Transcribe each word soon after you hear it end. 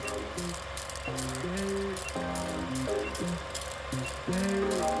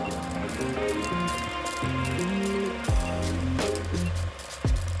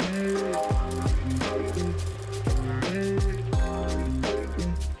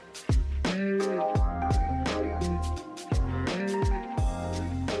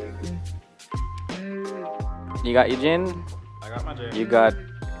You got your gin? I got my gin. You got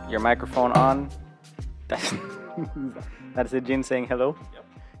your microphone on? That's the gin saying hello?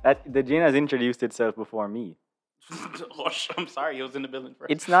 Yep. The gin has introduced itself before me. I'm sorry, he was in the building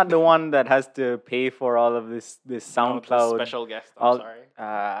first. It's not the one that has to pay for all of this SoundCloud. No, special guest. I'm sorry.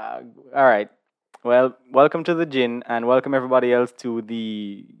 All right. Well, welcome to the gin, and welcome everybody else to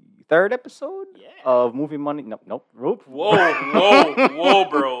the third episode of Movie Money. Nope. Whoa,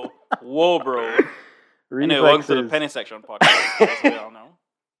 bro. Anyway, welcome to the Penny Section podcast, as we all know.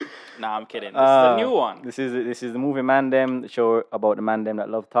 Nah, I'm kidding. This is a new one. This is the movie Man Dem, the show about the Man Dem that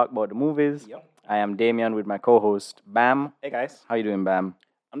love talk about the movies. Yep. I am Damien with my co-host Bam. Hey guys. How you doing, Bam?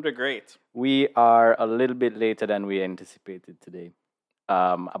 I'm doing great. We are a little bit later than we anticipated today.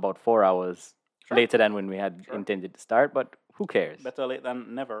 About 4 hours later than when we had intended to start, but who cares? Better late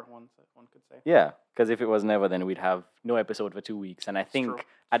than never, one could say. Yeah, because if it was never, then we'd have no episode for 2 weeks. And I think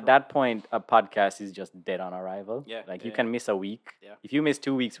at that point, a podcast is just dead on arrival. Yeah. You can miss a week. Yeah. If you miss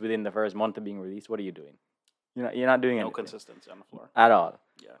 2 weeks within the first month of being released, what are you doing? You're not doing anything. No consistency on the floor. At all.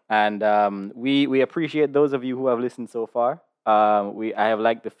 Yeah. And we appreciate those of you who have listened so far. I have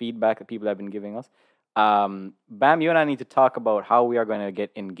liked the feedback that people have been giving us. Bam, you and I need to talk about how we are going to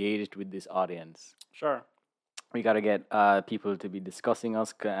get engaged with this audience. Sure. We got to get people to be discussing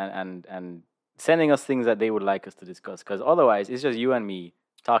us and sending us things that they would like us to discuss. Because otherwise, it's just you and me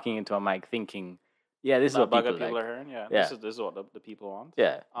talking into a mic thinking, yeah, this is what people like. Are hearing. Yeah. This is what the people want.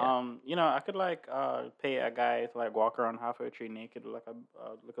 Yeah. I could pay a guy to walk around halfway tree naked with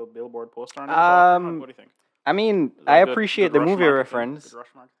a billboard poster on it. What do you think? I mean, I appreciate the movie reference.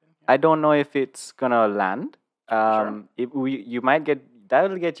 I don't know if it's gonna land. You might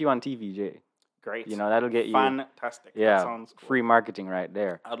that'll get you on TVJ. Great. That'll get you fantastic. Yeah, that sounds cool. Free marketing right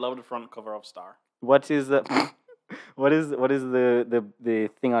there. I'd love the front cover of Star. What is the what is the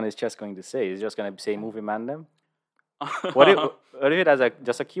thing on his chest going to say? Is it just going to say Movie Man Dem? What if it has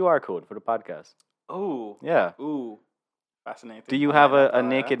just a QR code for the podcast? Oh. Yeah. Ooh. Fascinating. Do you have a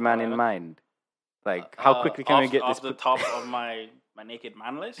naked man in mind? How quickly can we get this? Off the top of my naked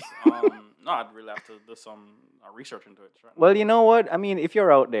man list? No, I'd really have to do some research into it. Right? Well, you know what? I mean, if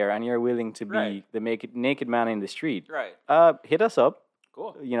you're out there and you're willing to be the naked man in the street, hit us up.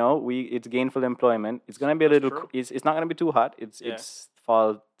 Cool. It's gainful employment. It's gonna be a little. It's not gonna be too hot. It's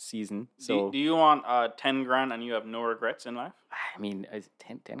fall season. So do you want $10,000 and you have no regrets in life? I mean, is it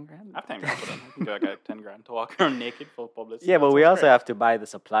 $10,000? I have $10,000 for them. I can go get $10,000 to walk around naked for publicity. Yeah, but we also have to buy the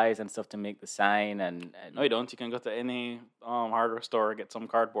supplies and stuff to make the sign and No, you don't. You can go to any hardware store, get some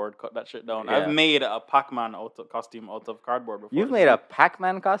cardboard, cut that shit down. Yeah. I've made a Pac-Man costume out of cardboard before. You've made a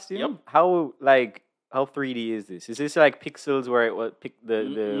Pac-Man costume? Yep. How 3D is this? Is this like pixels where it was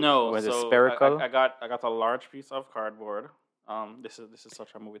spherical? I got a large piece of cardboard. This is such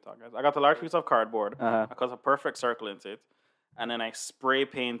a movie talk, guys. I got a large piece of cardboard. I cut a perfect circle into it, and then I spray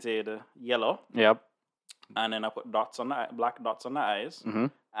painted yellow. Yep. And then I put black dots on the eyes, Mm-hmm.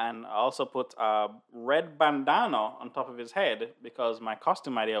 and I also put a red bandana on top of his head because my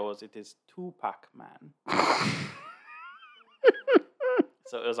costume idea was it is Tupac Man.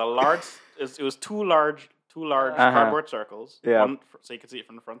 So it was it was two large cardboard circles. Yeah. One so you could see it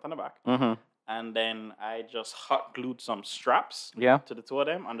from the front and the back. Mm-hmm. And then I just hot glued some straps to the two of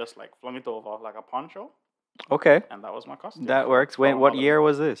them and just flung it over like a poncho. Okay. And that was my costume. That works. What year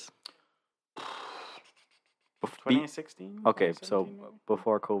was this? 2016. Okay, 2017, so maybe?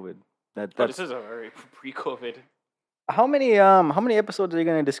 Before COVID. This is a very pre-COVID. How many episodes are you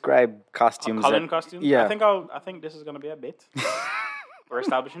going to describe costumes? Costumes? Yeah. I think this is going to be a bit. We're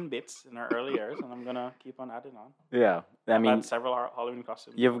establishing bits in our early years, and I'm gonna keep on adding on. Yeah, I've had several Halloween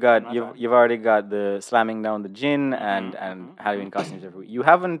costumes. You've already got the slamming down the gin and Halloween costumes every week. You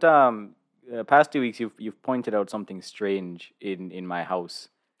haven't past 2 weeks. You've pointed out something strange in my house.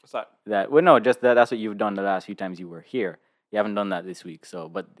 What's that? That's what you've done the last few times you were here. You haven't done that this week. So,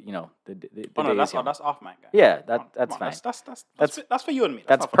 but that's off mic, guy. Yeah, that's fine. That's for you and me.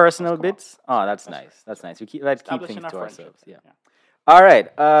 That's personal bits. Oh, that's nice. That's nice. We keep things to ourselves. Yeah. All right.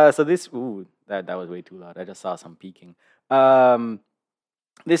 So that was way too loud. I just saw some peeking.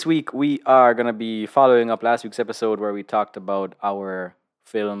 This week we are gonna be following up last week's episode where we talked about our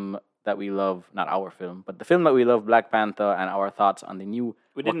film that we love, not our film, but the film that we love, Black Panther, and our thoughts on the new.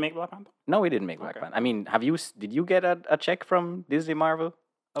 We didn't make Black Panther? No, we didn't make Black Panther. I mean, did you get a check from Disney Marvel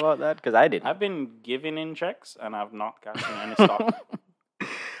about that? Because I didn't. I've been giving in checks and I've not gotten any stock.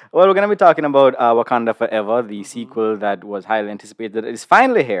 Well, we're going to be talking about Wakanda Forever, the sequel that was highly anticipated. It's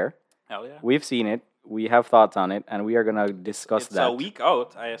finally here. Hell yeah. We've seen it. We have thoughts on it, and we are gonna discuss It's that. a week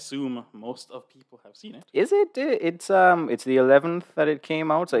out. I assume most of people have seen it. Is it? It's the 11th that it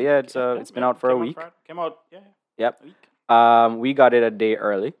came out. So yeah, it's been out for a week. Came out, Yep. a week. We got it a day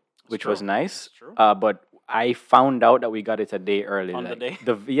early, which was true. nice. That's true. But I found out that we got it a day early. On the day?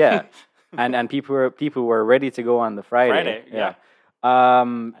 Yeah. and people were ready to go on the Friday. Yeah.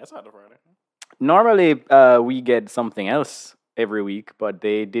 I saw the Friday. Normally, we get something else every week, but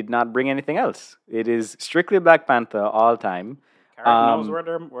they did not bring anything else. It is strictly Black Panther all time. Karen knows where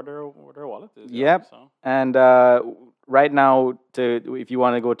their wallet is. Yep. So. And right now, if you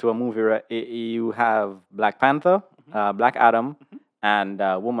want to go to a movie, you have Black Panther, Black Adam, and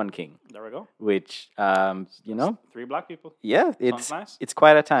Woman King. There we go. Which 3 black people. Yeah, Sounds nice. It's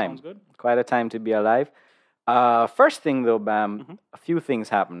quite a time. Sounds good. Quite a time to be alive. First thing though, Bam, a few things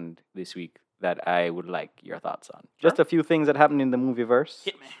happened this week that I would like your thoughts on. Sure. Just a few things that happened in the movieverse.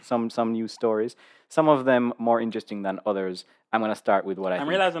 Hit me. Some news stories. Some of them more interesting than others. I'm gonna start with what I think.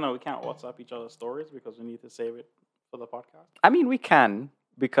 realizing that we can't WhatsApp each other's stories because we need to save it for the podcast. I mean, we can,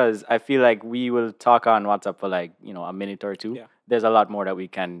 because I feel like we will talk on WhatsApp for like, a minute or two. Yeah. There's a lot more that we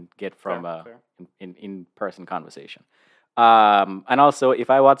can get from Fair. in-person conversation. And also, if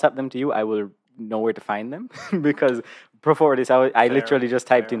I WhatsApp them to you, I will know where to find them because before this, I literally just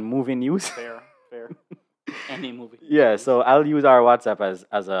typed in movie news. Fair. Any movie. Yeah, so I'll use our WhatsApp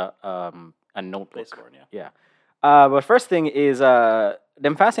as a notebook. Place for it, Yeah. But first thing is,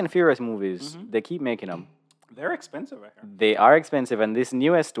 them Fast and Furious movies, they keep making them. They're expensive, I heard. They are expensive, and this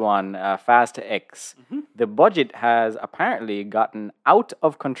newest one, Fast X, the budget has apparently gotten out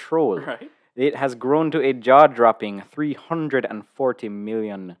of control. Right. It has grown to a jaw-dropping $340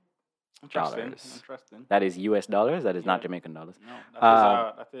 million. Interesting. That is US dollars. That is not Jamaican dollars. No,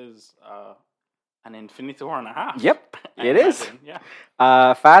 that is an infinity war and a half. Yep, it is. Yeah.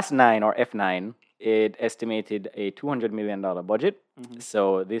 Fast 9 or F9, it estimated a $200 million budget.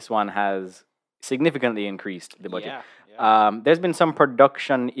 So this one has significantly increased the budget. Yeah. There's been some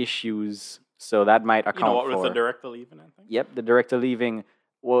production issues, so that might account with the director leaving, I think. Yep, the director leaving.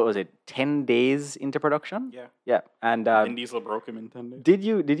 What was it? 10 days into production. Yeah. And Vin Diesel broke him in 10 days.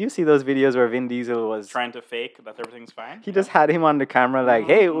 Did you see those videos where Vin Diesel was trying to fake that everything's fine? He just had him on the camera like,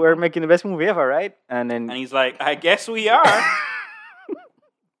 "Hey, we're making the best movie ever, right?" And he's like, "I guess we are."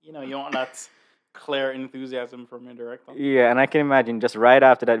 You want that clear enthusiasm from your director. Yeah, and I can imagine just right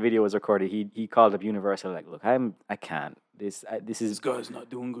after that video was recorded, he called up Universal like, "Look, I can't. This guy's not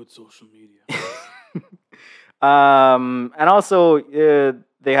doing good social media." And also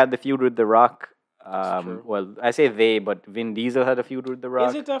they had the feud with The Rock. True. Well, I say they, but Vin Diesel had a feud with The Rock.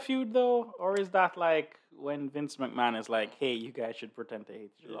 Is it a feud though, or is that like when Vince McMahon is like, "Hey, you guys should pretend to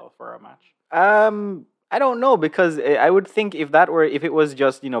hate each other for a match"? I don't know, because I would think if it was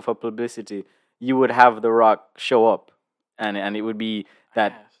just for publicity, you would have The Rock show up, and it would be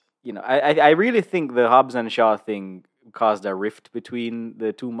that I really think the Hobbs and Shaw thing caused a rift between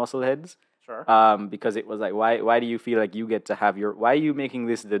the two muscleheads. Sure. Because it was like, why do you feel like you get to have why are you making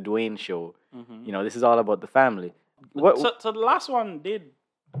this the Dwayne show? This is all about the family. So the last one did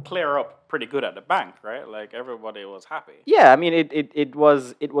clear up pretty good at the bank, right? Like everybody was happy. Yeah, I mean it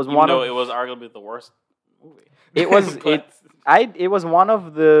was Even one though of it was arguably the worst movie. it was it was one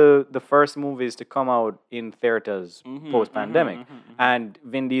of the first movies to come out in theaters post pandemic, and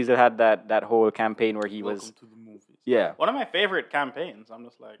Vin Diesel had that whole campaign where he was. To the movies. Yeah. One of my favorite campaigns. I'm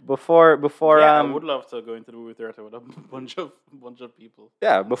just like before I would love to go into the movie theater with a bunch of people.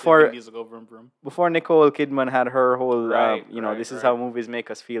 Yeah, before Nicole Kidman had her whole this is how movies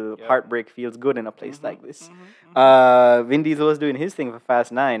make us feel. Yep. Heartbreak feels good in a place like this. Vin Diesel was doing his thing for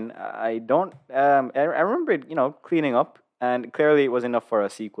Fast 9. I remember it, cleaning up, and clearly it was enough for a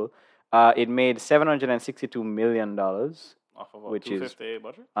sequel. It made $762 million, off of which is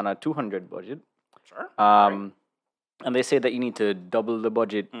budget? on a 200 budget. Sure. Right. And they say that you need to double the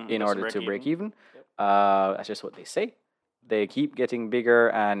budget in order to break even. Yep. That's just what they say. They keep getting bigger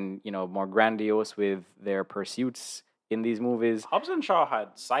and more grandiose with their pursuits in these movies. Hobbs and Shaw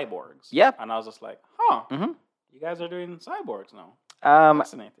had cyborgs. Yep. And I was just like, you guys are doing cyborgs now.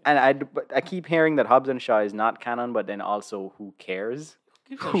 Fascinating. And I keep hearing that Hobbs and Shaw is not canon, but then also who cares?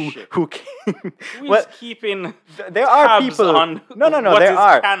 Who Who's keeping there are people on no there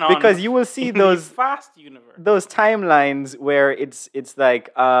are canon because you will see those Fast universe, those timelines where it's like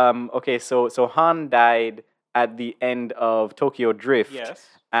okay, so Han died at the end of Tokyo Drift. Yes.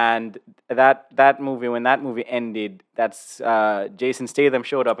 And that movie, when that movie ended, that's Jason Statham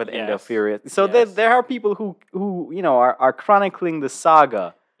showed up at the end of Furious. So there are people who are chronicling the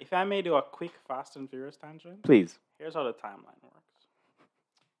saga. If I may do a quick Fast and Furious tangent, please. Here's how the timeline works.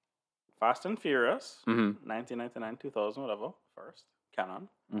 Fast and Furious, Mm-hmm. 1999, 2000, whatever. First, canon.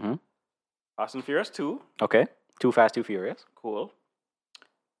 Mm-hmm. Fast and Furious 2, Okay. Too Fast, Too Furious. cool.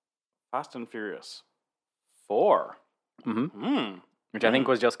 Fast and Furious 4. Mm-hmm. Which I think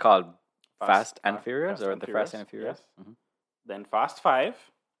was just called Fast and Furious, Fast or and the Furious, Fast and Furious. yes. Mm-hmm. Then Fast 5,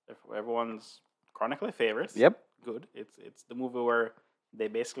 if everyone's chronically favorites. Yep. Good. It's the movie where they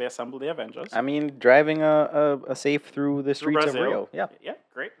basically assemble the Avengers. I mean, driving a safe through the streets of Rio. Yeah. Yeah,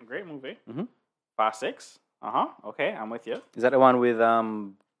 great movie. Mm-hmm. Fast 6. Okay, I'm with you. Is that the one with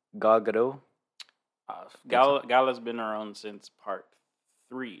Gal Gadot? Gal has been around since part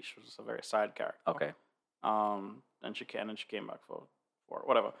 3. She was a very side character. Okay. And she came back for 4,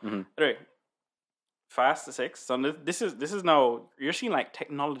 whatever. Mm-hmm. Anyway, Fast 6. So this is now you're seeing like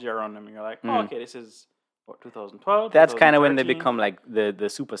technology around them, and you're like, oh, okay, this is what 2012. That's kind of when they become like the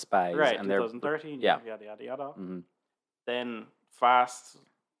super spies, right? And 2013. yeah. Yada yada yada. Mm-hmm. Then Fast,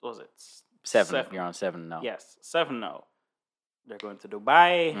 what was it? 7. You're on 7 now. Yes, 7 now. They're going to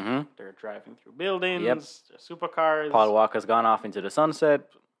Dubai. Mm-hmm. They're driving through buildings. Yep. They're supercars. Paul Walker's gone off into the sunset.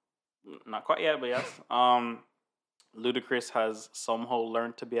 Not quite yet, but yes. Ludacris has somehow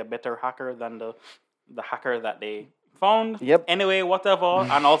learned to be a better hacker than the hacker that they found. Yep. Anyway, whatever.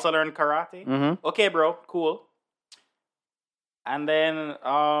 And also learned karate. Mm-hmm. Okay, bro. Cool. And then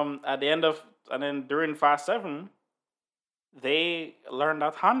during Fast 7, they learn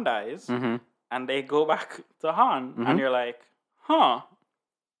that Han dies. Mm-hmm. And they go back to Han. Mm-hmm. And you're like,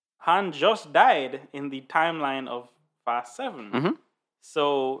 Han just died in the timeline of Fast 7. Mm-hmm.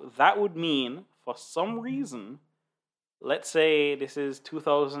 So that would mean, for some reason, let's say this is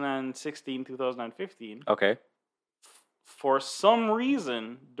 2016, 2015. Okay. For some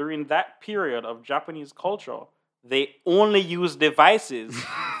reason, during that period of Japanese culture, they only use devices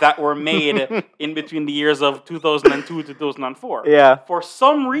that were made in between the years of 2002 to 2004. Yeah. For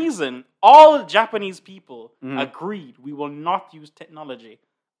some reason, all Japanese people Mm-hmm. agreed we will not use technology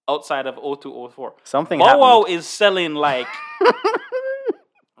outside of 02, 04. Something Bow happened. Wow is selling like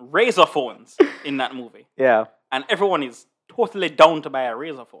razor phones in that movie. Yeah. And everyone is totally down to buy a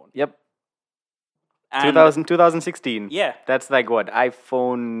razor phone. Yep. And 2016. yeah. That's like what?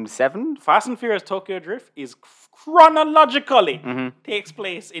 iPhone 7? Fast and Furious Tokyo Drift is chronologically Mm-hmm. takes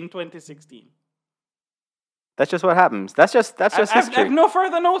place in 2016. That's just what happens. That's just I history. have no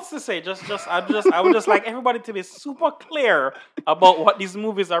further notes to say. I would just like everybody to be super clear about what these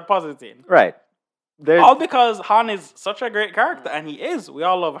movies are positing. Right. All because Han is such a great character, and he is. We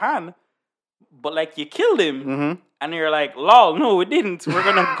all love Han. But like you killed him, Mm-hmm. and you're like, lol, no, we didn't. We're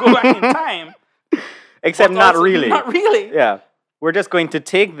gonna go back in time. Except But not also, really. Not really. Yeah. We're just going to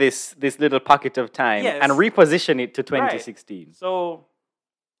take this little pocket of time Yes. and reposition it to 2016. So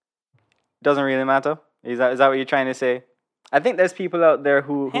Doesn't really matter. Is that what you're trying to say? I think there's people out there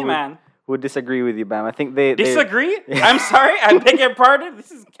who hey man, would disagree with you, Bam. I think they disagree? I'm sorry, I beg your pardon.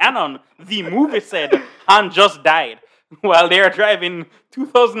 This is canon. The movie said Han just died while they are driving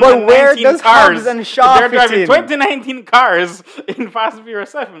 2019 But where does cars. Hobbs and Shaw They're fit driving in? 2019 cars in Fast and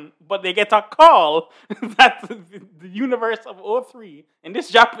Furious 7, but they get a call that the universe of 03 in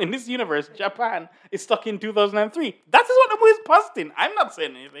this universe, Japan is stuck in 2003. That is what the movie is positing. I'm not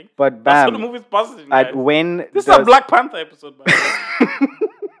saying anything. But That's Bam, what the movie is positing. Guys. this Is a Black Panther episode, by the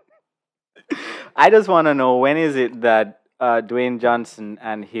way. I just want to know, when is it that Dwayne Johnson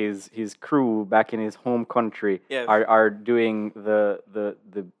and his crew back in his home country Yes. are doing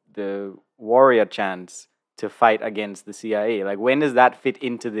the warrior chants to fight against the CIA? Like, when does that fit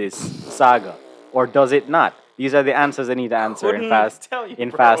into this saga, or does it not? These are the answers I need to answer Couldn't tell you,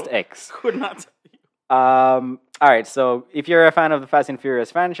 bro. Fast X. Could not tell you. All right, so if you're a fan of the Fast and Furious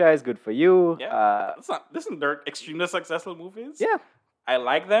franchise, good for you. Yeah. Listen, they're extremely successful movies. Yeah, I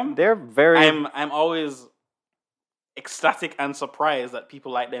like them. they're very. I'm always ecstatic and surprised that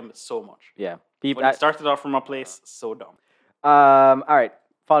people like them so much. Yeah, When it started off from a place so dumb. All right.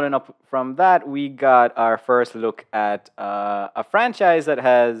 Following up from that, we got our first look at a franchise that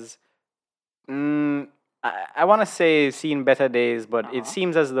has, I want to say, seen better days, but it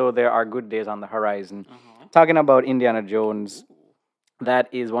seems as though there are good days on the horizon. Talking about Indiana Jones, that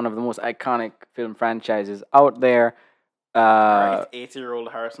is one of the most iconic film franchises out there. All right,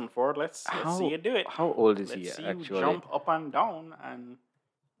 80-year-old Harrison Ford. Let's see you do it. How old is he Let's see actually? you jump up and down and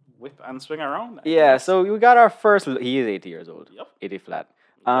whip and swing around. I Yeah, guess. so we got our first. He is 80 years old. Yep. 80 flat.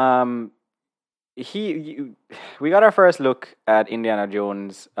 We got our first look at Indiana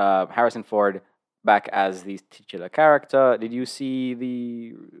Jones. Harrison Ford back as the titular character. Did you see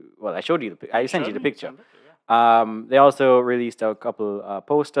the? Well, I showed you I sent you the picture. They also released a couple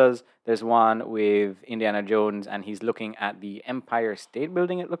posters. There's one with Indiana Jones, and he's looking at the Empire State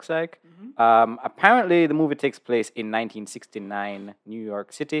Building, it looks like. Apparently, the movie takes place in 1969, New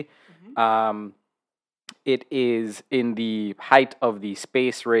York City. It is in the height of the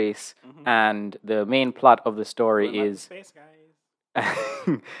space race, and the main plot of the story Going back to is. space,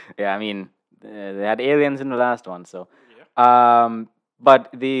 guys. Yeah, I mean, they had aliens in the last one, so. Yeah. But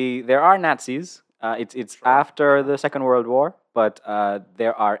there are Nazis. It's Sure, after the Second World War, but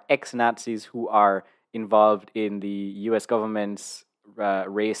there are ex-Nazis who are involved in the U.S. government's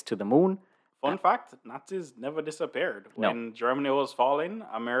race to the moon. Fun fact: Nazis never disappeared. No. When Germany was falling,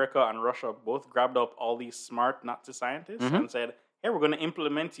 America and Russia both grabbed up all these smart Nazi scientists and said, "Hey, we're going to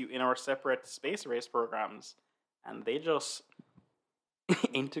implement you in our separate space race programs," and they just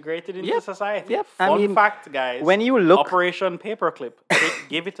integrated into Yep, society. yep. Fun I mean, fact, guys. when you look, Operation Paperclip,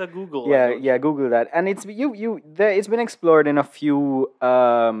 give it a Google. yeah, Google that, and it's it's been explored in a few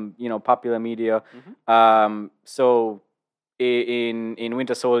popular media. So in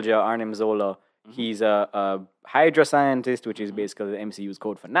Winter Soldier, Arnim Zola, he's a Hydra scientist, which is basically the MCU's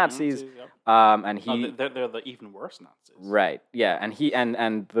code for Nazis. Yep. And No, he they're the even worse Nazis. right, yeah, and he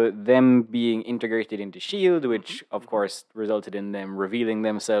and them being integrated into Shield, which of course resulted in them revealing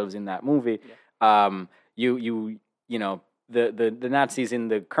themselves in that movie. You know the Nazis in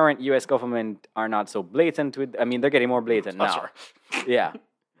the current U.S. government are not so blatant with. I mean, they're getting more blatant now. Sure. Yeah.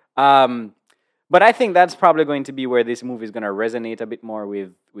 But I think that's probably going to be where this movie is going to resonate a bit more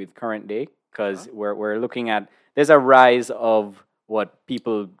with current day, because we're looking at there's a rise of what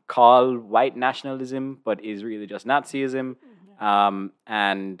people call white nationalism, but is really just Nazism.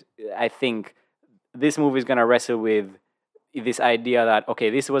 And I think this movie is going to wrestle with this idea that, okay,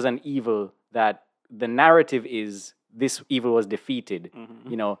 this was an evil that the narrative is this evil was defeated.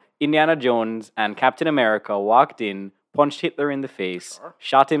 You know, Indiana Jones and Captain America walked in, punched Hitler in the face,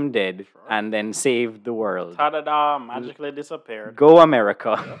 shot him dead, and then saved the world. Ta-da-da, magically disappeared. Go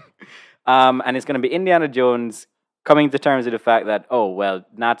America. And it's going to be Indiana Jones coming to terms with the fact that, oh, well,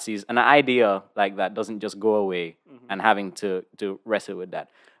 Nazis, an idea like that doesn't just go away, and having to wrestle with that.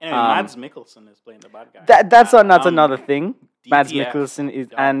 Anyway, Mads Mikkelsen is playing the bad guy. That's another thing. Mads DTF. Mikkelsen is,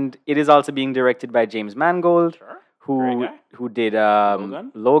 and it is also being directed by James Mangold, Great who guy. did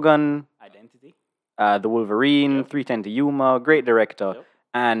Logan. Identity. The Wolverine, 310 to Yuma, great director,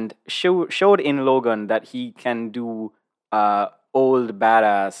 and showed in Logan that he can do old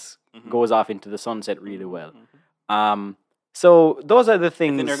badass goes off into the sunset really well. So those are the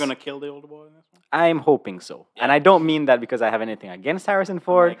things. You think they're gonna kill the old boy in this one? I'm hoping so, and I don't mean that because I have anything against Harrison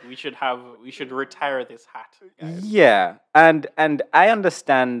Ford. Like, we should retire this hat, guys. Yeah, and I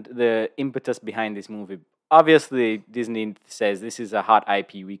understand the impetus behind this movie. Obviously, Disney says this is a hot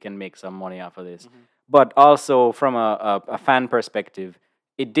IP, we can make some money off of this. But also, from a fan perspective,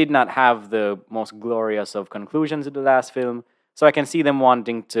 it did not have the most glorious of conclusions of the last film. So I can see them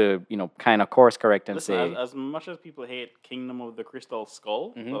wanting to, kind of course correct and Listen, say, as much as people hate Kingdom of the Crystal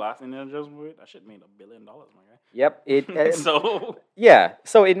Skull, the last Indiana Jones movie, that shit made $1 billion, my guy. "Yep, it." So Yeah,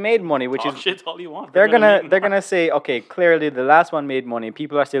 so it made money, which talk is shit all you want. they're gonna say, okay, clearly the last one made money.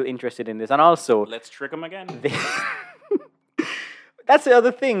 People are still interested in this, and also let's trick them again. that's the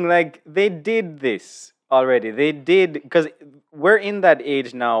other thing. Like, they did this already. They did, because we're in that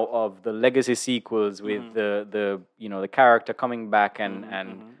age now of the legacy sequels with the character coming back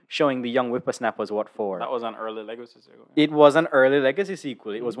and showing the young whippersnappers what for. That was an early legacy sequel. It was an early legacy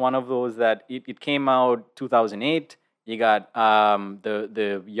sequel. It was one of those that it came out 2008. You got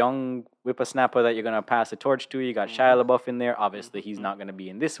the young whippersnapper that you're gonna pass the torch to. You got Shia LaBeouf in there. Obviously, he's not gonna be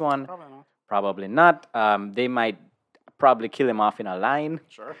in this one. Probably not. Probably not. They might probably kill him off in a line.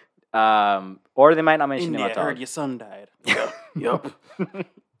 Sure. Or they might not mention him India, at I all. heard your son died. Yup.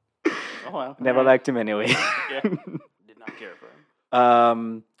 Oh well. Never liked him anyway. Yeah. Did not care for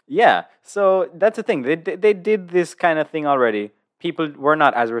him. Yeah. So that's the thing. They did this kind of thing already. People were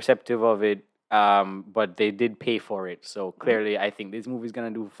not as receptive of it, but they did pay for it. So clearly, I think this movie's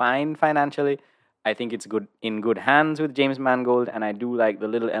gonna do fine financially. I think it's in good hands with James Mangold, and I do like the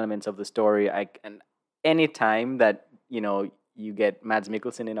little elements of the story. And any time that you get Mads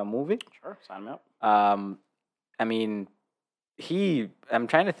Mikkelsen in a movie, Sure, sign me up. I mean, I'm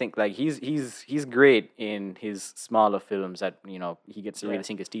trying to think, like, he's great in his smaller films that he gets to really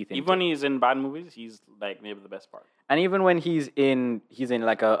sink his teeth into. Even when he's in bad movies, he's like maybe the best part. And even when he's in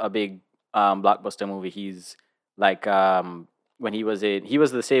like a big blockbuster movie, he's like when he was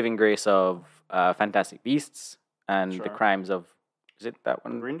the saving grace of Fantastic Beasts and the Crimes of, is it that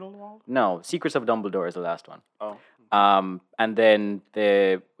one? Grindelwald? No, Secrets of Dumbledore is the last one. Oh. And then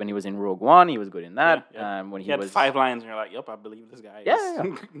when he was in Rogue One, he was good in that. Yeah. When He he had was 5 lines, and you're like, "Yep, I believe this guy." Yeah, is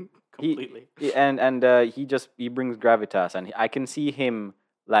yeah. completely. He brings gravitas, and I can see him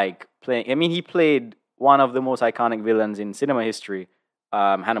like playing. I mean, he played one of the most iconic villains in cinema history,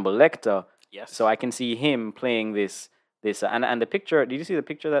 Hannibal Lecter. Yes. So I can see him playing this and the picture. Did you see the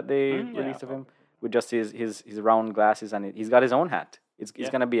picture that they Yeah, released I of saw him it. with just his round glasses, and he's got his own hat. It's Yeah.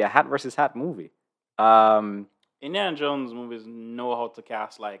 gonna be a hat versus hat movie. Um, Indiana Jones movies know how to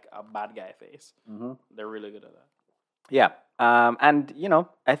cast like a bad guy face. mhm. They're really good at that. Yeah. And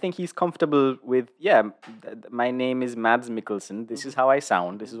I think he's comfortable with my name is Mads Mikkelsen. This is how I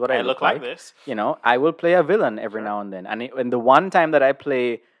sound. This is what I look like this. I will play a villain every Sure. now and then. And the one time that I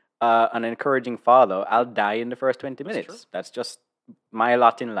play an encouraging father, I'll die in the first 20 That's minutes. true. That's just my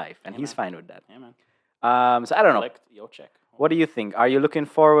lot in life, and Yeah, he's man. fine with that. Yeah, man. So I don't know. Collect your check. What do you think? Are you looking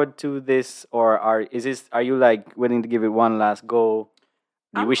forward to this, or are you like willing to give it one last go?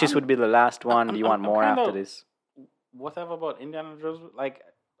 Do you wish this would be the last one? Do you want more kind after of this? whatever about Indiana Jones. Like,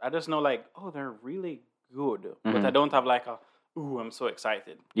 I just know, like, oh, they're really good, but Mhm. I don't have like a, ooh, I'm so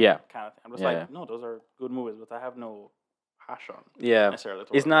excited Yeah. kind of thing. I'm just Yeah. like, no, those are good movies, but I have no passion Yeah. necessarily.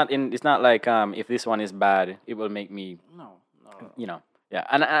 It's not like if this one is bad, it will make me, No. yeah.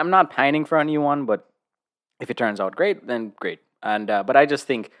 And I'm not pining for a new one, but if it turns out great, then great. And but I just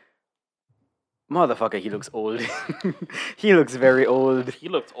think, motherfucker, he looks old. He looks very old. He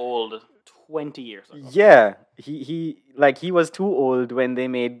looked old 20 years ago. Yeah, he was too old when they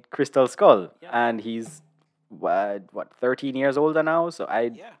made Crystal Skull, Yeah. and he's what 13 years older now. So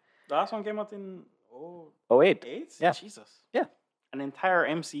Yeah. The last one came out in 08. 8? Yeah. Jesus. Yeah. An entire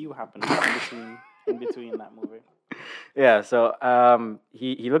MCU happened in between that movie. Yeah, so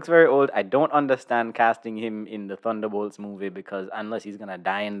he looks very old. I don't understand casting him in the Thunderbolts movie because unless he's gonna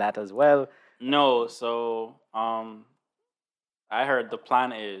die in that as well. No, so I heard the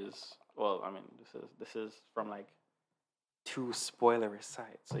plan is, well, I mean, this is from like 2 spoilerous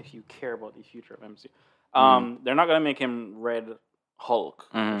sites. So if you care about the future of MCU, they're not gonna make him Red Hulk,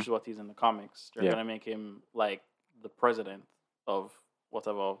 which is what he's in the comics. They're Yeah. gonna make him like the president of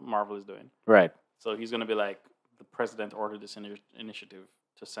whatever Marvel is doing. Right. So he's gonna be like the president ordered this initiative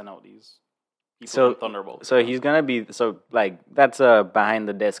to send out these people So from Thunderbolts. so he's gonna be like that's a behind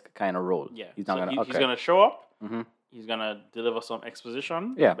the desk kind of role. Yeah, He's not so gonna. he's gonna show up. Mhm. He's gonna deliver some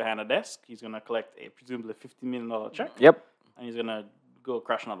exposition Yeah. behind a desk. He's gonna collect a presumably $50 million check, Yep. and he's gonna go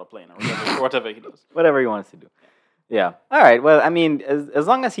crash another plane or whatever, whatever he does. Whatever he wants to do. Yeah. All right. Well, I mean, as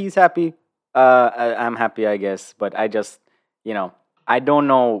long as he's happy, I'm happy, I guess. But I just, I don't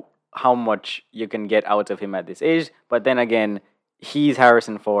know how much you can get out of him at this age. But then again, he's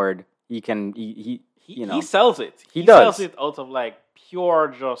Harrison Ford. He can, He sells it. He sells does. it out of like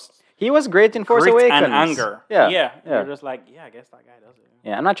pure just he was great in Force grit Awakens. and anger. Yeah. yeah. Yeah. You're just like, yeah, I guess that guy does it.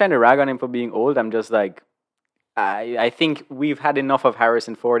 Yeah. I'm not trying to rag on him for being old. I'm just like, I think we've had enough of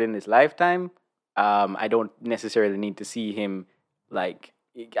Harrison Ford in his lifetime. I don't necessarily need to see him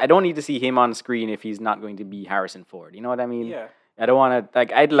I don't need to see him on screen if he's not going to be Harrison Ford. You know what I mean? Yeah. I don't want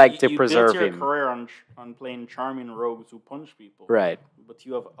to I'd like to preserve built your him. career on playing charming rogues who punch people. Right. But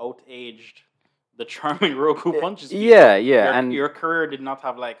you have outaged the charming rogue who punches people. Yeah, Your career did not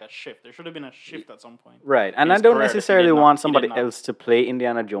have like a shift. There should have been a shift at some point. Right. And in I his don't career that he necessarily did not- want he did somebody not. else to play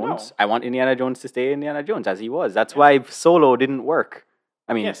Indiana Jones. No. I want Indiana Jones to stay Indiana Jones as he was. That's why Solo didn't work.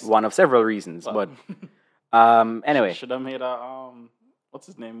 I mean, Yes. one of several reasons, Well, but anyway. should have made a what's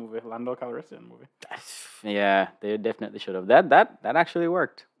his name movie? Lando Calrissian movie. Yeah, they definitely should have. That actually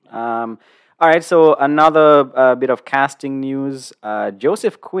worked. All right, so another bit of casting news.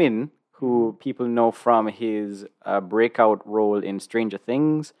 Joseph Quinn, who people know from his breakout role in Stranger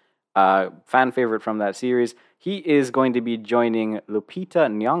Things, fan favorite from that series, he is going to be joining Lupita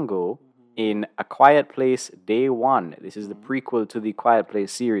Nyong'o in A Quiet Place Day One. This is the prequel to the Quiet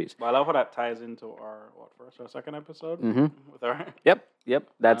Place series. Well, I love how that ties into our first or second episode with our. Yep.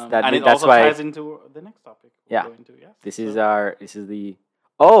 That's that. And it that's also why ties into the next topic. Yeah. We're going to, yes. this is the.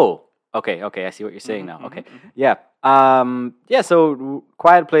 Oh, okay. I see what you're saying now. Okay, yeah. So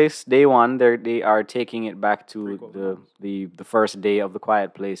Quiet Place Day One. They are taking it back to Prequel the first day of the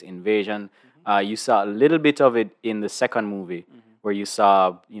Quiet Place invasion. You saw a little bit of it in the second movie, where you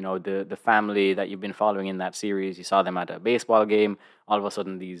saw the family that you've been following in that series. You saw them at a baseball game. All of a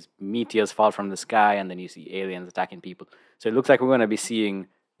sudden, these meteors fall from the sky, and then you see aliens attacking people. So it looks like we're going to be seeing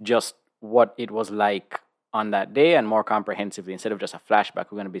just what it was like on that day, and more comprehensively. Instead of just a flashback,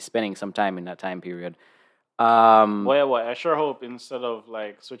 we're going to be spending some time in that time period. Well, I sure hope instead of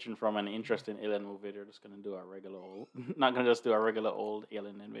like switching from an interesting alien movie, they're just gonna do a regular old, not gonna just do a regular old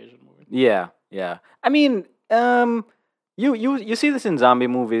alien invasion movie. Yeah. I mean, You see this in zombie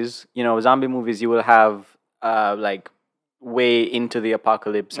movies. You know, zombie movies. You will have like way into the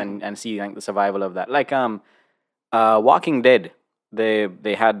apocalypse and see like the survival of that. Like Walking Dead.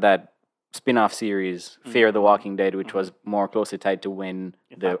 They had that spin-off series, Fear the Walking Dead, which was more closely tied to when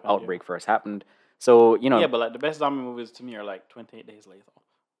the happened, outbreak first happened. So you know, Yeah, but like the best zombie movies to me are like 28 Days Later.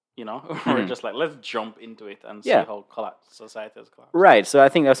 You know, we're just like, let's jump into it and see Yeah. how society has collapsed. right. So I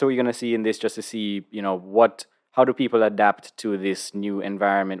think that's what we're gonna see in this, just to see, you know, how do people adapt to this new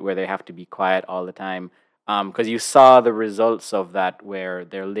environment where they have to be quiet all the time. Because you saw the results of that, where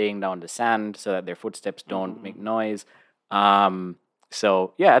they're laying down the sand so that their footsteps don't make noise.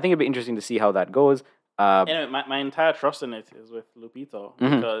 So yeah, I think it'd be interesting to see how that goes. Anyway, my entire trust in it is with Lupito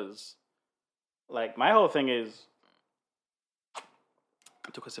because, like, my whole thing is. I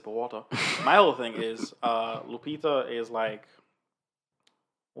took a sip of water. My whole thing is Lupita is like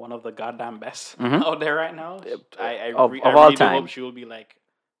one of the goddamn best out there right now. I Of really all do time. hope she will be like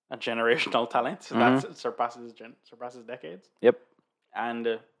a generational talent that surpasses decades. Yep.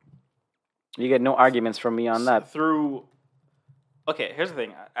 And You get no arguments from me on that. Okay, here's the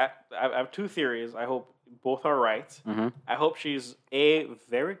thing. I have two theories. I hope both are right. I hope she's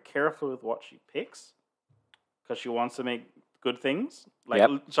very careful with what she picks because she wants to make good things. Like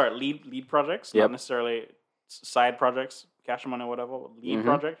lead projects, not necessarily side projects, cash money, whatever. But lead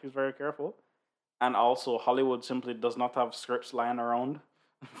project, she's very careful. And also, Hollywood simply does not have scripts lying around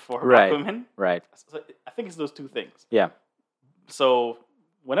for black women. Right. So I think it's those two things. Yeah. So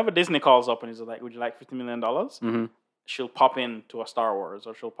whenever Disney calls up and is like, "Would you like $50 million?" She'll pop into a Star Wars,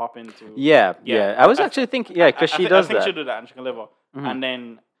 or she'll pop into Yeah. I was actually thinking, because she does I think that. she'll do that, and she can live up. And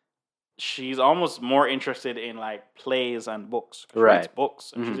then she's almost more interested in like plays and books. She writes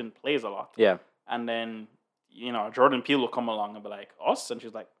books, and she's in plays a lot. Yeah. And then Jordan Peele will come along and be like, "Us," and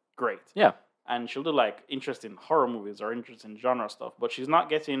she's like, "Great." Yeah. And she'll do like interest in horror movies or interest in genre stuff, but she's not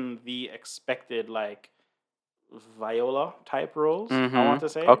getting the expected like Viola type roles. I want to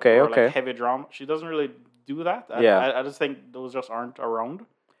say, or like heavy drama. She doesn't really do that. I just think those just aren't around.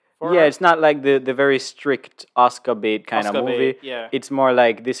 Yeah, it's not like the very strict Oscar bait kind of movie. Yeah, it's more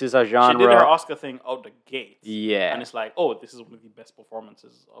like this is a genre. She did her Oscar thing out the gate. Yeah, and it's like, oh, this is one of the best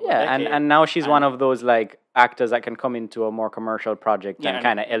performances of the decade. and now she's one of those like actors that can come into a more commercial project and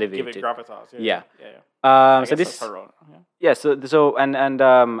kind of elevate it. Give it gravitas. Yeah. So this. Her role.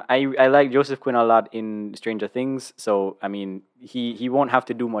 I like Joseph Quinn a lot in Stranger Things. So I mean, he won't have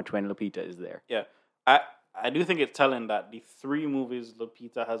to do much when Lupita is there. Yeah, I do think it's telling that the 3 movies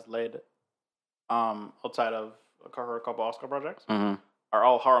Lupita has led, outside of her couple Oscar projects, are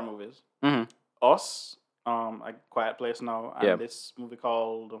all horror movies. Us, A Quiet Place Now, and this movie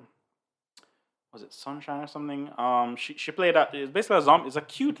called, was it Sunshine or something? She played it's basically a zombie. It's a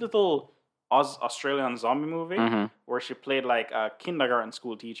cute little Australian zombie movie where she played like a kindergarten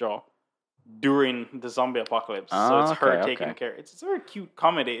school teacher during the zombie apocalypse. So it's her taking care. It's a very cute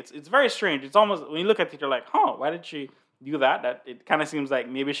comedy. It's very strange. It's almost, when you look at it, you're like, why did she do that? That it kind of seems like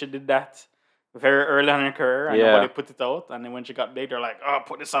maybe she did that very early on in her career and nobody put it out. And then when she got big, they're like,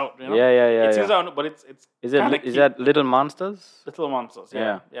 put this out. You know? Yeah. It seems out, but it's is that Little Monsters? Little Monsters.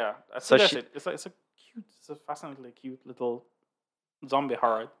 Yeah. It's a fascinatingly cute little zombie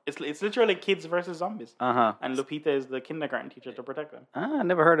horror. It's literally kids versus zombies. And Lupita is the kindergarten teacher to protect them. I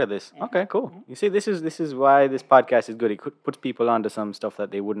never heard of this. Okay, cool. You see, this is why this podcast is good. It puts people onto some stuff that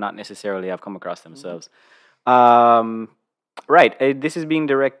they would not necessarily have come across themselves. Right. This is being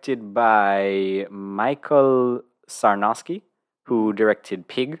directed by Michael Sarnowski, who directed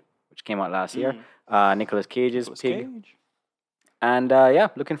Pig, which came out last year. Nicolas Cage's Pig. And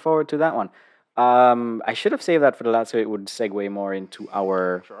looking forward to that one. I should have saved that for the last, so it would segue more into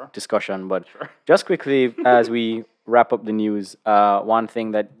our discussion. But just quickly, as we wrap up the news, one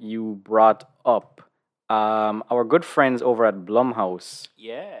thing that you brought up, our good friends over at Blumhouse.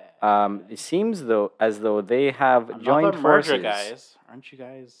 Yeah. It seems as though they have joined forces. Merger, guys. Aren't you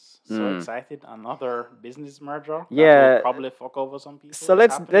guys so excited? Another business merger. Yeah. That will probably fuck over some people. So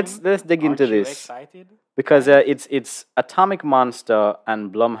let's dig into this. Excited? Because it's Atomic Monster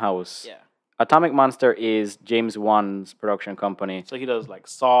and Blumhouse. Yeah. Atomic Monster is James Wan's production company. So he does like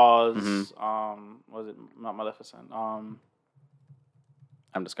Saws. Was it not Maleficent? I'm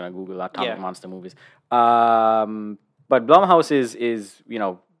just gonna Google Atomic Monster movies. But Blumhouse is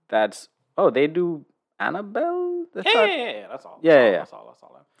that's they do Annabelle. Yeah, that's all. Yeah. That's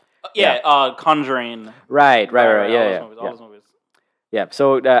all. Conjuring. Right. Yeah. All those movies. Yeah,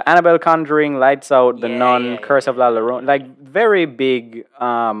 so Annabelle, Conjuring, Lights Out, The Nun, Curse of La Llorona, like very big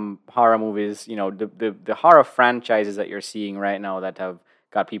horror movies. The horror franchises that you're seeing right now that have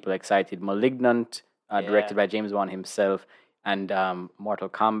got people excited. Malignant, directed by James Wan himself, and Mortal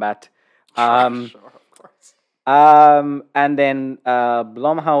Kombat. Sure, of course. And then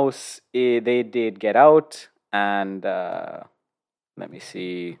Blumhouse, they did Get Out, and let me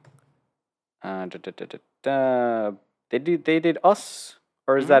see. Da, da, da, da, da. They did Us,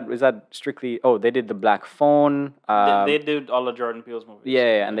 or is that strictly? Oh, they did The Black Phone. They did all of Jordan Peele's movies.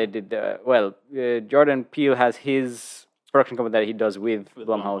 Yeah, and they did Jordan Peele has his production company that he does with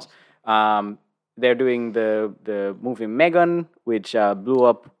Blumhouse. They're doing the movie Megan, which blew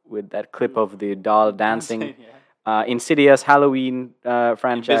up with that clip of the doll dancing. Insidious, Halloween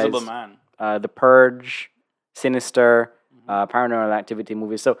franchise, Invisible Man, The Purge, Sinister, Paranormal Activity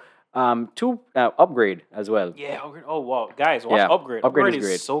movies. So two Upgrade as well. Yeah, Upgrade. Oh wow, guys, watch Upgrade. Upgrade is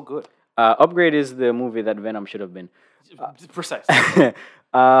great. So good. Upgrade is the movie that Venom should have been. Precisely.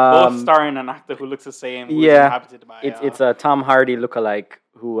 Both starring an actor who looks the same. Who's inhabited by, it's a Tom Hardy lookalike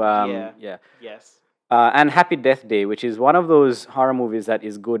who. Yes. And Happy Death Day, which is one of those horror movies that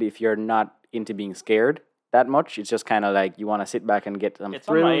is good if you're not into being scared that much. It's just kind of like you want to sit back and get some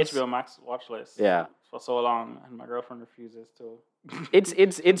thrills. On my HBO Max watch list. Yeah. For so long, and my girlfriend refuses to.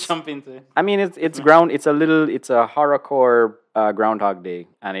 It's jump into. I mean, it's It's a horrorcore Groundhog Day,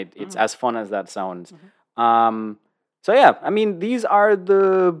 and it's as fun as that sounds. So yeah, I mean, these are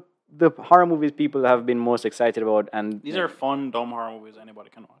the horror movies people have been most excited about, and these are fun, dumb horror movies anybody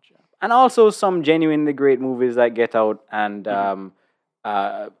can watch. Yeah. And also some genuinely great movies like Get Out and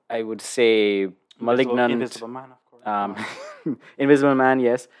I would say Malignant, Invisible Man, of course. Invisible Man,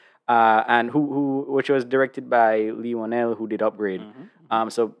 yes, and which was directed by Lee Wanell, who did Upgrade.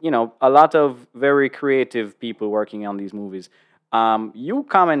 So a lot of very creative people working on these movies. You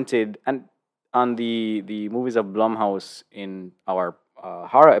commented on the movies of Blumhouse in our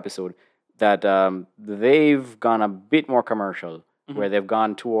horror episode that they've gone a bit more commercial, where they've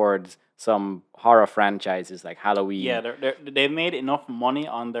gone towards some horror franchises like Halloween. Yeah, they've made enough money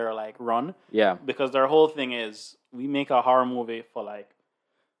on their run. Yeah, because their whole thing is we make a horror movie for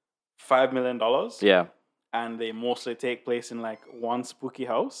 $5 million. Yeah, and they mostly take place in one spooky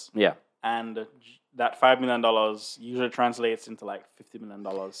house. Yeah, and that $5 million usually translates into $50 million,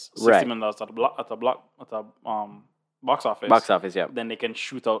 $60 million at the box office. Box office, yeah. Then they can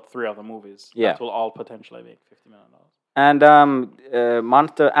shoot out 3 other movies. Yeah, that will all potentially make $50 million. And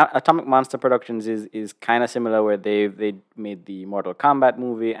Atomic Monster Productions is kind of similar, where they made the Mortal Kombat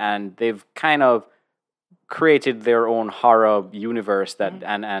movie, and they've kind of created their own horror universe that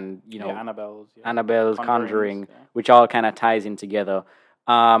Annabelle's Conjuring, which all kind of ties in together.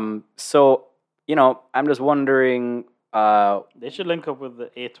 So I'm just wondering. They should link up with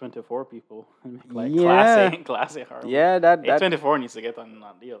the A24 people and make classy horror. Yeah, that A24 needs to get on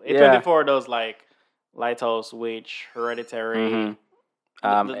that deal. A24 does Lighthouse, Witch, Hereditary,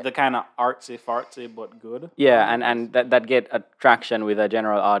 the kind of artsy fartsy but good. Yeah, and that get attraction with a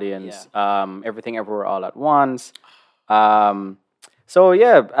general audience. Yeah. Everything Everywhere All at Once. So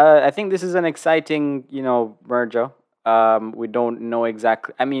yeah, I think this is an exciting merger. We don't know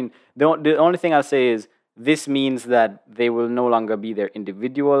exactly. I mean, the only thing I'll say is this means that they will no longer be their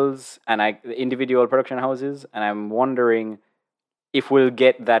individuals and individual production houses, and I'm wondering if we'll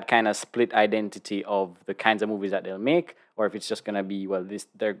get that kind of split identity of the kinds of movies that they'll make, or if it's just gonna be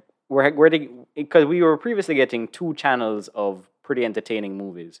because we were previously getting 2 channels of pretty entertaining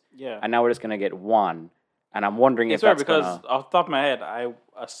movies, and now we're just gonna get one, and I'm wondering if that's because off the top of my head, I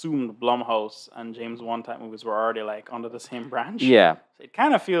assumed Blumhouse and James Wan type movies were already under the same branch. Yeah, so it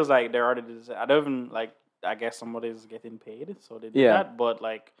kind of feels like they're already. I don't even I guess somebody's getting paid, so they did that, but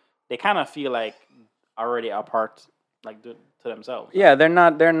they kind of feel already apart, to themselves. Yeah, they're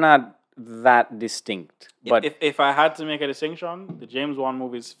not that distinct. But if I had to make a distinction, the James Wan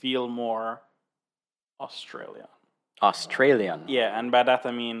movies feel more Australian. Yeah, and by that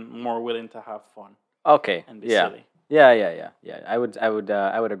I mean more willing to have fun. Okay. And be silly. Yeah. I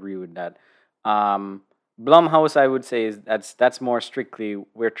would agree with that. Blumhouse, I would say, is that's more strictly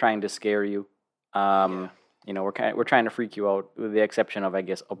we're trying to scare you. We're trying to freak you out, with the exception of, I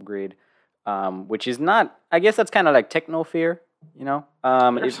guess, Upgrade, which is not. I guess that's kind of like Techno Fear.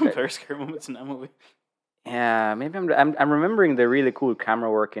 There's some very scary moments in that movie. Yeah, maybe I'm remembering the really cool camera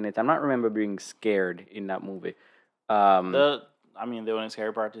work in it. I'm not remember being scared in that movie. The only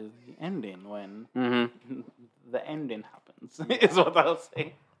scary part is the ending when the ending happens. Is what I'll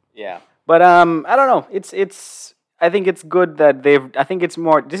say. Yeah, but I don't know. It's. I think it's good that I think it's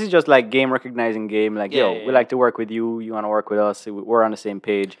more. This is just game recognizing game. We like to work with you. You want to work with us. We're on the same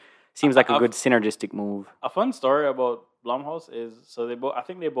page. Seems like a good synergistic move. A fun story about Blumhouse is I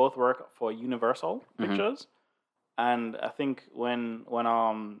think they both work for Universal Pictures, and I think when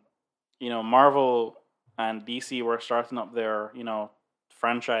Marvel and DC were starting up their,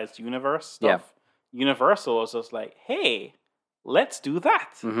 franchise universe Yeah. stuff, Universal was just like, hey, let's do that.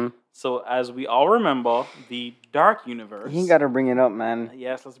 Mm-hmm. So as we all remember, the Dark Universe. You gotta bring it up, man.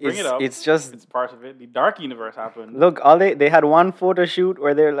 Yes, let's bring it up. It's just It's part of it. The Dark Universe happened. look. All they had one photo shoot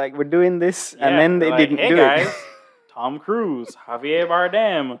where they're like, "We're doing this," and then they they're didn't hey do guys, it. Tom Cruise, Javier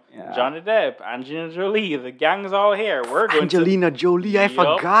Bardem, Yeah. Johnny Depp, Angelina Jolie, the gang's all here. We're going Angelina Jolie, I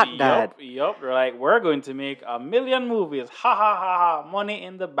forgot that. Yup. They're like, we're going to make 1 million movies. Ha ha ha ha. Money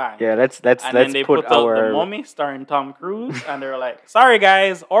in the bank. Yeah, let's And then they put out The Mummy starring Tom Cruise, and they're like, sorry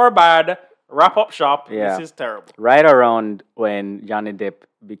guys, or bad, wrap up shop. Yeah. This is terrible. right around when Johnny Depp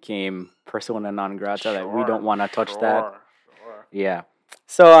became persona non grata. Like we don't want to touch that. Sure. Yeah.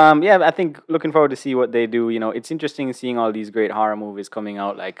 So yeah, I think looking forward to see what they do. It's interesting seeing all these great horror movies coming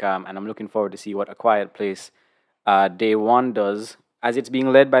out. Like and I'm looking forward to see what A Quiet Place Day One does, as it's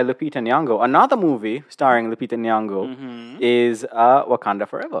being led by Lupita Nyong'o. Another movie starring Lupita Nyong'o is Wakanda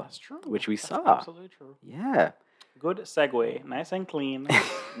Forever. That's true. Which we That's saw. absolutely true. Yeah. Good segue. Nice and clean.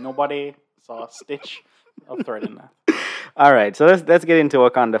 Nobody saw a stitch of thread in that. All right, so let's get into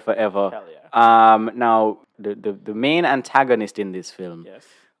Wakanda Forever. Hell yeah. Now the main antagonist in this film, Yes.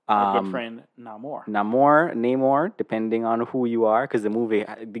 Our good friend Namor. Namor, depending on who you are, because the movie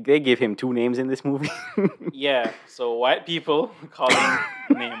they give him two names in this movie. Yeah, so white people call him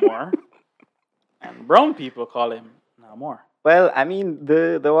Namor, and brown people call him Namor. Well, I mean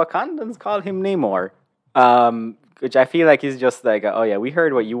the Wakandans call him Namor, which I feel like is just like oh yeah, we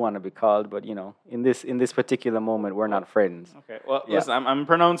heard what you want to be called, but in this particular moment we're not friends. Okay, well, Yeah. listen, I'm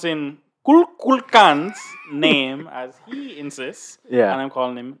pronouncing Kulkan's name as he insists, Yeah. and I'm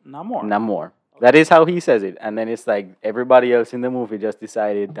calling him Namor. Namor. That is how he says it, and then it's like everybody else in the movie just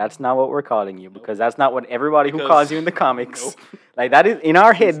decided that's not what we're calling you because that's not what everybody who Because- calls you in the comics. Nope. Like that is in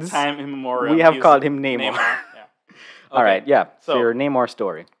our Since heads. time immemorial, we have he's called him Namor. Yeah. All Okay, right, yeah. So so- your Namor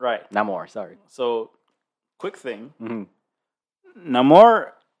story, Right. Namor. Sorry. So, quick thing. Hmm.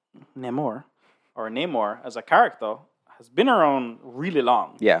 Namor as a character has been around really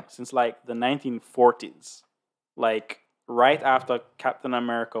long. Yeah. Since like the 1940s. Like right after Captain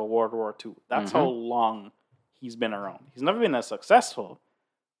America World War II. That's how long he's been around. He's never been as successful,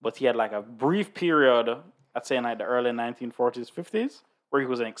 but he had like a brief period, I'd say in like the early 1940s, 50s, where he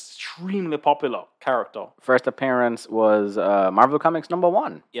was an extremely popular character. First appearance was Marvel Comics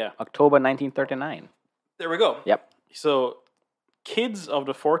 #1, Yeah. October 1939. There we go. Yep. So, kids of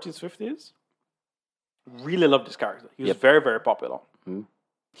the 40s, 50s really loved this character. He was Yep. very, very popular. Mhm.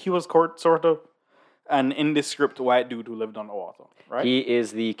 He was sort of an indescript white dude who lived underwater, right? He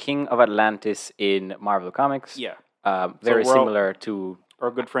is the king of Atlantis in Marvel Comics. Yeah. Very we're all- similar to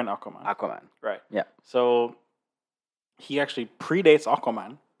Our good friend Aquaman. Aquaman. Right. Yeah. So, he actually predates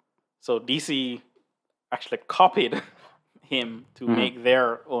Aquaman. So, DC actually copied him to make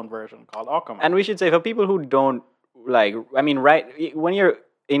their own version called Aquaman. And we should say for people who don't like, I mean, right when you're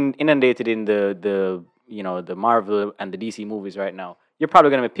inundated in the Marvel and the DC movies right now, you're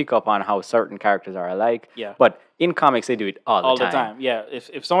probably going to pick up on how certain characters are alike. Yeah. But in comics, they do it all the time. Yeah.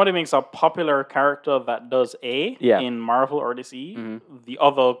 If somebody makes a popular character that does A Yeah. in Marvel or DC, the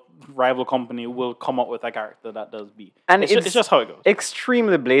other rival company will come up with a character that does B. And it's just how it goes.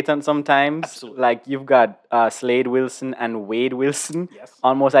 Extremely blatant sometimes. Absolutely. Like you've got Slade Wilson and Wade Wilson, Yes.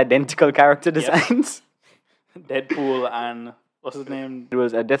 almost identical character designs. Deadpool and what's his name? It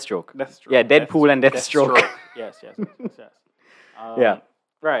was a Deathstroke. Deathstroke. Yeah, Deadpool and Deathstroke. Yes. Yeah.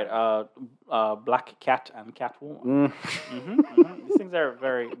 Right. Black Cat and Catwoman. These things are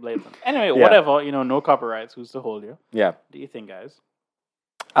very blatant. Anyway, Yeah. whatever. No copyrights. Who's to hold you? Yeah. Do you think, guys?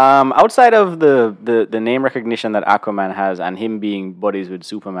 Outside of the name recognition that Aquaman has and him being buddies with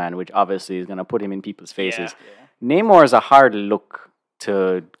Superman, which obviously is going to put him in people's faces, Namor is a hard look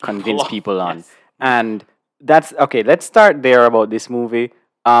to convince people on. Yes. And that's okay. Let's start there about this movie.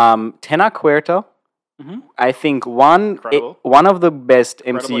 Tena Huerta, I think Incredible. one of the best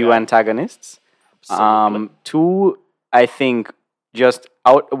Incredible MCU guy. antagonists. Absolutely. Two, I think just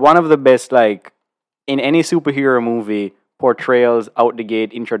one of the best like in any superhero movie portrayals out the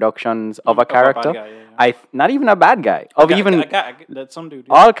gate introductions of a Of a bad character. guy, yeah. Not even a bad guy. Of even that's some dude.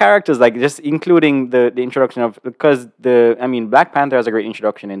 Yeah. all characters, like just including the introduction of because Black Panther has a great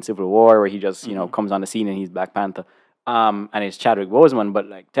introduction in Civil War where he just comes on the scene and he's Black Panther, and it's Chadwick Boseman. But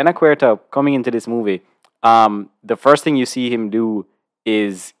like Tena Huerta coming into this movie, the first thing you see him do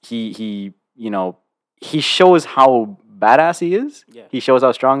is he shows how badass he is. Yeah. He shows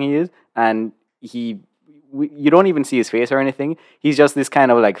how strong he is, and you don't even see his face or anything. He's just this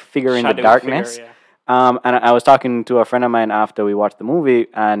kind of like figure in the Shadowy darkness. figure, yeah. And I was talking to a friend of mine after we watched the movie,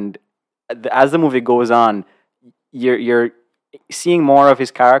 and as the movie goes on, you're seeing more of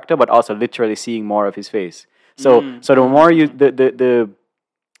his character, but also literally seeing more of his face. So the more you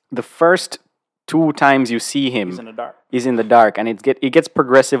the first two times you see him, He's in the dark. He's in the dark, and it gets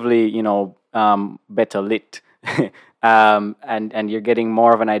progressively, better lit. And you're getting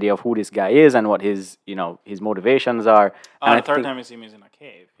more of an idea of who this guy is and what his motivations are. And The third time you see him, he's in a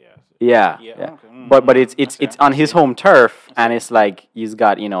cave. Yeah. Yeah. Okay. But it's on his home turf, I and see. it's like he's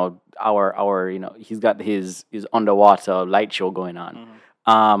got he's got his underwater light show going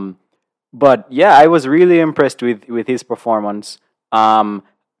on. But yeah, I was really impressed with his performance.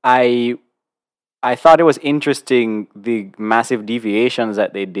 I thought it was interesting the massive deviations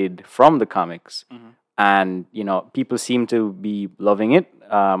that they did from the comics, and people seem to be loving it.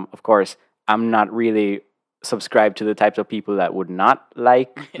 Of course, I'm not really subscribed to the types of people that would not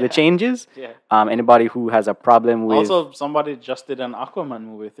like the changes. Yeah. Anybody who has a problem with Also, somebody just did an Aquaman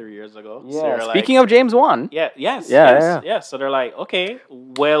movie 3 years ago. So yeah. you're Speaking of James Wan, yes. So they're like, okay,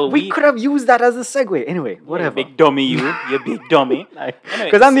 well, we could have used that as a segue. Anyway, whatever. You big dummy, you big dummy.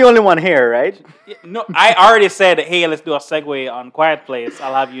 Because I'm the only one here, right? No, I already said, hey, let's do a segue on Quiet Place.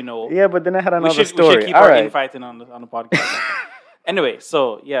 I'll have you know. Yeah, but then I had another We story. should keep All our right. infighting on the podcast. Anyway,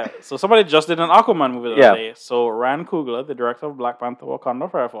 so somebody just did an Aquaman movie the other day. So Ryan Coogler, the director of Black Panther: Wakanda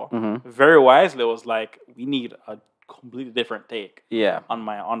Forever, very wisely was like, we need a completely different take on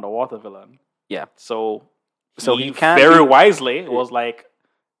my underwater villain. Yeah. So he can't very wisely was like,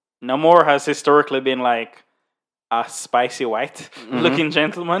 Namor has historically been like a spicy white looking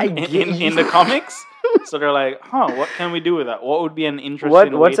gentleman in the comics. So they're like, what can we do with that? What would be an interesting way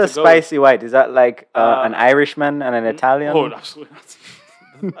to go? What's a spicy white? Is that like an Irishman and an Italian? Oh, absolutely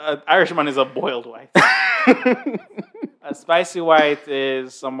not. Irishman is a boiled white. A spicy white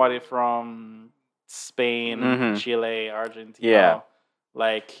is somebody from Spain, Chile, Argentina. Yeah.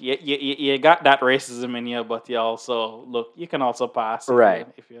 Like, you got that racism in you, but you also, you can also pass. Right.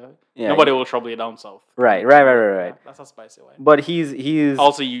 Nobody will trouble you down south. Right. That's a spicy white. But he's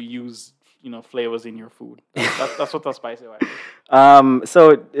Also, you use flavors in your food. That's what the spicy white is.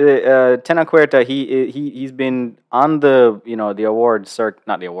 So Tena Huerta, he's been on the the award circuit,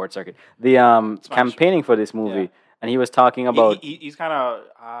 not the award circuit, the campaigning for this movie, and he was talking about he's kind of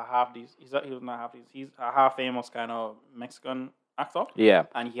half these. He's not half these. He's a half famous kind of Mexican actor. Yeah,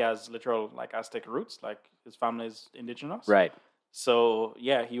 and he has literal like Aztec roots. Like his family is indigenous. Right. So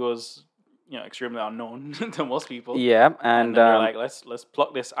yeah, he was extremely unknown to most people. Yeah, and they're like, let's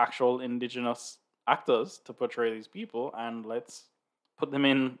pluck this actual indigenous actors to portray these people, and let's put them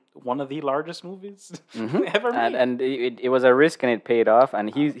in one of the largest movies ever made. And it was a risk, and it paid off. And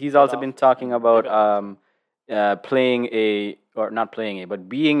he's also been talking about being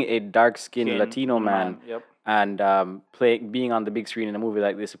a dark-skinned Latino man. Yep. And being on the big screen in a movie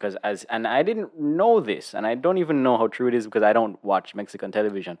like this, because and I didn't know this, and I don't even know how true it is because I don't watch Mexican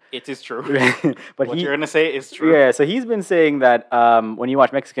television. It is true. But what you're gonna say is true. Yeah, so he's been saying that when you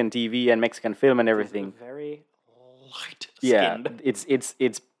watch Mexican TV and Mexican film and everything, very light skinned.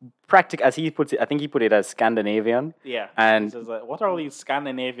 It's practical, as he puts it. I think he put it as Scandinavian. Yeah, and he says, what are all these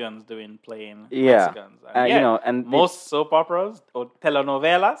Scandinavians doing playing Yeah, Mexicans? And and most soap operas or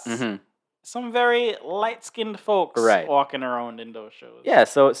telenovelas. Some very light-skinned folks walking around in those shows. Yeah,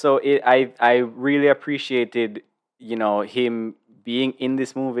 so I really appreciated him being in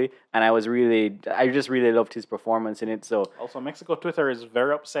this movie, and I just really loved his performance in it. So also, Mexico Twitter is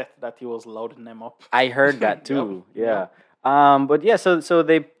very upset that he was loading them up. I heard that too. Yeah. But yeah, so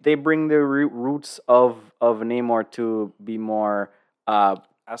they bring the roots of Namor to be more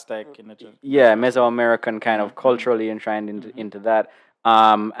Aztec in the Mesoamerican kind of culturally enshrined into that.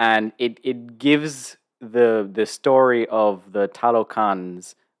 And it gives the story of the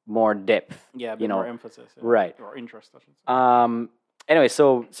Talokans more depth. Yeah, more emphasis. Right. Or interest, I should say. Anyway,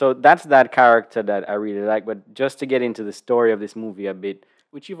 so that's that character that I really like. But just to get into the story of this movie a bit,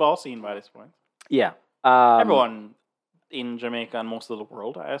 which you've all seen by this point. Yeah. Everyone in Jamaica and most of the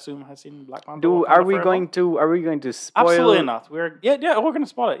world, I assume, has seen Black Panther. Are we going to spoil? Absolutely not. We're going to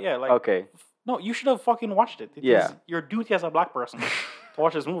spoil it. Yeah. Like, okay. No, you should have fucking watched it. It is your duty as a black person to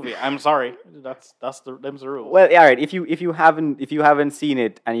watch this movie. I'm sorry, them's the rules. Well, all right. If you haven't seen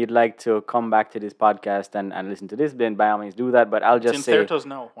it and you'd like to come back to this podcast and listen to this, then by all means do that. But I'll just say it's in theaters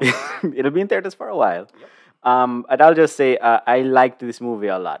now. It'll be in theaters for a while. Yep. And I'll just say I liked this movie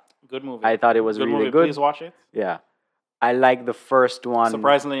a lot. Good movie. I thought it was really good. Please watch it. Yeah. I like the first one.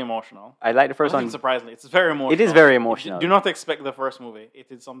 Surprisingly emotional. I like the first one. Surprisingly, it's very emotional. It is very emotional. Do not expect the first movie. It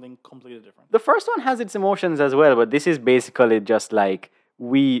is something completely different. The first one has its emotions as well, but this is basically just like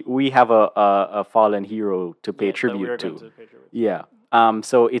we have a fallen hero to pay tribute to. Pay tribute. Yeah.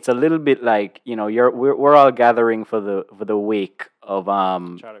 So it's a little bit like we're all gathering for the wake of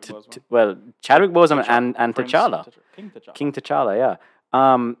Chadwick Boseman. Chadwick Boseman and Prince T'Challa. King T'Challa. King T'Challa, yeah.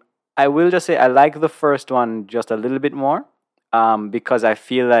 I will just say I like the first one just a little bit more, because I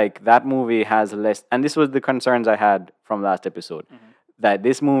feel like that movie has less, and this was the concerns I had from last episode, that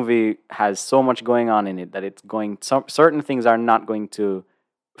this movie has so much going on in it that certain things are not going to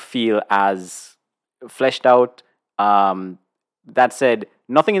feel as fleshed out. That said,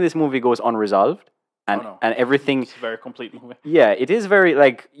 nothing in this movie goes unresolved, and everything. It's a very complete movie. Yeah, it is very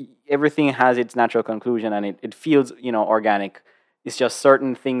everything has its natural conclusion, and it feels organic. It's just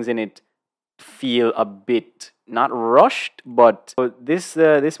certain things in it feel a bit not rushed, but this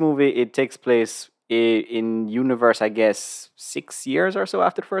movie, it takes place in universe, I guess 6 years or so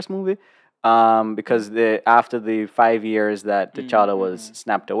after the first movie, because after the 5 years that T'Challa was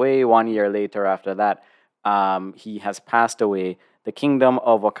snapped away, 1 year later after that, he has passed away. The kingdom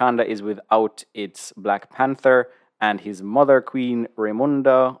of Wakanda is without its Black Panther, and his mother, Queen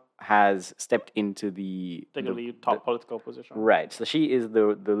Raimunda, has stepped into the top political position. Right. So she is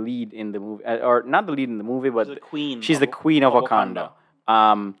the lead in the movie, or not the lead in the movie, but she's the queen of Wakanda.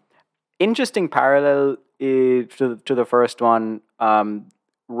 Interesting parallel to the first one.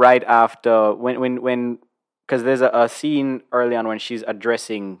 Right after when because there's a scene early on when she's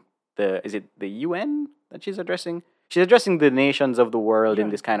addressing is it the UN that she's addressing? She's addressing the nations of the world in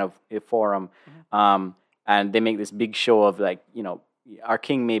this kind of a forum, and they make this big show of our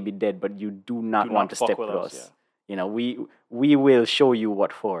king may be dead, but you do not want to step with us. Yeah. We will show you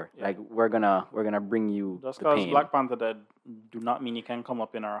what for. Yeah. Like we're gonna bring you just because Black Panther dead do not mean you can come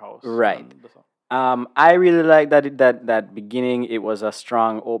up in our house. Right. I really like that beginning. It was a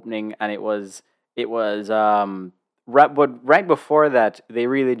strong opening, and it was but right before that they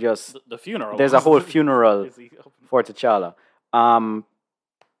really just the funeral. There's a whole funeral for T'Challa.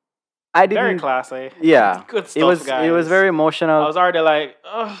 I didn't. Very classy. Yeah, good stuff, guys. It was very emotional. I was already like,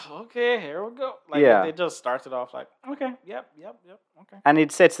 oh, okay, here we go. They just started off like, okay, yep, okay. And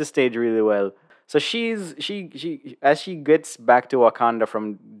it sets the stage really well. So she as she gets back to Wakanda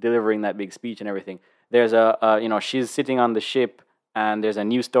from delivering that big speech and everything, there's she's sitting on the ship, and there's a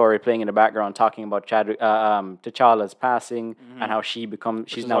news story playing in the background talking about T'Challa's passing and how she's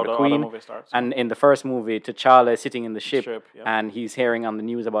now the queen. And in the first movie, T'Challa is sitting in the ship, and he's hearing on the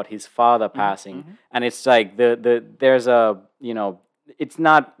news about his father passing, and it's like there's a it's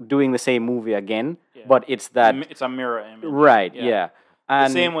not doing the same movie again, but it's a mirror image, right? Yeah.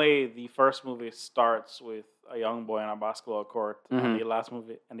 And the same way the first movie starts with a young boy on a basketball court, and the last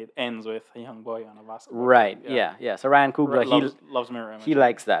movie, and it ends with a young boy on a basketball court. Yeah. So Ryan Coogler, loves mirror image. He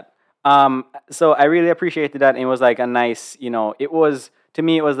likes that. So I really appreciated that. And it was like a nice, it was, to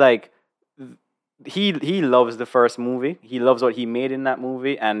me, it was like, he loves the first movie. He loves what he made in that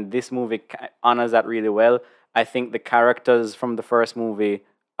movie, and this movie honors that really well. I think the characters from the first movie,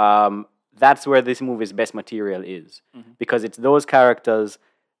 that's where this movie's best material is, because it's those characters.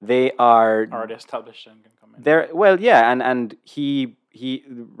 They are already established and can come in. And he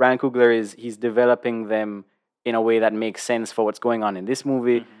Ryan Coogler he's developing them in a way that makes sense for what's going on in this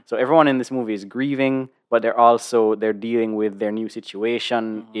movie. So everyone in this movie is grieving, but they're dealing with their new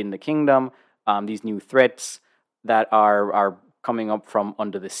situation in the kingdom, these new threats that are coming up from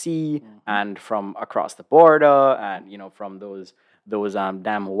under the sea and from across the border, and from those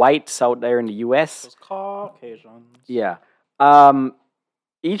damn whites out there in the US. Those Caucasians. Yeah.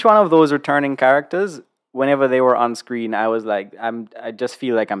 Each one of those returning characters, whenever they were on screen, I was like, I just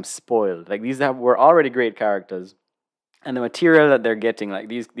feel like I'm spoiled. Like these were already great characters, and the material that they're getting, like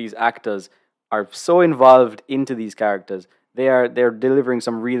these actors are so involved into these characters. They're delivering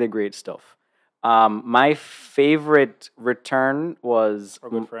some really great stuff. My favorite return was our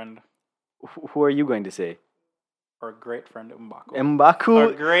good friend. Who are you going to say? Our great friend M'Baku.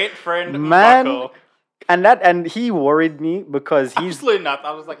 Our great friend M'Baku. And he worried me because he's absolutely not.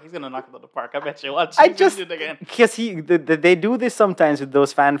 I was like, he's gonna knock it out of the park. I bet you. Do it again because they do this sometimes with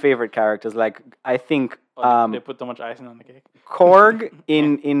those fan favorite characters. Like I think they put too much icing on the cake. Korg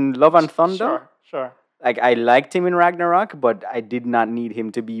in Love and Thunder. Sure. Like I liked him in Ragnarok, but I did not need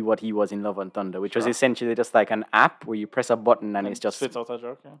him to be what he was in Love and Thunder, which was essentially just like an app where you press a button and it's just spits out a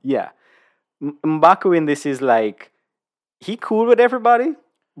joke. Yeah. M'Baku in this is like he cool with everybody.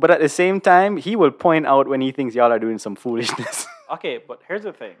 But at the same time, he will point out when he thinks y'all are doing some foolishness. Okay, but here's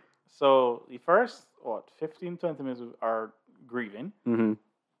the thing. So the first, 15, 20 minutes are grieving.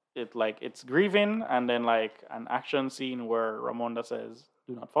 It's grieving, and then like an action scene where Ramonda says,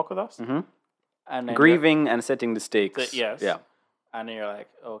 "Do not fuck with us." And then grieving and setting the stakes. Yes. Yeah. And you're like,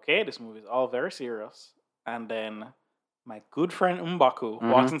 okay, this movie is all very serious. And then my good friend M'Baku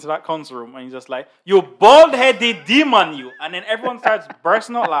walks into that council room and he's just like, "You bald-headed demon, you!" And then everyone starts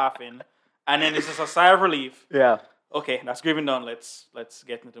bursting out laughing, and then it's just a sigh of relief. Yeah. Okay, that's grieving done. Let's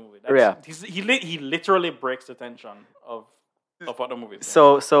get into the movie. He literally breaks the tension of what the movie is.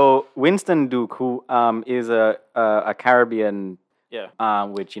 So Winston Duke, who is a Caribbean,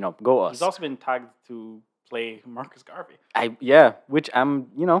 which go us. He's also been tagged to play Marcus Garvey. Which I'm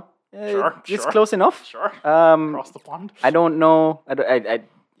Sure, it's close enough. Sure. Across the pond. I don't know.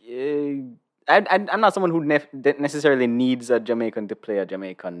 I'm not someone who necessarily needs a Jamaican to play a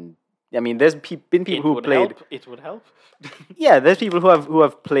Jamaican. I mean, there's been people who played. It would help. Yeah, there's people who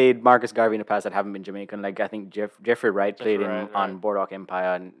have played Marcus Garvey in the past that haven't been Jamaican. Like I think Jeffrey Wright played on Boardwalk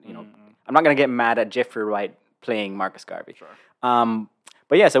Empire, and I'm not gonna get mad at Jeffrey Wright playing Marcus Garvey. Sure.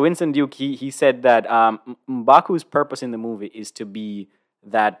 But yeah, so Winston Duke he said that M'Baku's purpose in the movie is to be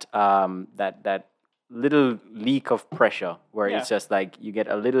that that little leak of pressure where it's just like you get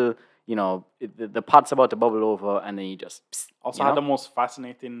a little. The pot's about to bubble over, and then you just also had the most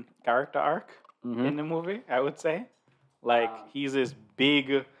fascinating character arc in the movie, I would say. Like he's this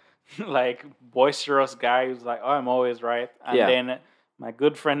big, like boisterous guy who's like, "Oh, I'm always right," and then my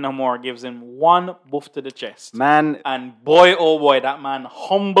good friend Namor gives him one boof to the chest, man. And boy, oh boy, that man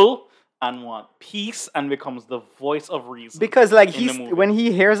humble and want peace and becomes the voice of reason. Because like when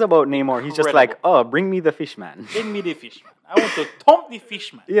he hears about Namor, he's just like, "Oh, bring me the fish man. Bring me the fish man. I want to thump the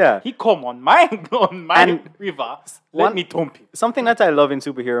fish man. Yeah, he come on my river. Let me thump him." Something that I love in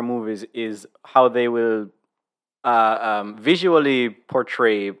superhero movies is how they will visually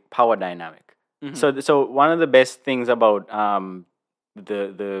portray power dynamic. So one of the best things about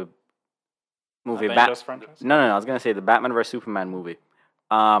the movie franchise? No, I was gonna say the Batman vs Superman movie.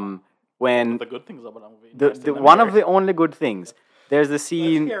 When the good things about that movie. One of the only good things. There's the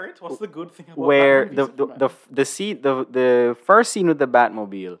scene. Let's hear it. What's the good thing about where the the first scene with the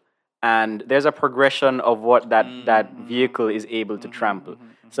Batmobile, and there's a progression of what that vehicle is able to trample.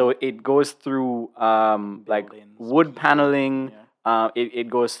 So it goes through like wood paneling. It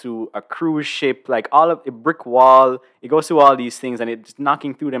goes through a cruise ship, like all of a brick wall. It goes through all these things, and it's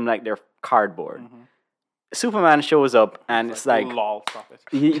knocking through them like they're cardboard. Superman shows up, and it's like lol, stop it.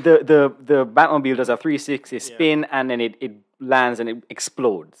 The Batmobile does a 360 spin, and then it lands and it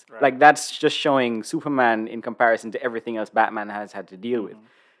explodes. Right. Like that's just showing Superman in comparison to everything else Batman has had to deal with.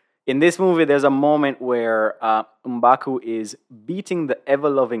 In this movie, there's a moment where M'Baku is beating the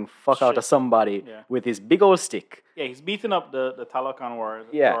ever-loving fuck out of somebody with his big old stick. Yeah, he's beating up the Talokan warriors.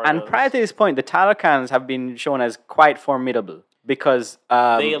 Yeah, and prior to this point, the Talokans have been shown as quite formidable because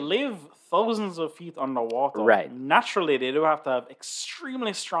they live thousands of feet underwater. Right. Naturally, they do have to have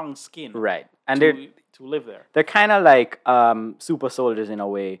extremely strong skin. Right. And to live there. They're kind of like super soldiers in a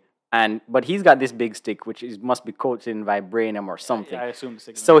way. But he's got this big stick, which must be coated in vibranium or something. I assume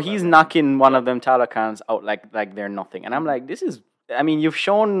the so he's knocking one of them Talokans out like they're nothing. And I'm like, you've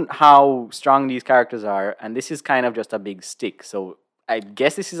shown how strong these characters are, and this is kind of just a big stick. So I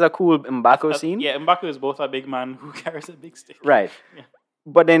guess this is a cool M'Baku scene. Yeah, M'Baku is both a big man who carries a big stick. Right. Yeah.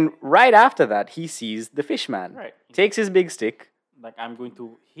 But then right after that, he sees the fishman. Right. Takes his big stick. Like, I'm going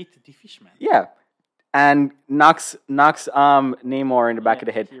to hit the fishman. Yeah. And knocks Namor in the back of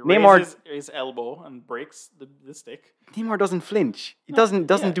the head. He Namor raises his elbow and breaks the stick. Namor doesn't flinch. He doesn't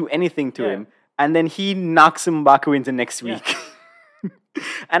do anything to him. And then he knocks M'Baku into next week.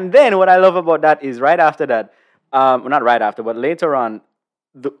 And then what I love about that is right after that, not right after, but later on,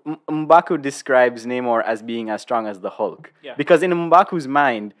 M'Baku describes Namor as being as strong as the Hulk. Yeah. Because in M'Baku's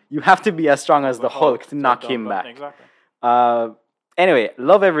mind, you have to be as strong as the Hulk to knock him back. Exactly. Anyway,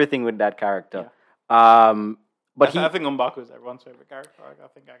 love everything with that character. But I think M'Baku is everyone's favorite character. I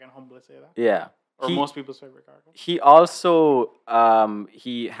think I can humbly say that. Yeah. Or most people's favorite character. He also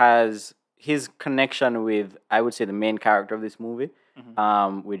he has his connection with, I would say, the main character of this movie,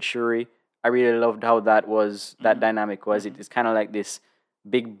 with Shuri. I really loved how that dynamic was. It is kind of like this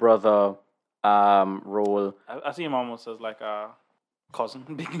big brother role. I see him almost as like a cousin,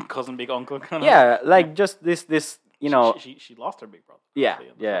 big uncle kind of. Yeah, like just this you know. She lost her big brother. Yeah,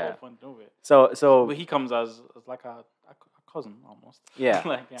 That's yeah. the whole point of it. So but he comes as like a cousin almost. Yeah.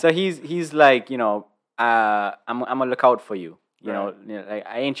 Like, yeah. So he's like, I'm gonna look out for you. You know, like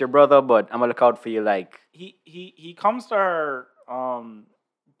I ain't your brother, but I'm gonna look out for you. Like he comes to her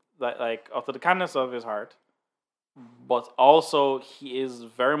like after the kindness of his heart, but also he is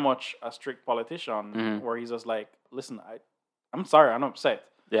very much a strict politician where he's just like, listen, I'm sorry, I'm upset.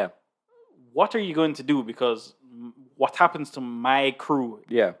 Yeah. What are you going to do? Because what happens to my crew,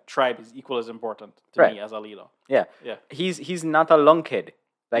 tribe, is equal as important to me as a leader. Yeah. Yeah. He's not a lunkhead.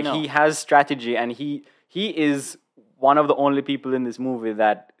 Like he has strategy, and he is one of the only people in this movie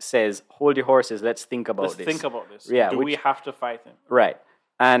that says, "Hold your horses, let's think about Let's this." think about this. Yeah, Do we have to fight him? Right.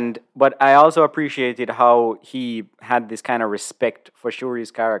 But I also appreciated how he had this kind of respect for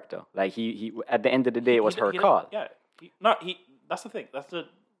Shuri's character. Like he at the end of the day, it was her call. Yeah. That's the thing.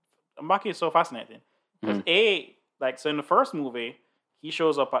 Maki is so fascinating because so in the first movie, he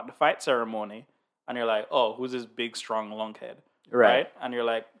shows up at the fight ceremony, and you're like, oh, who's this big, strong lunkhead, right? And you're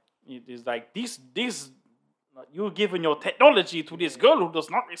like, he's like these. You're giving your technology to this girl who does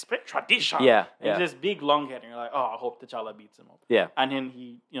not respect tradition. Yeah. And this big long head, and you're like, oh, I hope T'Challa beats him up. Yeah. And then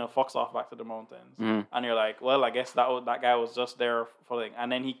he, fucks off back to the mountains. And you're like, well, I guess that guy was just there for thing.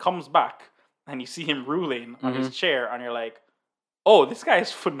 And then he comes back, and you see him ruling on his chair, and you're like, oh, this guy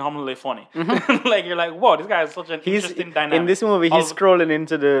is phenomenally funny. Like, you're like, whoa, this guy is such an interesting dynamic. In this movie, he's scrolling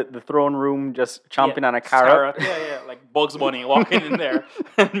into the throne room, just chomping on a carrot. Yeah, like Bugs Bunny walking in there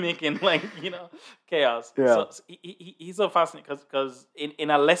and making, like, chaos. Yeah. So he's so fascinating because in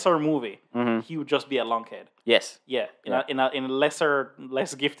a lesser movie, he would just be a lunkhead. Yes. Yeah. In a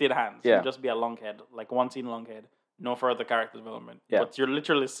less gifted hands, he would just be a lunkhead, like one scene lunkhead, no further character development. Yeah. But you're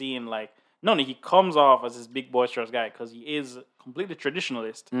literally seeing, like, he comes off as this big boisterous guy because he is completely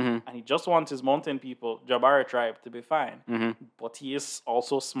traditionalist, and he just wants his mountain people, Jabari tribe, to be fine. But he is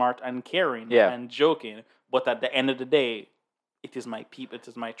also smart and caring and joking. But at the end of the day, it is my people, it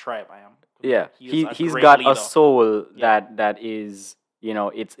is my tribe. I am. Yeah, he's great got leader. a soul that is,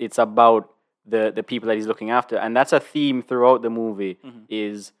 it's about the people that he's looking after, and that's a theme throughout the movie.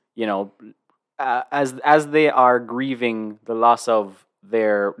 Is as they are grieving the loss of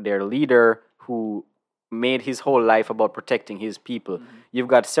their leader who made his whole life about protecting his people. You've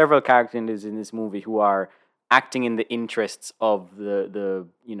got several characters in this movie who are acting in the interests of the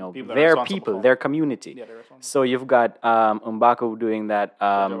their people, their community. Yeah, so you've got M'Baku doing that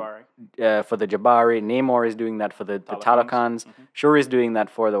for the Jabari. Namor is doing that for the Talakans. Shuri is doing that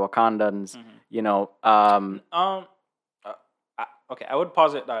for the Wakandans. Okay, I would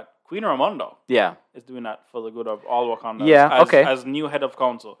posit that Queen Ramonda is doing that for the good of all Wakanda. As new head of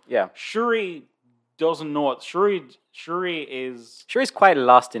council. Yeah. Shuri doesn't know it. Shuri's quite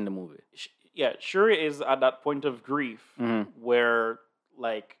lost in the movie. Shuri is at that point of grief where,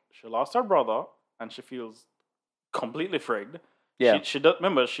 like, she lost her brother and she feels completely frigged. Yeah. She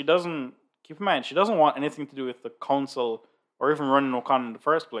doesn't, keep in mind, she doesn't want anything to do with the council or even running Wakanda in the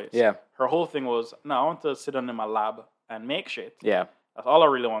first place. Yeah. Her whole thing was, no, I want to sit in my lab and make shit. Yeah. That's all I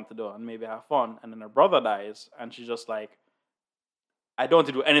really want to do, and maybe have fun. And then her brother dies, and she's just like, I don't want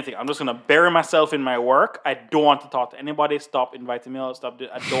to do anything. I'm just going to bury myself in my work. I don't want to talk to anybody. Stop inviting me out.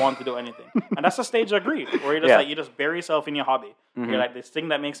 I don't want to do anything. And that's a stage of grief, where you're just you just bury yourself in your hobby. You're like, this thing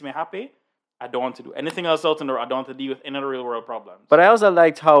that makes me happy, I don't want to do anything else out in the world. I don't want to deal with any real world problems. But I also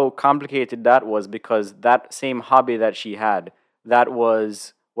liked how complicated that was, because that same hobby that she had, that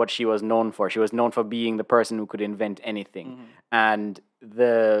was what she was known for. She was known for being the person who could invent anything. And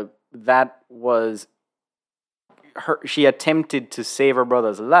that was her. She attempted to save her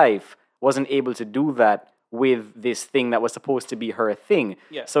brother's life, wasn't able to do that with this thing that was supposed to be her thing.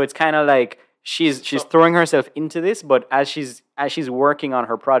 Yeah. So it's kind of like she's throwing herself into this, but as she's working on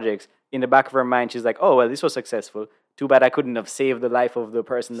her projects, in the back of her mind, she's like, oh, well, this was successful. Too bad I couldn't have saved the life of the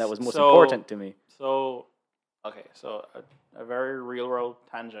person that was most important to me. So a very real world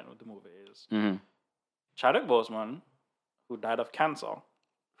tangent with the movie is Chadwick Boseman, who died of cancer,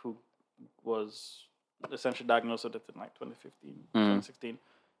 who was essentially diagnosed with it in like 2015, 2016.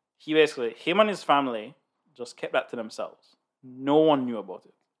 He basically, him and his family just kept that to themselves. No one knew about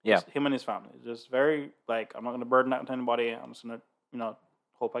it. Yeah. Just him and his family. Just very, like, I'm not going to burden that to anybody. I'm just going to,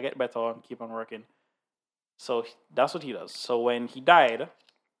 hope I get better and keep on working. So that's what he does. So when he died, you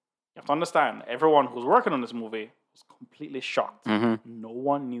have to understand, everyone who's working on this movie was completely shocked. No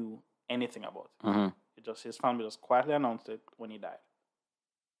one knew anything about it. His family just quietly announced it when he died.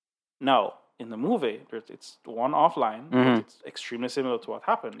 Now, in the movie, it's one offline, but it's extremely similar to what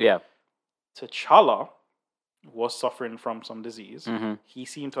happened. Yeah. T'Challa was suffering from some disease. He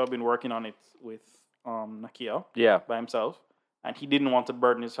seemed to have been working on it with Nakia by himself, and he didn't want to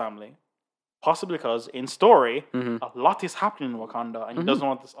burden his family. Possibly because in story, a lot is happening in Wakanda, and he doesn't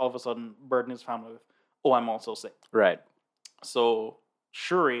want this all of a sudden burden his family with, oh, I'm also sick. Right. So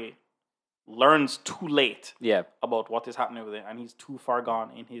Shuri learns too late Yeah. about what is happening with it, and he's too far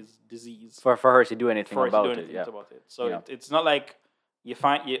gone in his disease For her to do anything for about to do it. anything about it. So it's not like you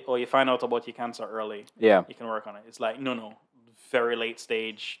find out about your cancer early. Yeah. You can work on it. It's like, no, very late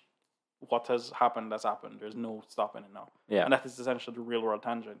stage. What has happened has happened. There's no stopping it now. Yeah. And that is essentially the real world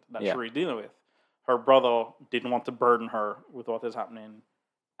tangent that Yeah. Shuri's dealing with. Her brother didn't want to burden her with what is happening,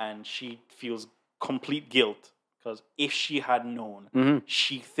 and she feels complete guilt because if she had known,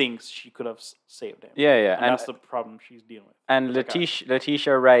 she thinks she could have saved him. Yeah. And that's the problem she's dealing with. And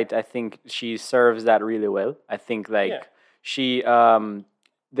Letitia Wright, I think she serves that really well. I think she I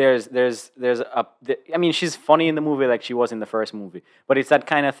mean, she's funny in the movie like she was in the first movie, but it's that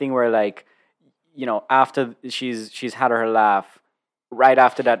kind of thing where like, you know, after she's had her laugh, right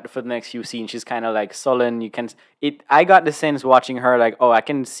after that for the next few scenes she's kind of like sullen. I got the sense watching her like, oh, I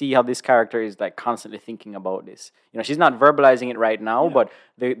can see how this character is like constantly thinking about this. You know, she's not verbalizing it right now, but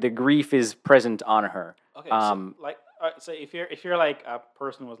the grief is present on her. Okay, so like, so if you're like a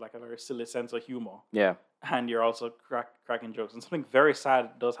person with like a very silly sense of humor, and you're also cracking jokes, and something very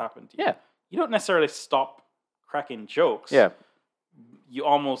sad does happen to you, you don't necessarily stop cracking jokes. You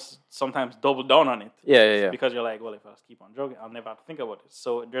almost sometimes double down on it. Because you're like, well, if I keep on joking, I'll never have to think about it.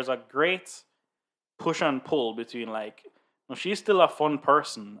 So there's a great push and pull between like, no, she's still a fun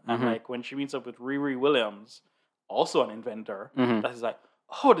person, and like when she meets up with Riri Williams, also an inventor, that is like,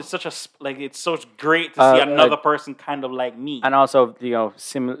 oh, it's such it's so great to see another person kind of like me, and also, you know,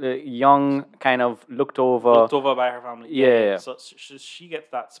 young, kind of looked over by her family. So she gets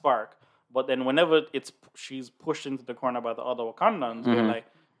that spark. But then whenever she's pushed into the corner by the other Wakandans, they're like,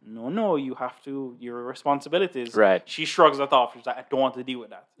 no, you have to, your responsibilities. Right. She shrugs that off. She's like, I don't want to deal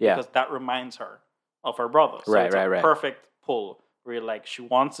with that. Because that reminds her of her brother. So it's a perfect pull where like she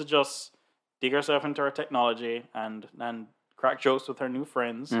wants to just dig herself into her technology and crack jokes with her new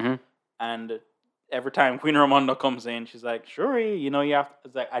friends. And every time Queen Ramonda comes in, she's like, Shuri, you know, you have to,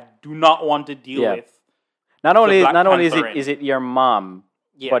 it's like, I do not want to deal with. Not only is it your mom,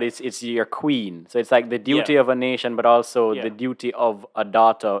 but it's your queen. So it's like the duty of a nation, but also the duty of a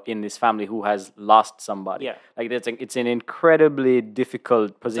daughter in this family who has lost somebody. Like it's an incredibly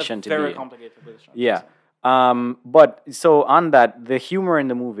difficult position to be in. Very complicated position. But so on that, the humor in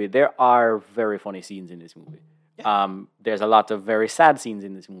the movie, there are very funny scenes in this movie. There's a lot of very sad scenes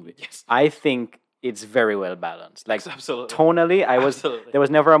in this movie. I think it's very well balanced. Like tonally, there was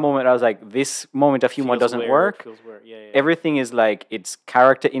never a moment I was like, this moment of humor doesn't work. Feels weird. Everything is like, it's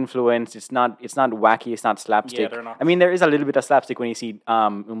character influence. It's not wacky. It's not slapstick. They're not. I mean, there is a little bit of slapstick when you see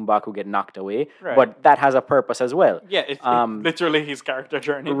M'Baku get knocked away, but that has a purpose as well. It's literally his character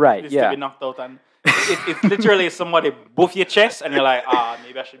journey. Right. To be knocked out, and it's literally somebody buff your chest, and you're like,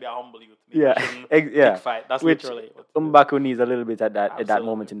 maybe I should be a humble youth. Big fight. That's literally what M'Baku needs a little bit at that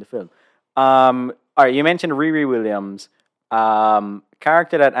moment in the film. All right, you mentioned Riri Williams,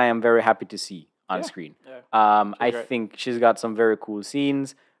 character that I am very happy to see on screen. I think she's got some very cool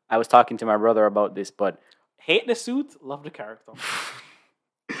scenes. I was talking to my brother about this, but hate the suit, love the character.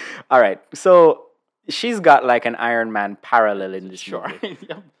 All right, so she's got like an Iron Man parallel in this movie.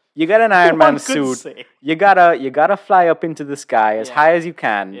 You got an Iron Man suit. You gotta fly up into the sky as high as you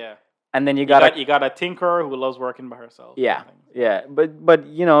can. And then you got a tinkerer who loves working by herself. But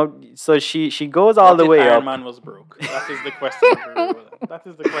you know, so she goes all the way up. Iron Man was broke. That is the question. That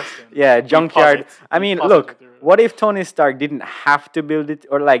is the question. Yeah, junkyard. I mean, look, what if Tony Stark didn't have to build it,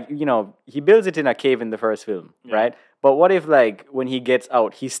 or like, you know, he builds it in a cave in the first film, right? But what if like when he gets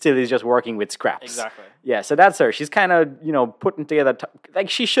out, he still is just working with scraps? Exactly. Yeah, so that's her. She's kind of, you know, putting together like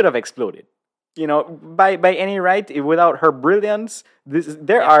she should have exploded. You know, by any right, without her brilliance,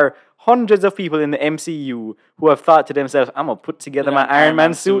 there are hundreds of people in the MCU who have thought to themselves, I'm going to put together my Iron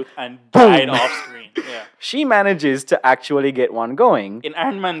Man suit. And died off screen. She manages to actually get one going. In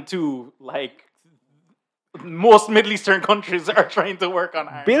Iron Man 2, like, most Middle Eastern countries are trying to work on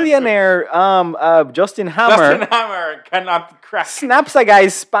Iron Billionaire Justin Hammer cannot crack. Snaps a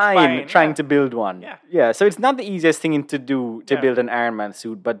guy's spine trying to build one. Yeah, so it's not the easiest thing to do to build an Iron Man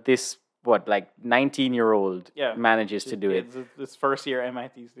suit, but this 19-year-old manages to do it. This first year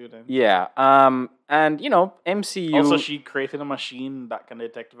MIT student. And you know, MCU. Also, she created a machine that can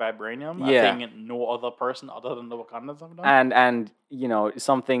detect vibranium. I think no other person other than the Wakandans have done. And you know,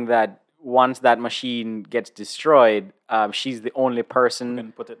 something that once that machine gets destroyed, she's the only person who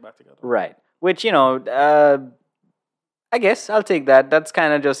can put it back together. Right. Which, you know, I guess I'll take that. That's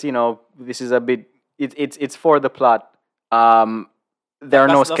kind of just, you know, this is a bit. It's for the plot. There are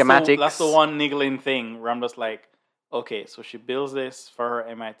no schematics. That's the one niggling thing where I'm just like, okay, so she builds this for her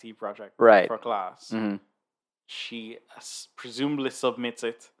MIT project for class. She presumably submits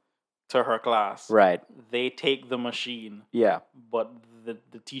it to her class. Right. They take the machine. But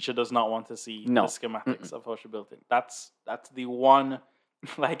the teacher does not want to see the schematics of how she built it. That's the one.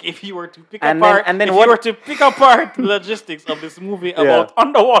 Like, if you were to pick apart the logistics of this movie about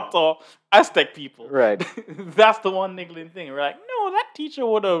underwater Aztec people, right? That's the one niggling thing. We're like, no, that teacher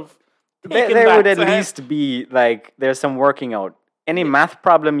would have. There would at least be like there's some working out. any math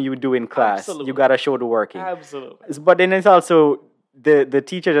problem you do in class, Absolutely. you gotta show the working. Absolutely. But then it's also the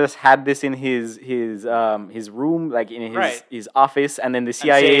teacher just had this in his room, like in Right. his office, and then the And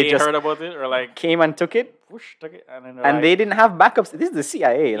CIA just heard about it or like came and took it, whoosh, took it, and then they're and like, they didn't have backups. This is the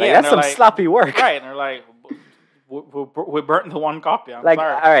CIA. Like Yeah, and that's they're some like- sloppy work. right, and they're like, we burnt the one copy. I'm Like,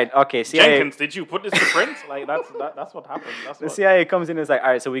 sorry. all right, okay, CIA. Jenkins, did you put this to print? Like that's what happened. That's The what. CIA comes in and is like,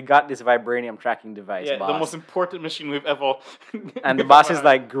 all right, so we got this vibranium tracking device, Yeah, boss. the most important machine we've ever. And the boss is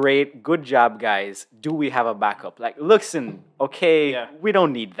like, great, good job, guys. Do we have a backup? Like, listen, okay, Yeah. we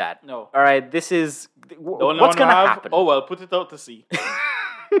don't need that. No. All right, this is The only what's one we gonna have- happen. Oh well, put it out to sea.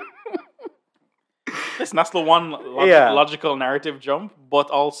 Listen, that's the one Yeah. logical narrative jump, but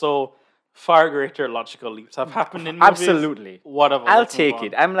also far greater logical leaps have happened in movies. Absolutely. Whatever. I'll let's move take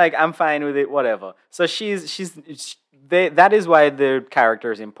on. it. I'm fine with it. Whatever. So that is why the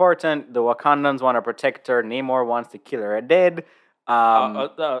character is important. The Wakandans want to protect her. Namor wants to kill her dead.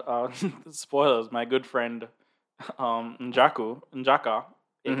 Spoilers. My good friend, Njaka,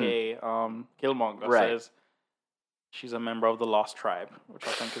 aka Killmonger, Right. says she's a member of the Lost Tribe, which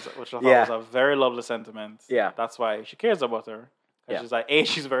I thought Yeah. was a very lovely sentiment. Yeah. That's why she cares about her. 'Cause Yeah. she's like, A,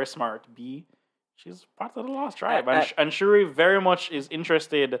 she's very smart. B, she's part of the Lost Tribe. Uh, And Shuri very much is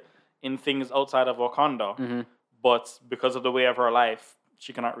interested in things outside of Wakanda, Mhm. but because of the way of her life,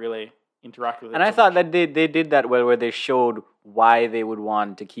 she cannot really interact with it. And I so thought much. that they did that well, where they showed why they would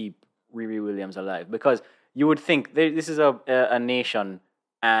want to keep Riri Williams alive, because you would think this is a nation,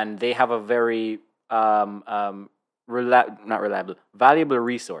 and they have a very not reliable, valuable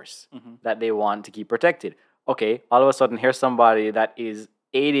resource Mhm. that they want to keep protected. Okay, all of a sudden here's somebody that is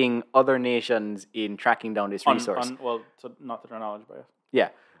aiding other nations in tracking down this resource. Not to their knowledge, but Yeah,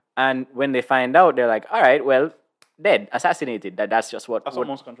 and when they find out, they're like, "All right, well, dead, assassinated." That's just what That's what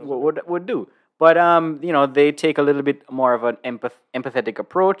most countries would do. But they take a little bit more of an empathetic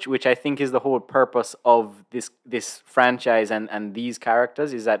approach, which I think is the whole purpose of this franchise and these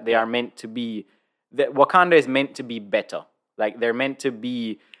characters, is that they are meant to be. That Wakanda is meant to be better. Like they're meant to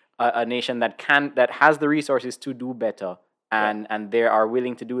be a nation that has the resources to do better. And they are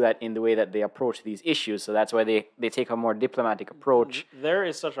willing to do that in the way that they approach these issues. So that's why they take a more diplomatic approach. there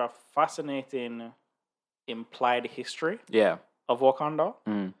is such a fascinating implied history Yeah. of Wakanda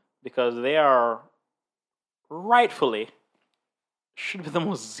Mm. because they are rightfully should be the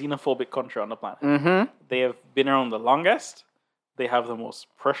most xenophobic country on the planet. Mm-hmm. They have been around the longest. They have the most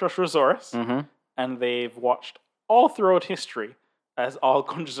precious resource, Mm-hmm. and they've watched all throughout history as all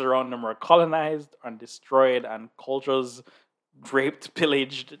countries around them were colonized and destroyed and cultures raped,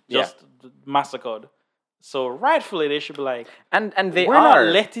 pillaged, just massacred. So rightfully, they should be like, And they we're are.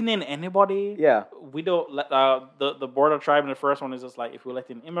 not letting in anybody. Yeah. We don't let the border tribe in the first one is just like, if we let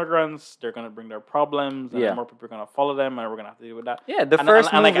in immigrants, they're gonna bring their problems, and Yeah. more people are gonna follow them, and we're gonna have to deal with that. Yeah, the And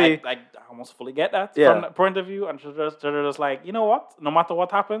first like, movie. I almost fully get that Yeah. from that point of view, and they're just like, you know what? No matter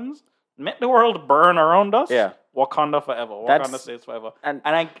what happens, make the world burn around us. Yeah. Wakanda forever. Wakanda That's- stays forever. and-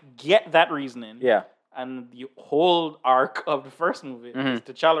 And I get that reasoning. Yeah. And the whole arc of the first movie Mhm. is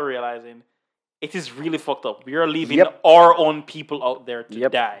T'Challa realizing it is really fucked up. We are leaving Yep. our own people out there to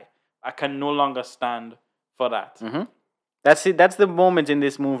Yep. die. I can no longer stand for that. Mm-hmm. That's it. That's the moment in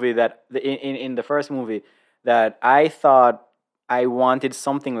this movie in the first movie that I thought I wanted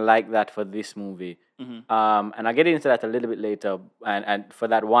something like that for this movie. Mhm. And I'll get into that a little bit later. And for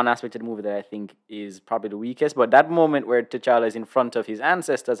that one aspect of the movie that I think is probably the weakest, but that moment where T'Challa is in front of his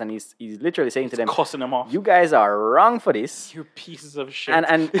ancestors and he's literally saying to them, Cussing them off. "You guys are wrong for this." You pieces of shit.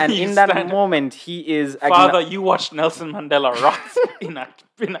 And You in that stand- moment, he is Father, you watched Nelson Mandela rot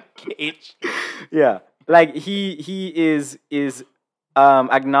in a cage. yeah, like he is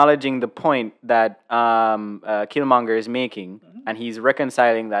acknowledging the point that Killmonger is making, and he's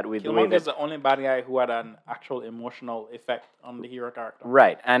reconciling that with the way Killmonger that is the only bad guy who had an actual emotional effect on the hero character.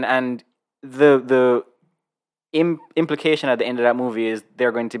 right, and the implication at the end of that movie is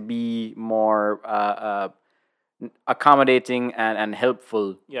they're going to be more accommodating and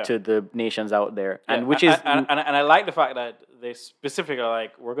helpful Yeah. to the nations out there, Yeah, and which is and I like the fact that they specifically are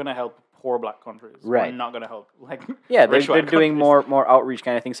like, we're gonna help poor black countries. Right. We're not gonna help like yeah, rich they're white doing countries. more outreach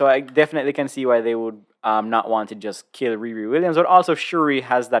kind of thing. So I definitely can see why they would not want to just kill Riri Williams, but also Shuri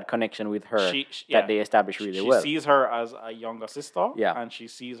has that connection with her Yeah. that they establish really She well. sees her as a younger sister, Yeah. and she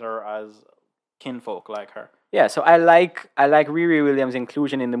sees her as kinfolk like her. Yeah, so I like Riri Williams'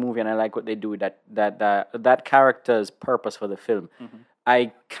 inclusion in the movie, and I like what they do with that character's purpose for the film. Mm-hmm.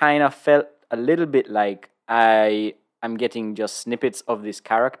 I kind of felt a little bit like I'm getting just snippets of this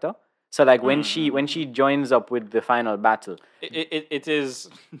character. So like when she joins up with the final battle, It is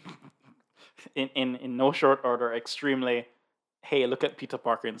in no short order extremely hey, look at Peter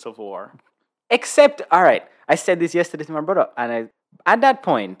Parker in Civil War. Except, all right, I said this yesterday to my brother, and at that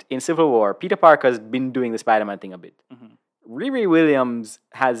point in Civil War, Peter Parker's been doing the Spider-Man thing a bit. Mhm. Riri Williams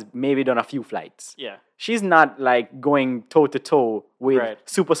has maybe done a few flights. Yeah. She's not like going toe to toe with Right.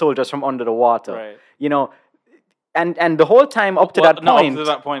 super soldiers from under the water. Right. You know, and the whole time up to that No, point, up to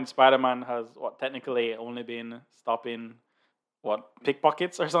that point, Spider-Man has technically only been stopping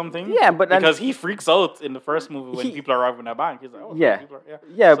pickpockets or something. Yeah, but because he freaks out in the first movie when people are robbing a bank. He's like, oh, yeah, people are,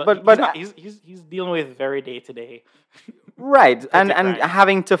 yeah, So but he's dealing with very day to day. Right, and crime.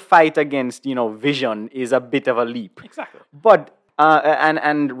 having to fight against Vision is a bit of a leap. Exactly. But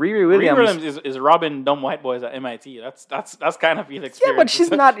and Riri Williams, is robbing dumb white boys at MIT. That's kind of his experience. yeah,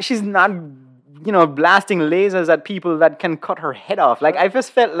 but she's not blasting lasers at people that can cut her head off. Like I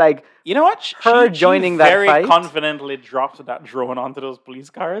just felt like you know what her joining that very fight confidently dropped that drone onto those police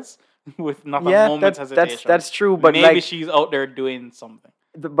cars with not a moment's hesitation. That's true. But maybe like, she's out there doing something.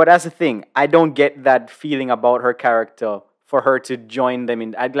 But that's the thing. I don't get that feeling about her character for her to join them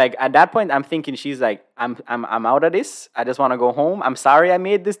in. I'd like at that point, I'm thinking she's like, I'm out of this. I just want to go home. I'm sorry I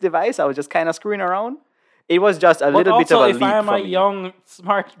made this device. I was just kind of screwing around. It was just a little bit of a leap if I'm for a me. young,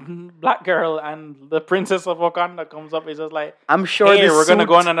 smart black girl and the princess of Wakanda comes up, it's just like, I'm sure hey, we're gonna suit-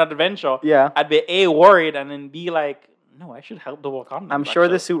 go on an adventure. Yeah. I'd be worried and then be like, no, I should help the Wakanda. I'm sure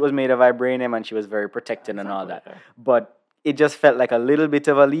the suit was made of vibranium and she was very protected and all that. Yeah. But it just felt like a little bit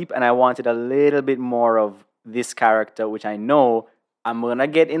of a leap, and I wanted a little bit more of this character, which I know I'm gonna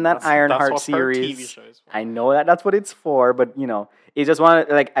get in that Ironheart what her TV series. show is for. I know that's what it's for, but it just wanted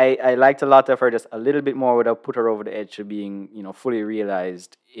like I liked a lot of her, just a little bit more would have put her over the edge to being fully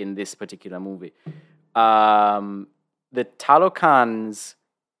realized in this particular movie. The Talokans,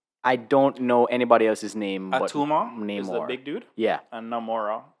 I don't know anybody else's name. Atuma but is the big dude. Yeah. And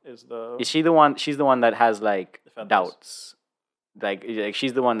Namora is the... Is she the one? She's the one that has like Defenders. doubts. Like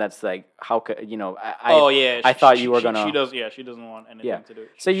she's the one that's like, how could I thought you were gonna. She does. Yeah, she doesn't want anything to do.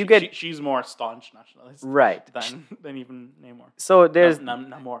 So you get. She's more staunch nationalist, right? Than even Namor. So there's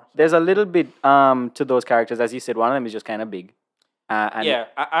Namor. There's a little bit to those characters, as you said. One of them is just kind of big. And yeah,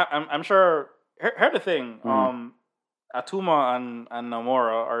 I'm sure. Here's the thing. Atuma and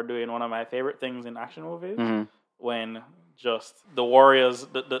Namora are doing one of my favorite things in action movies when just the warriors,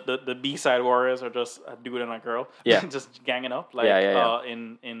 the B-side warriors are just a dude and a girl, just ganging up like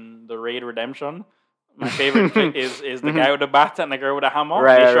in the Raid Redemption. My favorite is the guy with the bat and the girl with the hammer.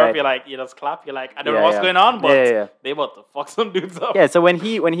 Right, you show right. up, you're like, you just clap. You're like, I don't know what's going on, but they about to fuck some dudes up. Yeah. So when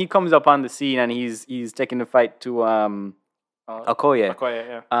he comes up on the scene and he's taking the fight to Okoye.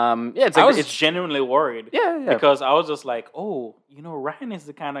 Okoye, yeah. I was genuinely worried. Yeah. Because I was just like, oh, Ryan is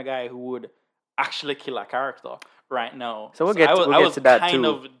the kind of guy who would actually kill a character right now. So we'll get to that too. I was kind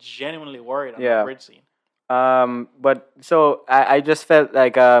of genuinely worried on the bridge scene. But so I just felt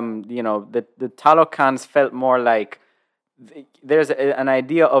like the Talokans felt more like there's an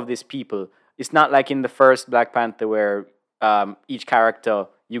idea of these people. It's not like in the first Black Panther where each character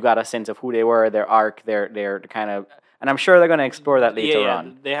you got a sense of who they were, their arc, their kind of, and I'm sure they're going to explore that later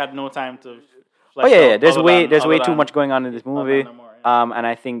on. They had no time to. There's way too much going on in this movie, and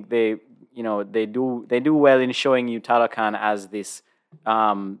I think they do well in showing you Talokan as this.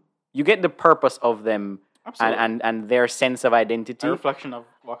 You get the purpose of them. And their sense of identity. A reflection of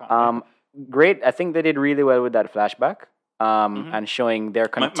Wakanda. Great. I think they did really well with that flashback. And showing their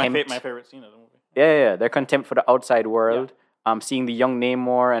contempt. My favorite scene of the movie. Yeah. Their contempt for the outside world. Yeah. Seeing the young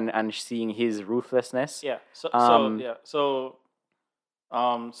Namor and seeing his ruthlessness. Yeah. So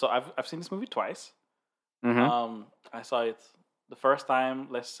I've seen this movie twice. I saw it the first time,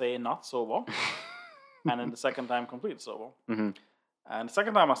 let's say, not sober, and then the second time, complete sober. And the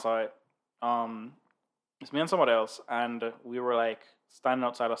second time I saw it, it's me and somebody else, and we were like standing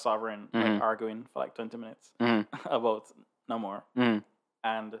outside of Sovereign, like arguing for like 20 minutes about Namor.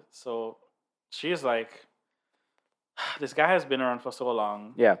 And so she's like, this guy has been around for so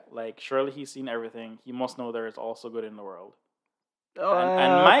long. Yeah. Like, surely he's seen everything. He must know there is also good in the world.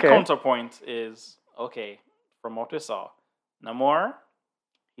 And my counterpoint is, okay, from what we saw, Namor,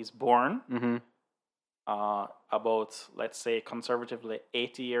 he's born about, let's say, conservatively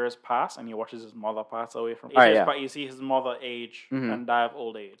 80 years past, and he watches his mother pass away from 80 years, but you see his mother age and die of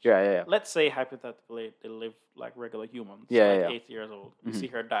old age. Yeah. Let's say, hypothetically, they live like regular humans, 80 years old. You see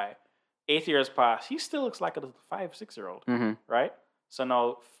her die. 8 years pass, he still looks like a 5-6-year-old, right? So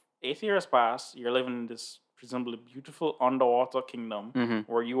now, 8 years pass, you're living in this presumably beautiful underwater kingdom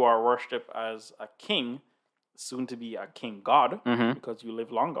where you are worshipped as a king, soon to be a king god, because you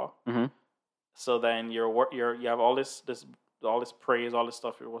live longer. So then you have all this praise, all this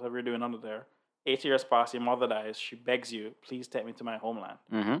stuff, whatever you're doing under there. 8 years pass, your mother dies. She begs you, please take me to my homeland.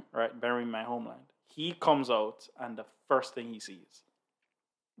 Mm-hmm. Right? Bury me in my homeland. He comes out, and the first thing he sees,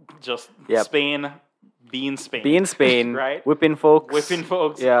 just Yep. Spain being Spain. Being Spain, right? whipping folks. Whipping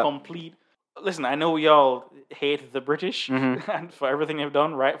folks, Yeah. complete. Listen, I know we all hate the British Mhm. and for everything they've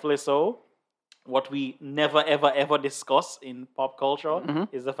done, rightfully so. What we never, ever, ever discuss in pop culture Mhm.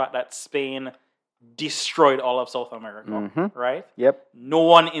 is the fact that Spain destroyed all of South America, Mhm. right? Yep. No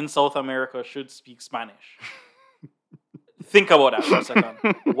one in South America should speak Spanish. Think about that for a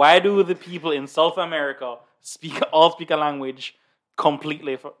second. Why do the people in South America speak a language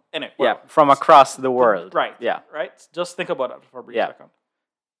completely? Anyway, Yeah, from across the world. right? Yeah. Right. Just think about that for a brief Yeah. second.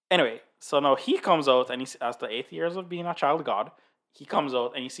 Anyway, so now he comes out and he's after 8 years of being a child god, he comes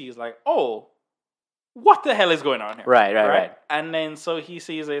out and he sees like, oh, what the hell is going on here? Right. And then so he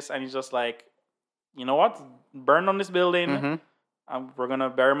sees this and he's just like, you know what? Burn on this building. Mhm. And we're gonna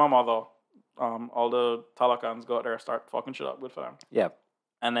bury my mother. All the Talakans go out there, start fucking shit up. Good for them. Yeah.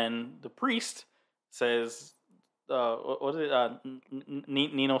 And then the priest says, what is it?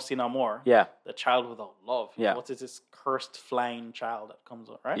 Nino sin amor. Yeah. The child without love. Yeah. What is this cursed flying child that comes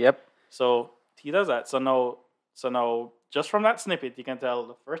out, right? Yep. So he does that. So now, just from that snippet, you can tell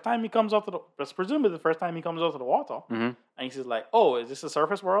the first time he comes out to presumably the first time he comes out to the water, Mhm. and he says like, "Oh, is this a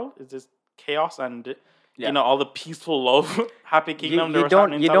surface world? Is this chaos and Yeah. you know all the peaceful love, happy kingdom?" You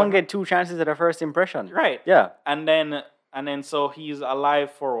don't get two chances at a first impression. right. Yeah. And then so he's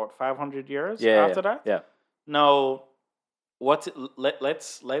alive for what 500 years Yeah. after that. Yeah. Now, let's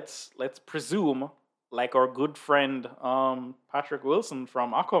presume like our good friend Patrick Wilson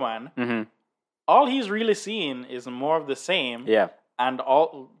from Aquaman. Mhm. All he's really seeing is more of the same. Yeah. And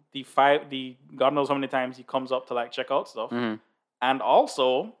all the God knows how many times he comes up to like check out stuff. Mhm. And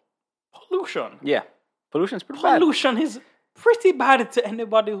also pollution. Yeah. Pollution's pretty bad. Pollution is pretty bad to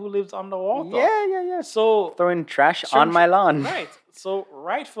anybody who lives underwater. Yeah. So Throwing trash on my lawn. right. So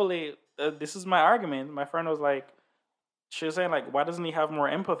rightfully, this is my argument. My friend was like, she was saying like, why doesn't he have more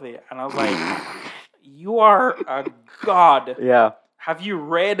empathy? And I was like, you are a god. Yeah. Have you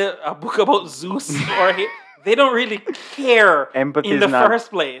read a book about Zeus? They don't really care Empathy in is the not- first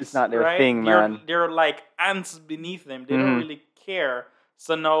place. it's not their right? thing, man. They're like ants beneath them. They don't really care.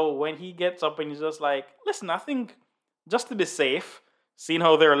 So now when he gets up and he's just like, listen, I think just to be safe, seeing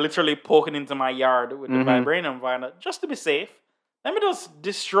how they're literally poking into my yard with the vibranium vinyl, just to be safe, let me just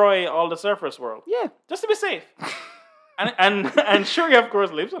destroy all the surface world. Yeah. Just to be safe. and Shuri, of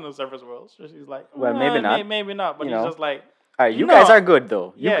course, lives on the surface world. So she's like, Well, maybe not. Maybe not. But You he's know. just like, All right, you No. guys are good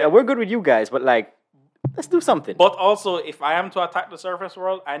though. Yeah. We're good with you guys, but like, let's do something. but also, if I am to attack the surface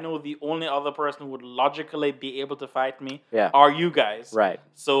world, I know the only other person who would logically be able to fight me are you guys. Right.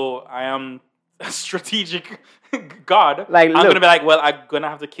 So I am a strategic god. Like, I'm look. gonna be like, well, I'm gonna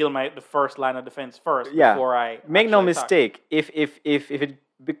have to kill the first line of defense first Yeah. before I Make no actually attack. mistake.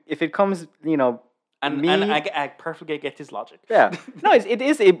 If it comes, And me, I perfectly get his logic. yeah. No, it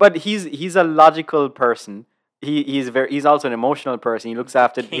is. But he's a logical person. He's also an emotional person. He looks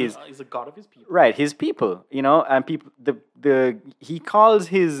after He's a god of his people. right, his people, and people he calls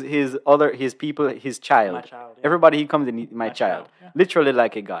his people his child. My child, yeah. Everybody he comes in, my child. yeah. Literally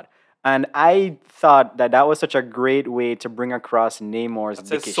like a god. And I thought that was such a great way to bring across Namor's That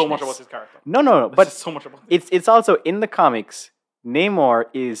says so much dickishness. about his character. No, That but says so much about it's also in the comics. Namor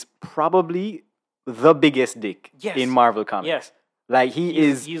is probably the biggest dick Yes. in Marvel comics. Yes. Like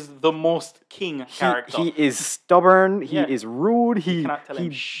he's the most king character. he is stubborn. He Yeah. is rude. He cannot tell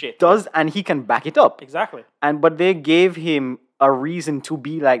him shit. does, and he can back it up. Exactly. But they gave him a reason to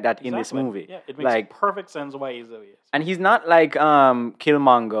be like that in this Exactly. movie. Yeah, it makes like, perfect sense why he's the way he is. and he's not like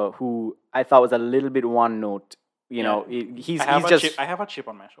Killmonger, who I thought was a little bit one note. He's just I have a chip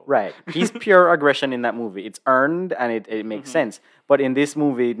on my shoulder. right. He's pure aggression in that movie. It's earned and it makes sense. But in this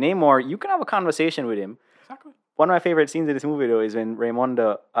movie, Namor, you can have a conversation with him. Exactly. One of my favorite scenes in this movie, though, is when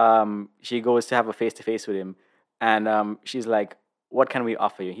Raymonda, she goes to have a face-to-face with him, and she's like, what can we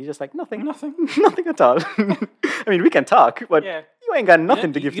offer you? He's just like, nothing. Nothing. Nothing at all. I mean, we can talk, but Yeah. you ain't got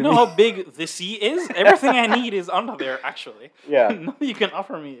nothing to give you to know me. how big the sea is? Everything I need is under there, actually. Yeah. Nothing you can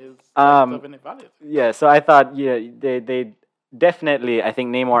offer me is of any value. Yeah, so I thought, they definitely, I think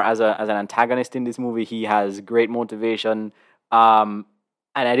Namor as an antagonist in this movie, he has great motivation. And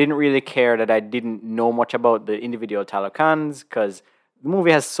I didn't really care that I didn't know much about the individual Talokans, because the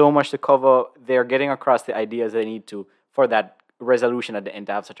movie has so much to cover. They're getting across the ideas they need to for that resolution at the end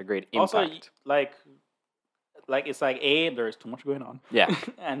to have such a great impact. Also, like it's like A, there's too much going on. Yeah.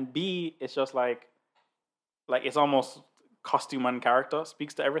 And B, it's just like it's almost costume and character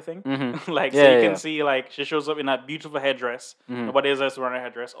speaks to everything. Mhm. Like, Yeah, so you yeah, can yeah. see, like, she shows up in that beautiful headdress. Mhm. Nobody else wearing a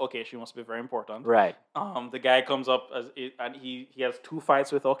headdress. Okay, she must be very important. Right. The guy comes up and he has 2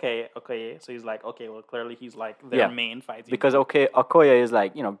 fights with okay. So he's like, okay, well, clearly he's like their Yeah. main fighting. Because Okoye is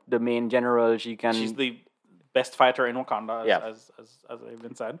like, you know, the main general. She can. she's the best fighter in Wakanda, Yeah. as I've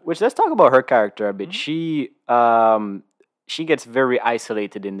been said. Which, let's talk about her character a bit. Mhm. She gets very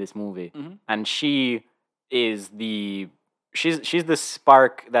isolated in this movie, Mhm. and she is she's the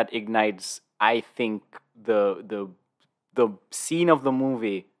spark that ignites, I think, the scene of the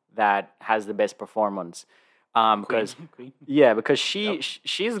movie that has the best performance. Because Queen. yeah, because Yep.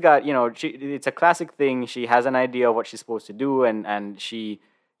 she's got, you know, it's a classic thing. She has an idea of what she's supposed to do, and she,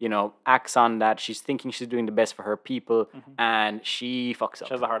 you know, acts on that. She's thinking she's doing the best for her people, and she fucks up.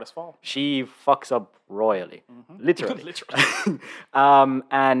 She has the hardest fall. She fucks up royally, literally. Literally.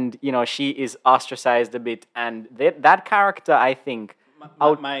 And you know, she is ostracized a bit, and that character, I think,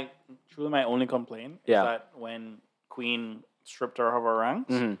 Truly my only complaint Yeah. is that when Queen stripped her of her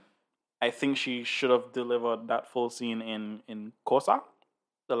ranks, Mhm. I think she should have delivered that full scene in Kosa,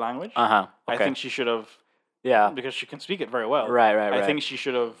 the language. Okay. I think she should have, Yeah. because she can speak it very well. Right. I think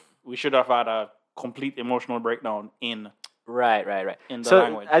we should have had a complete emotional breakdown in Right. the So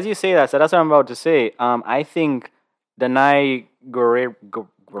language. as you say that, so that's what I'm about to say. I think Danai Gurira.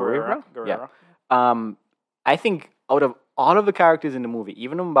 Guerrera. I think out of all of the characters in the movie,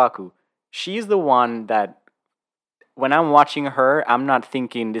 even M'Baku, she's the one that, when I'm watching her, I'm not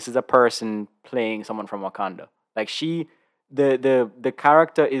thinking this is a person playing someone from Wakanda. Like, the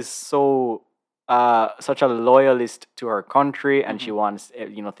character is so such a loyalist to her country, and she wants,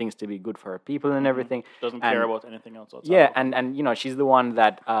 you know, things to be good for her people and everything. She doesn't care about anything else outside. Yeah, of and you know, she's the one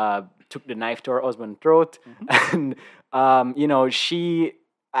that took the knife to her husband's throat, and you know, she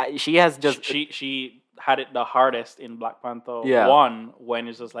has just she had it the hardest in Black Panther Yeah. 1, when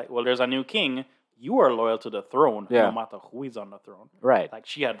it's just like, well, there's a new king. You are loyal to the throne, Yeah. no matter who is on the throne. right. Like,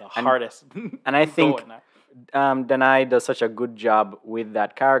 she had the hardest. And I go think in that. Danai does such a good job with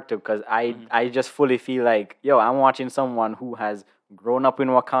that character, because I just fully feel like, yo, I'm watching someone who has grown up in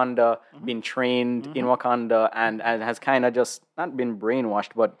Wakanda, been trained in Wakanda, and has kind of just not been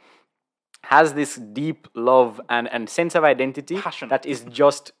brainwashed, but has this deep love and sense of identity Passion. that is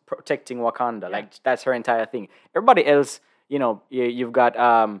just protecting Wakanda. Like, that's her entire thing. Everybody else, you know, you've got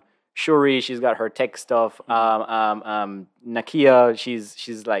Shuri, she's got her tech stuff. Nakia,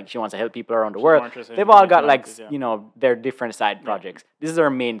 she's like, she wants to help people around the world. more interested They've in all got, like, humanities, yeah. you know, their different side projects. This is her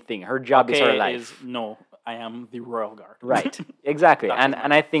main thing. Her job is her life. no, I am the royal guard. Right, exactly. That's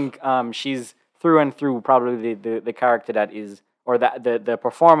And I think she's through and through probably the character that is, or the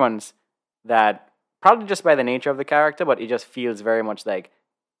performance that, probably just by the nature of the character, but it just feels very much like,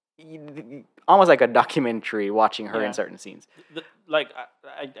 almost like a documentary watching her Yeah. in certain scenes. Like,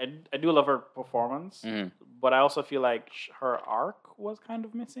 I do love her performance, but I also feel like her arc was kind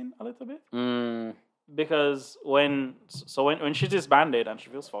of missing a little bit. Mm, Because when she's disbanded and she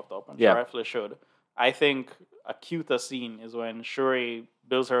feels fucked up, and Yeah. she rightfully should, I think a cuter scene is when Shuri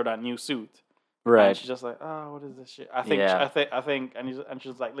builds her that new suit. And right. she's just like, oh, what is this shit? I think, Yeah. I think, and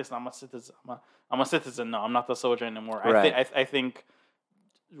she's like, listen, I'm a citizen. I'm a citizen now. I'm not a soldier anymore. Right. I think,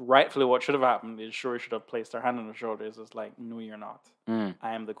 rightfully, what should have happened is Shuri should have placed her hand on her shoulders. It's like, no, you're not. Mm.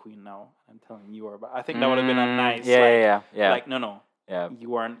 I am the queen now. I'm telling you are back. I think that would have been a nice, Yeah. like, no, Yeah.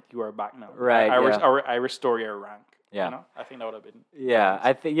 you are back now. Right, I restore your rank. Yeah. You know? I think that would have been. Yeah,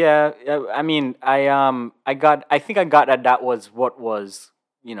 I think I mean, I think I got that was what was,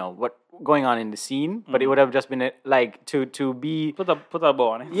 you know, what going on in the scene, but it would have just been like to be Put a bow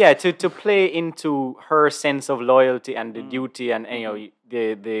on it. yeah, to play into her sense of loyalty and the duty, and you know,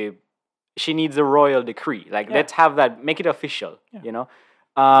 the she needs a royal decree. Like, let's have that, make it official, you know.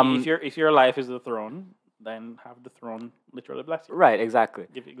 If your life is the throne, then have the throne literally bless you. Right, exactly.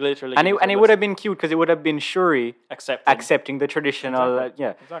 Literally. And it would have been cute, because it would have been Shuri accepting the traditional Exactly.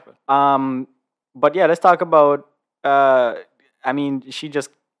 yeah. Exactly. But yeah, let's talk about. I mean,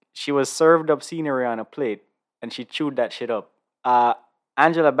 she was served up scenery on a plate, and she chewed that shit up.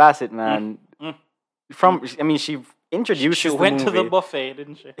 Angela Bassett, man, I mean, she introduces. She went to the buffet,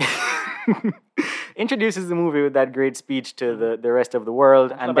 didn't she? Introduces the movie with that great speech to the rest of the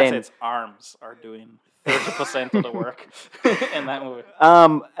world, and then its arms are doing 30% of the work in that movie.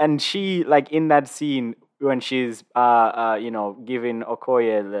 And she, like, in that scene when she's you know, giving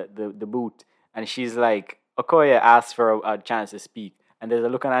Okoye the boot, and she's like, Okoye asks for a chance to speak, and there's a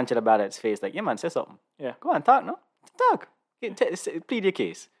look on Angela Bassett's face like, yeah, man, say something. Yeah. Go on, talk, no? Talk. Plead your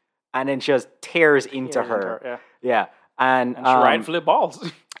case. And then she just tears into her. Yeah. And she rightfully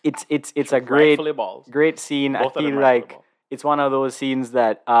balls. it's a great Rightfully balls. great scene. Both of I them feel rightfully like balls. it's one of those scenes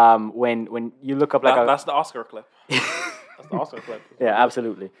that when you look up like That's the Oscar clip. That's the Oscar clip. yeah,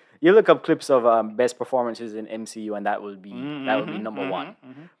 absolutely. You look up clips of best performances in MCU, and that would be number one.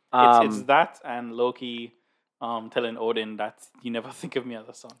 It's that and Loki telling Odin that you never think of me as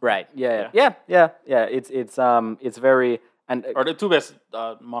a son. Right. Yeah. It's very and Or the two best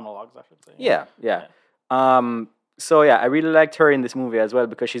monologues, I should say. yeah. So yeah, I really liked her in this movie as well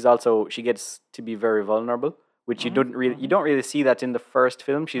because she gets to be very vulnerable, which you don't really see that in the first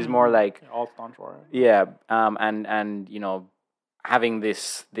film. She's more like all staunch for it. yeah, and you know, having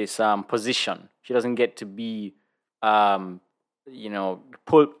this position. She doesn't get to be you know,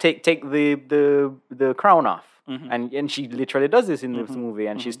 take the crown off. And she literally does this in this movie,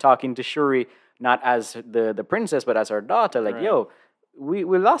 and she's talking to Shuri not as the princess but as her daughter, like, yo, we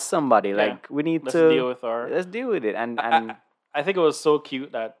lost somebody, like we need let's to deal with her. Let's deal with it. And I think it was so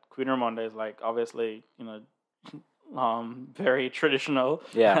cute that Queen Ramonda is like obviously, you know, very traditional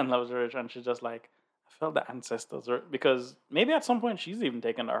and loves rich, and she's just like, I felt the ancestors because maybe at some point she's even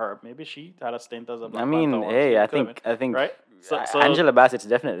taken the herb. Maybe she had a stint as a Black Panther hey, I think right. So Angela Bassett's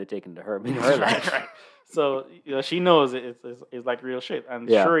definitely taken the herb in her life. Right. So you know, she knows it's like real shit, and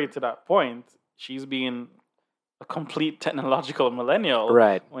Shuri to that point, she's being a complete technological millennial,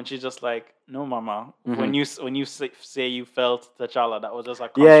 right? When she's just like, no, mama. When you say you felt T'Challa, that was just a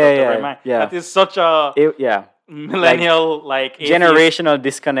construct of her mind. Yeah. That is such a millennial like generational atheist,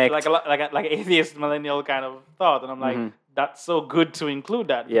 disconnect, like atheist millennial kind of thought, and I'm like, that's so good to include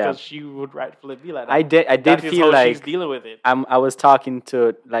that because she would rightfully be like that. I did feel how like she's dealing with it. I was talking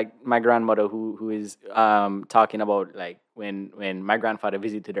to like my grandmother who is talking about like when my grandfather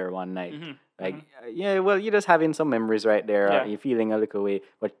visited her one night. Yeah, well, you're just having some memories right there. You're feeling a little way,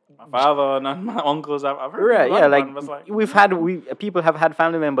 but my father and my uncles, I've heard. Right, yeah, like people have had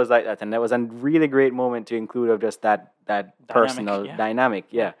family members like that, and that was a really great moment to include of just that personal dynamic.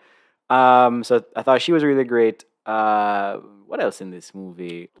 Yeah. So I thought she was really great. What else in this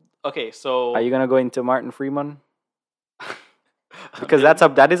movie? Okay, so are you gonna go into Martin Freeman? Because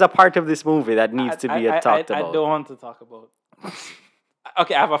that is a part of this movie that needs to be talked about. I don't want to talk about.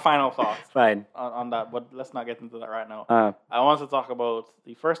 Okay, I have a final thought. Fine. On that, but let's not get into that right now. I want to talk about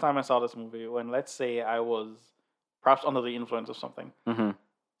the first time I saw this movie when, let's say, I was perhaps under the influence of something.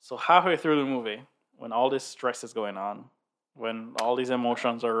 So halfway through the movie, when all this stress is going on, when all these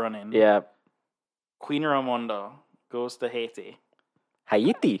emotions are running, Queen Ramonda goes to Haiti.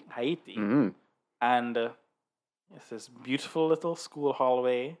 And it's this beautiful little school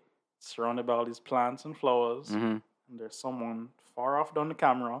hallway surrounded by all these plants and flowers. And there's someone far off down the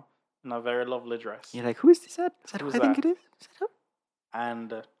camera in a very lovely dress. You're like, who is this at? Is that who I think it is? Is that her?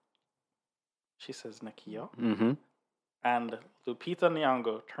 And she says, Nakia. And Lupita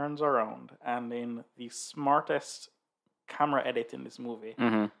Nyong'o turns around, and in the smartest camera edit in this movie,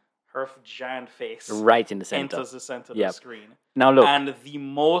 her giant face right in the center enters the center of the screen. Now look, and the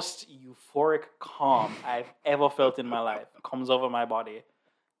most euphoric calm I've ever felt in my life comes over my body.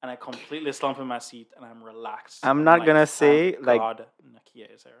 And I completely slump in my seat, and I'm relaxed. I'm not gonna say like God, Nakia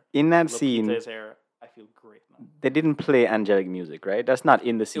is here. In that Lupita scene, is here. I feel great now. They didn't play angelic music, right? That's not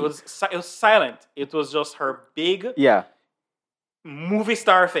in the scene. It was silent. It was just her big movie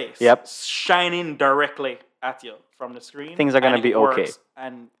star face shining directly at you from the screen. Things are gonna be okay.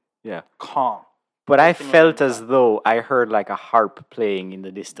 And calm. But I felt as though I heard like a harp playing in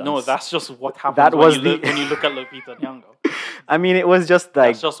the distance. No, that's just what happens when you look at Lupita Nyong'o. I mean, it was just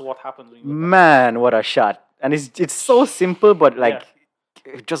like... That's just what happens when you look man, what a shot. And it's so simple, but like,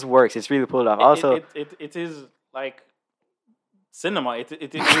 it just works. It's really pulled off. It is like cinema. It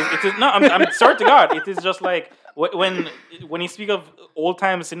is no, I'm sorry to God. It is just like when you speak of old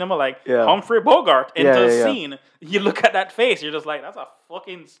time cinema, like Humphrey Bogart enters scene, you look at that face, you're just like, that's a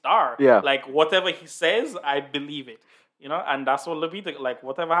fucking star. Yeah. Like whatever he says, I believe it. You know, and that's what Lupita, like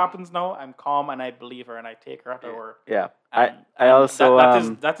whatever happens now, I'm calm and I believe her and I take her at her word. Yeah. And I also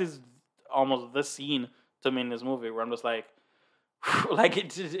that is almost the scene to me in this movie where I'm just like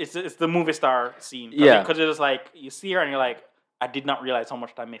it's the movie star scene. Because you're just like, you see her and you're like, I did not realize how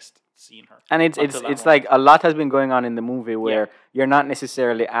much I missed seeing her. And it's like a lot has been going on in the movie where you're not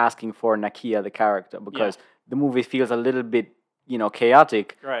necessarily asking for Nakia the character because the movie feels a little bit,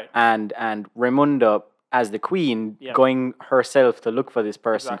 chaotic. Right. And Ramonda as the queen going herself to look for this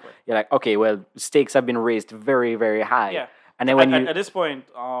person. Exactly. You're like, okay, well, stakes have been raised very, very high. Yeah. And then at this point,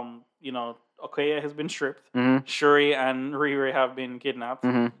 Okoye has been stripped. Shuri and Riri have been kidnapped.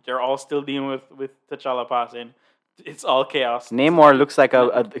 They're all still dealing with T'Challa passing. It's all chaos. Namor looks like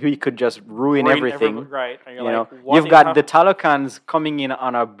he could just ruin everything. Right. And you're like, you've got the Talokans coming in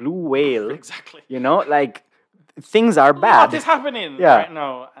on a blue whale. Exactly. things are bad. What is happening Yeah. right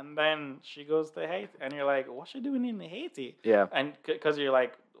now? And then she goes to Haiti, and you're like, what's she doing in Haiti? Yeah. And because you're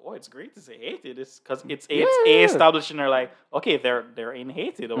like, oh, it's great to say Haiti. This because it's Yeah. establishing. They're like, okay, they're in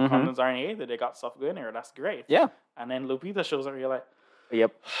Haiti. The Mhm. Wakandans are in Haiti. They got stuff going here. That's great. Yeah. And then Lupita shows up. You're like,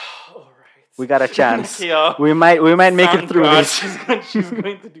 Yep. all right, We got a chance. Yeah. We might make it Thank through God this. she's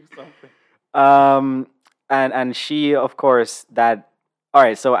going to do something. And she, of course, that. All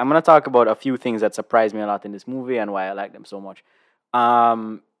right, so I'm gonna talk about a few things that surprised me a lot in this movie and why I like them so much.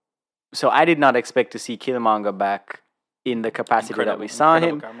 So I did not expect to see Killmonger back in the capacity that we saw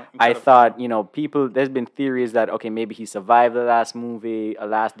him. I thought, there's been theories that, okay, maybe he survived the last movie, a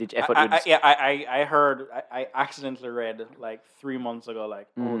last-ditch effort. I heard, I accidentally read like 3 months ago, like,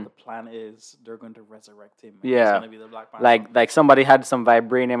 the plan is they're going to resurrect him. And he's going to be the Black Panther. Like somebody had some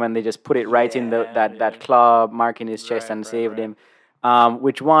vibranium and they just put it right in that claw mark in his chest and saved him.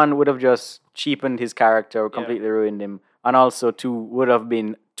 Which one would have just cheapened his character, completely ruined him, and also two would have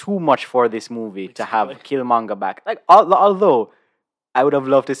been too much for this movie to have Killmonger back. Like, although I would have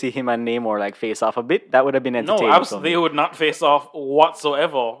loved to see him and Namor like face off a bit. That would have been entertaining. No, absolutely, they would not face off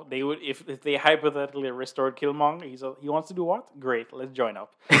whatsoever. They would if they hypothetically restored Killmonger. He wants to do what? Great, let's join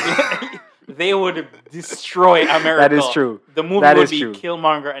up. They would destroy America. That is true. The movie would be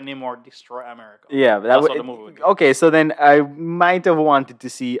Killmonger and Namor destroy America. Yeah, that's what the movie would be. Okay, so then I might have wanted to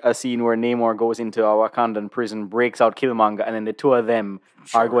see a scene where Namor goes into a Wakandan prison, breaks out Killmonger, and then the two of them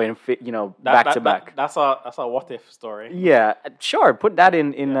are going, back to back. That's a what if story. Yeah, sure. Put that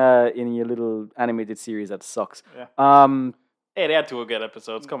in your little animated series that sucks. Yeah. Hey, they had 2 good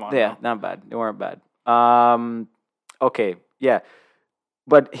episodes. Come on. Yeah, not bad. They weren't bad. Okay, yeah,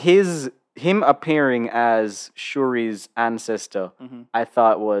 but him appearing as Shuri's ancestor, I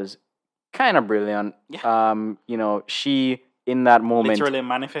thought was kind of brilliant. Yeah. She in that moment literally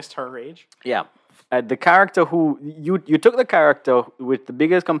manifest her rage. Yeah. The character who you took the character with the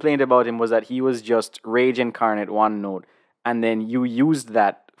biggest complaint about him was that he was just rage incarnate one note, and then you used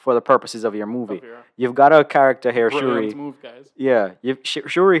that for the purposes of your movie. You've got a character here, Brilliant Shuri. Move, guys. Yeah,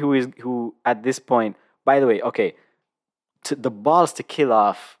 Shuri, who at this point, by the way, okay, the balls to kill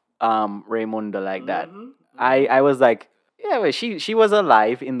off Raymunda like that. I was like, yeah, well, she was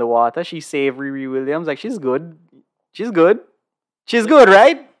alive in the water. She saved Riri Williams. Like, she's good. She's good,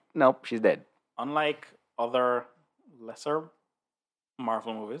 right? Nope, she's dead. Unlike other lesser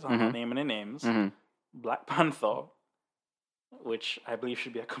Marvel movies, I'm not naming any names, Black Panther, which I believe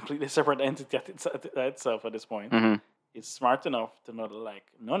should be a completely separate entity itself at this point, is smart enough to know that, like,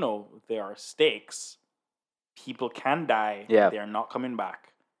 no, there are stakes. People can die. Yeah. They are not coming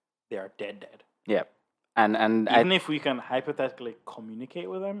back. They are dead. Yeah. And even if we can hypothetically communicate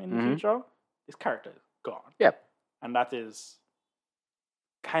with them in the future, this character is gone. Yeah. And that is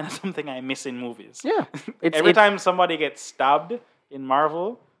kind of something I miss in movies. Yeah. Every time somebody gets stabbed in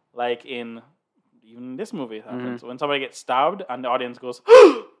Marvel, like in even this movie it happens, when somebody gets stabbed and the audience goes,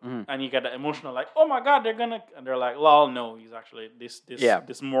 and you get the emotional, like, oh my God, and they're like, lol, no, he's actually,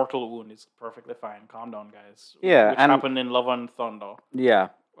 this mortal wound is perfectly fine. Calm down, guys. Yeah. Which happened in Love and Thunder. Yeah.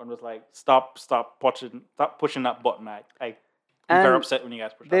 And was like, stop pushing that button. I'm very upset when you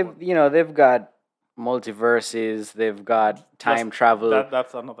guys push that button. They've got multiverses, they've got time travel.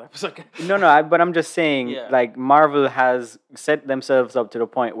 That's another episode. No, but I'm just saying, like, Marvel has set themselves up to the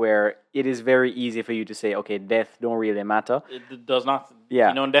point where it is very easy for you to say, okay, death don't really matter. It does not.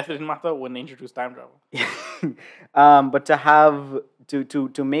 Yeah. Death didn't matter when they introduced time travel. But to have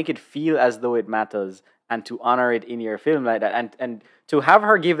to make it feel as though it matters and to honor it in your film like that, and to have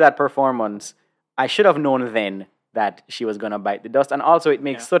her give that performance, I should have known then that she was going to bite the dust. And also, it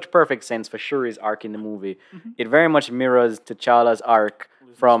makes such perfect sense for Shuri's arc in the movie. It very much mirrors T'Challa's arc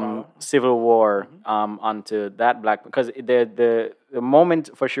from Civil War onto that Black... Because the moment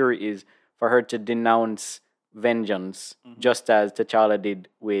for Shuri is for her to denounce vengeance, just as T'Challa did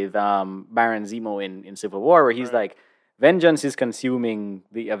with Baron Zemo in Civil War, where he's like, vengeance is consuming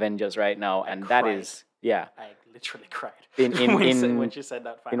the Avengers right now. And that is... Yeah. I literally cried when she said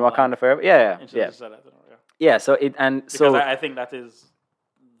that. In Wakanda Forever? Yeah. Yeah, so I think that is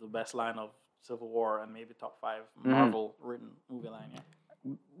the best line of Civil War and maybe top 5 Marvel written movie line.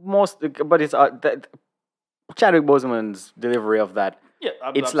 Yeah. But it's Chadwick Boseman's delivery of that. Yeah,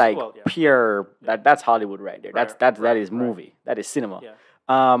 it's like pure. That's Hollywood right there. That is movie. That is cinema.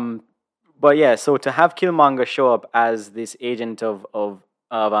 Yeah. But yeah, so to have Killmonger show up as this agent of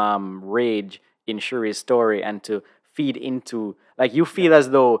rage in Shuri's story and to feed into, like, you feel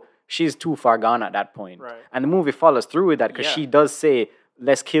as though she's too far gone at that point. Right. And the movie follows through with that because she does say,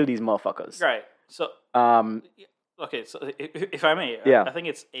 let's kill these motherfuckers. Right. So, okay, so if I may, Yeah. I think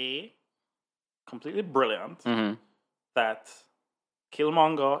it's A, completely brilliant. Mhm. That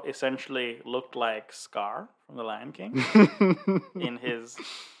Killmonger essentially looked like Scar from The Lion King in his,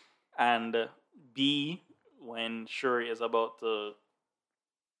 and B, when Shuri is about to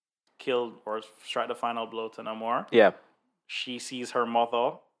kill or strike the final blow to Namor, Yeah. she sees her mother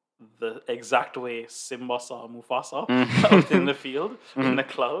the exact way Simba saw Mufasa Mhm. out in the field in Mhm. the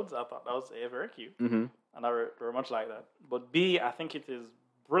clouds. I thought that was very cute, Mhm. and I very much like that. But B, I think it is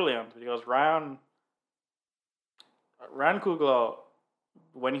brilliant because Ryan Coogler,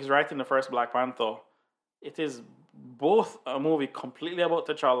 when he's writing the first Black Panther, it is both a movie completely about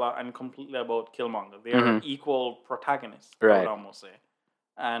T'Challa and completely about Killmonger. They are Mhm. equal protagonists, I Right. would almost say.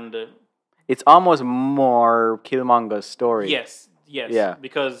 And It's almost more Killmonger's story. yes, Yeah.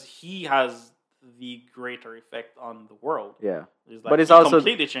 because he has the greater effect on the world. Yeah. It's But it's he also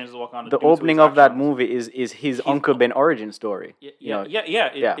completely changes Wakanda. the due to opening his of that actions. movie is his His Uncle o- Ben origin story. You know,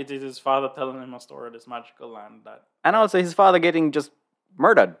 yeah. It is his father telling him a story of this magical land that and also his father getting just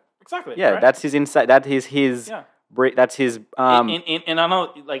murdered. exactly. Yeah, right? that's his insight. That is his. Yeah. That's his. And I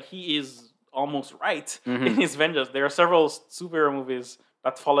know like he is almost right Mhm. in his vengeance. There are several superhero movies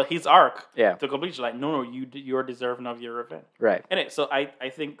that follow his arc Yeah. to completion. Like no, you're deserving of your revenge. Right. And so I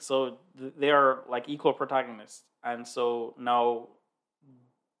think so they are like equal protagonists, and so now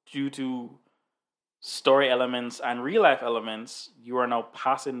due to story elements and real life elements, you are now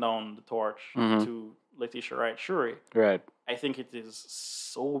passing down the torch Mhm. to Letitia Wright Shuri. Right. I think it is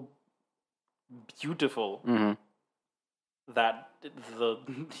so beautiful Mhm. that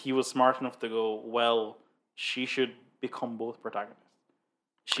he was smart enough to go, well, she should become both protagonists.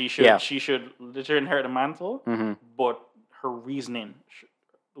 She should literally inherit the mantle, Mhm. but her reasoning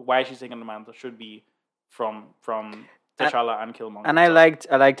why she's taking the mantle should be from T'Challa and Killmonger. And I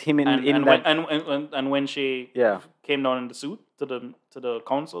liked him in that. And when she Yeah. came down in the suit to the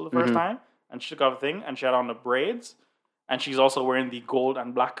council the 1st time, and she took off the thing and she had on the braids, and she's also wearing the gold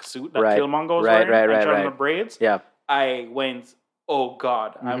and black suit that Right. Killmonger was Right, wearing, right, and she had on right. the braids. Yeah. I went, oh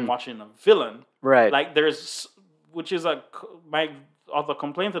God, I'm watching a villain. Right. Like which is my other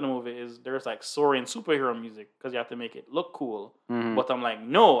complaint in the movie is there's like soaring superhero music because you have to make it look cool. But I'm like,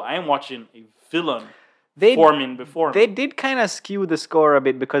 no, I'm watching a villain forming before They me. did kind of skew the score a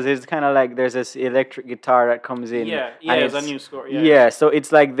bit because it's kind of like there's this electric guitar that comes in. Yeah, and it's a new score. Yeah, so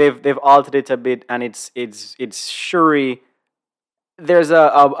it's like they've altered it a bit, and it's Shuri. There's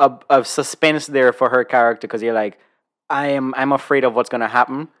a suspense there for her character because you're like, I'm afraid of what's gonna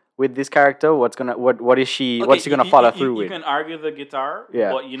happen with this character. What is she? Okay, What's she gonna follow through you with? can argue the guitar,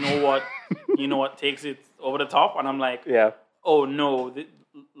 Yeah. but you know what? You know what takes it over the top, and I'm like, Yeah. oh no,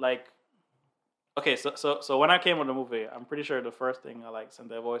 like. Okay, so when I came on the movie, I'm pretty sure the first thing I like sent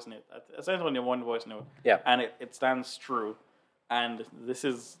a voice note. I sent only one voice note. Yeah. And it stands true. And this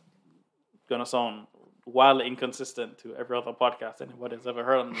is gonna sound wildly inconsistent to every other podcast anybody's ever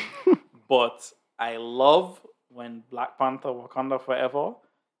heard of me. But I love when Black Panther Wakanda Forever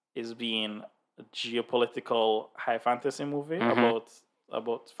is being a geopolitical high fantasy movie about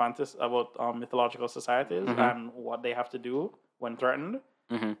mythological societies and what they have to do when threatened.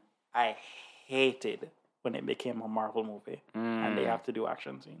 I hated when it became a Marvel movie and they have to do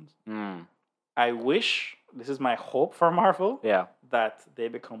action scenes. I wish, this is my hope for Marvel, that they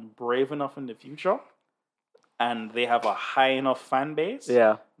become brave enough in the future and they have a high enough fan base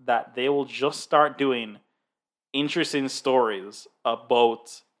that they will just start doing interesting stories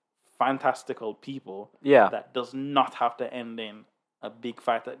about fantastical people that does not have to end in a big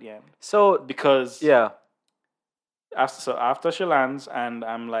fight at the end. So because after she lands and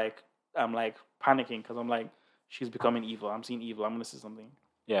I'm like panicking because I'm like, she's becoming evil. I'm seeing evil. I'm gonna see something.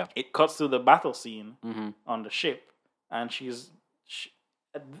 Yeah. It cuts to the battle scene on the ship, and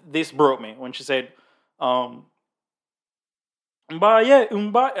this broke me when she said, "Umba, yeah,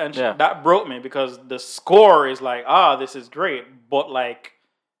 umba," and that broke me because the score is like, this is great, but like,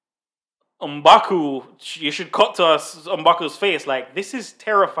 M'Baku, you should cut to us M'Baku's face. Like, this is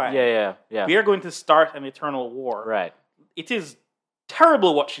terrifying. Yeah. We are going to start an eternal war. Right. It is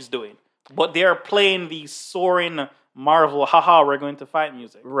terrible what she's doing, but they are playing the soaring Marvel, haha, we're going to fight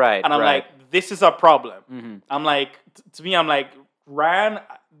music. Right. And I'm like, this is a problem. I'm like, to me, I'm like, Ryan,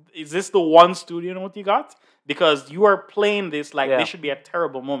 is this the one studio note you got? Because you are playing this like this should be a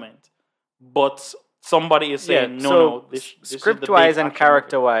terrible moment, but somebody is saying, no, this script-wise and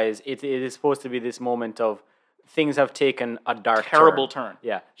character-wise, it is supposed to be this moment of things have taken a terrible turn.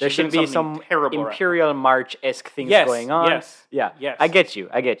 Yeah, there should be some Imperial March-esque things going on. Yes. I get you.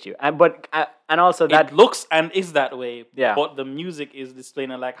 And also that it looks and is that way. Yeah. But the music is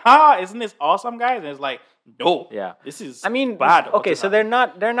displaying it like, isn't this awesome, guys? And it's like, no. Yeah. This is bad. Okay, so they're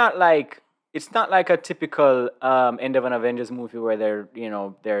not like it's not like a typical end of an Avengers movie where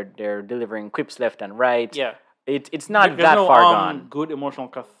they're delivering quips left and right. Yeah. It's not There's that no far gone. good emotional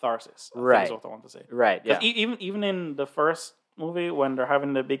catharsis. I think Right. is what I want to say. Right. Yeah. Because even in the first movie when they're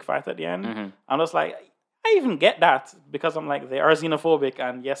having the big fight at the end, Mm-hmm. I'm just like, I even get that because I'm like, they are xenophobic,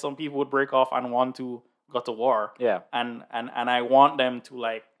 and yes, some people would break off and want to go to war. Yeah. And I want them to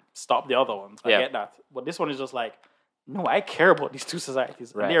like stop the other ones. I Yeah. get that, but this one is just like, no, I care about these two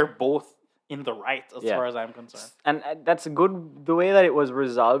societies, Right. and they're both in the right as Yeah. far as I'm concerned. And that's good. The way that it was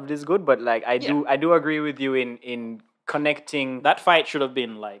resolved is good, but like I do agree with you in connecting. That fight should have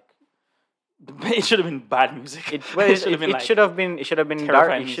been like, it should have been bad music. It should have been dark.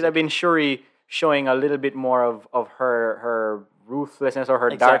 terrifying It should have been Shuri showing a little bit more of her ruthlessness or her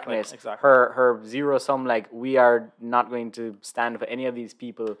Exactly, darkness. exactly. Her zero sum, like, we are not going to stand for any of these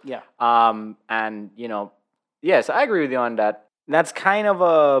people. Yeah. And yes, I agree with you on that. That's kind of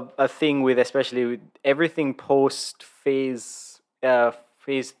a thing with, especially with everything post phase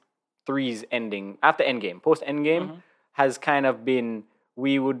 3's ending, after Endgame. Post Endgame has kind of been,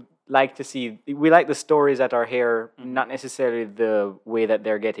 we like the stories that are here, not necessarily the way that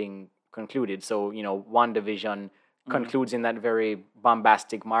they're getting concluded. So, WandaVision concludes in that very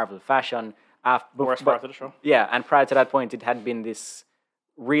bombastic Marvel fashion. Worst part of the show. Yeah, and prior to that point, it had been this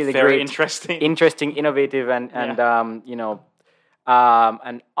really Very great, interesting, innovative, and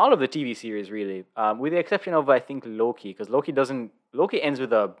and all of the TV series really, with the exception of, I think, Loki, because Loki ends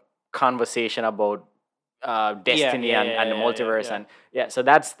with a conversation about destiny and the multiverse, and so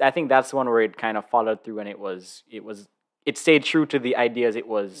I think that's one where it kind of followed through, and it stayed true to the ideas it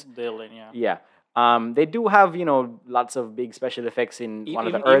was building. Yeah. They do have lots of big special effects in one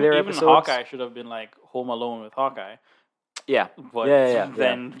of the earlier even episodes. Hawkeye should have been like Home Alone with Hawkeye. Yeah, But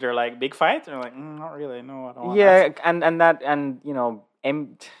then they're like, big fight, and they're like, not really. No, I don't want yeah,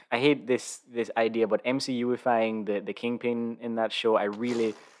 and I hate this idea, but MCUifying the Kingpin in that show, I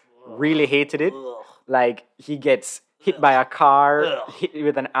really hated it. Like, he gets hit by a car, hit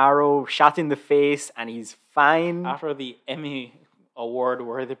with an arrow, shot in the face, and he's fine. After the Emmy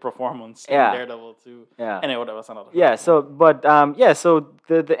award-worthy performance in Yeah. Daredevil 2. Yeah. Anyway, that was another. Yeah, so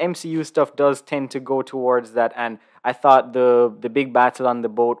the MCU stuff does tend to go towards that, and I thought the big battle on the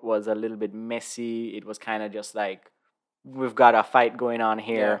boat was a little bit messy. It was kind of just like, we've got a fight going on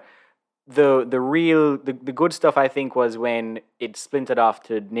here. The good stuff, I think, was when it splintered off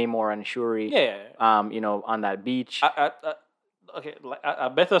to Namor and Shuri. On that beach. Okay, like, a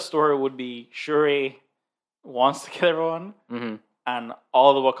better story would be Shuri wants to kill everyone, and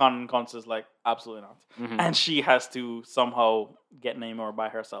all the Wakandan council is like, absolutely not. And she has to somehow get Namor by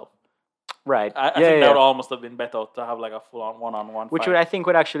herself. Right. I think that would almost have been better to have like a full-on one-on-one Which fight. I think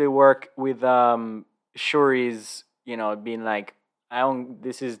would actually work with Shuri's, being like,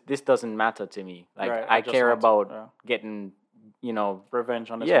 this doesn't matter to me. Like, Right, I just care want about getting,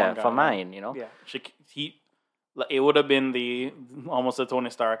 revenge on this one guy. for mine, Yeah, it would have been almost a Tony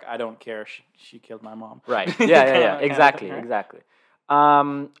Stark. I don't care. She killed my mom. Right. Yeah. Exactly. Right? Exactly.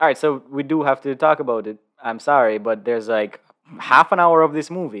 All right. So we do have to talk about it. I'm sorry, but there's like half an hour of this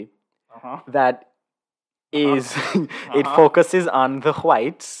movie that is it focuses on the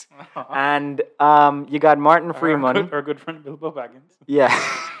whites, and you got Martin Freeman, our good friend Bilbo Baggins. Yeah,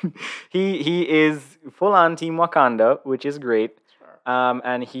 he is full on Team Wakanda, which is great.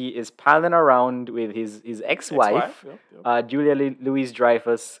 And he is palling around with his ex-wife, Julia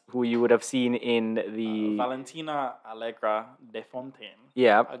Louis-Dreyfus, who you would have seen in the Valentina Allegra de Fontaine.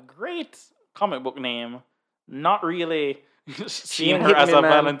 Yeah, a great comic book name. Not really seeing ain't her hitting as me, a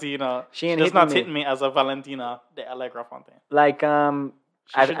man. Valentina. She ain't does not hitting me. hit me as a Valentina de Allegra Fontaine. like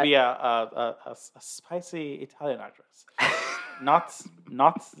She should be a spicy Italian actress. not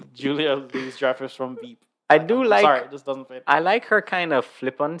Julia Louis-Dreyfus from Veep. I do like. Sorry, it just doesn't fit. I like her kind of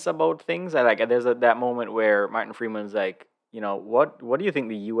flippance about things. I like. There's that moment where Martin Freeman's like, what do you think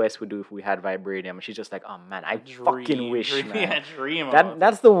the U.S. would do if we had vibranium? And she's just like, oh man, I fucking wish, man. Yeah, dream about it.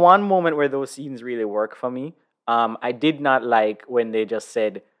 That's the one moment where those scenes really work for me. I did not like when they just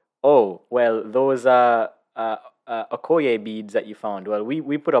said, oh, well, those Okoye beads that you found. Well,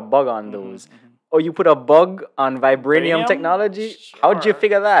 we put a bug on those. Oh, you put a bug on vibranium technology? Sure. How'd you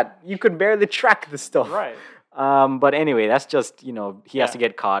figure that? You could barely track the stuff. Right. But anyway, that's just, he has to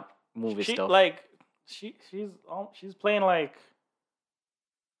get caught. Movie She stuff. like she's playing like,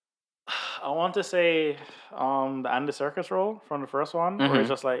 I want to say the Andy Serkis role from the first one, where it's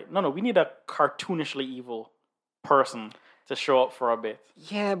just like, no, we need a cartoonishly evil person to show up for a bit.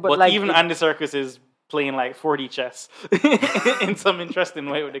 Yeah, But like even Andy Serkis is playing like 4D chess in some interesting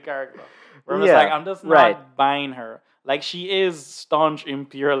way with the character. Where I'm just like, I'm just not buying her. Like she is staunch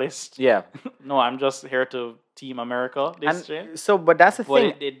imperialist. Yeah. No, I'm just here to Team America. This shit. And so, but that's the But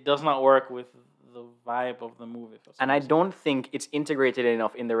thing. it does not work with the vibe of the movie. For some And I reason. don't think it's integrated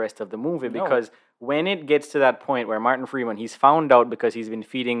enough in the rest of the movie No. because when it gets to that point where Martin Freeman, he's found out because he's been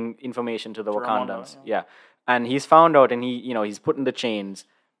feeding information to the To Ramonda, Wakandans. Yeah. And he's found out and he's put in the chains.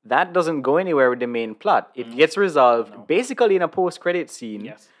 That doesn't go anywhere with the main plot. It gets resolved basically in a post-credit scene.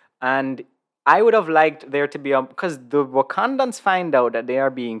 Yes. And I would have liked there to be because the Wakandans find out that they are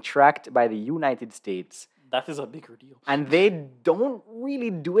being tracked by the United States. That is a bigger deal. And they don't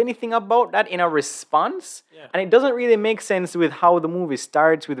really do anything about that in a response. Yeah. And it doesn't really make sense with how the movie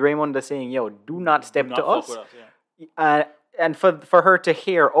starts with Raymonda saying, yo, do not step Not to fuck us. with us, yeah. And for her to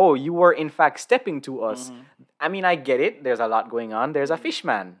hear, oh, you were in fact stepping to us. I mean, I get it. There's a lot going on. There's a fish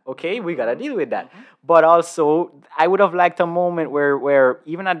man. Okay, we got to deal with that. But also, I would have liked a moment where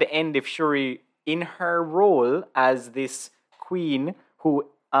even at the end, if Shuri, in her role as this queen who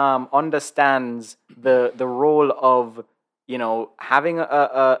understands the role of, having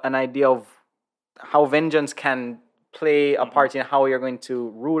an idea of how vengeance can play a part in how you're going to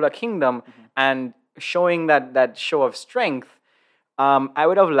rule a kingdom and showing that show of strength, I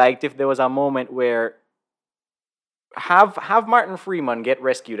would have liked if there was a moment where have Martin Freeman get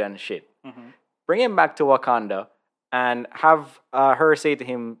rescued and shit, bring him back to Wakanda, and have her say to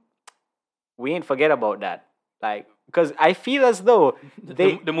him, "We ain't forget about that." Like, because I feel as though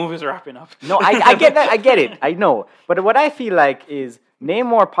The movie's wrapping up. No, I get that. I get it. I know. But what I feel like is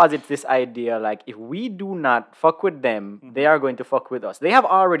Namor posits this idea like if we do not fuck with them, they are going to fuck with us. They have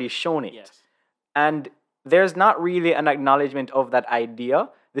already shown it. Yes. And there's not really an acknowledgement of that idea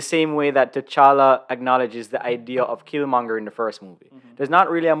the same way that T'Challa acknowledges the idea of Killmonger in the first movie. There's not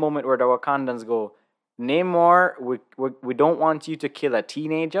really a moment where the Wakandans go, Namor, we don't want you to kill a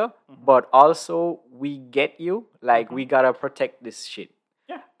teenager, but also we get you. Like, we gotta protect this shit.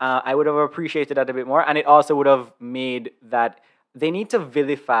 Yeah. I would have appreciated that a bit more, and it also would have made that they need to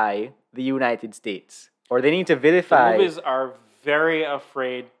vilify the United States, or they need to vilify. The movies are very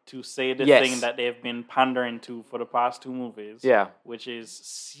afraid to say the Yes. thing that they've been pandering to for the past two movies. Yeah. Which is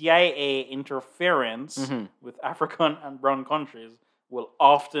CIA interference with African and brown countries will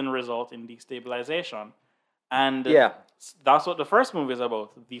often result in destabilization. And Yeah. that's what the first movie is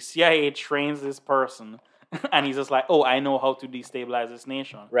about. The CIA trains this person and he's just like, oh, I know how to destabilize this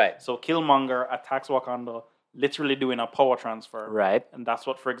nation. Right. So Killmonger attacks Wakanda, literally doing a power transfer. Right. And that's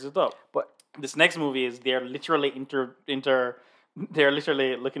what frigs it up. But This next movie is they're literally they're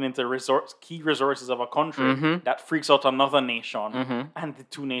literally looking into key resources of a country that freaks out another nation, and the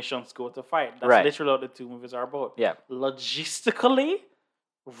two nations go to fight. That's Right. literally what the two movies are about. Yeah. Logistically,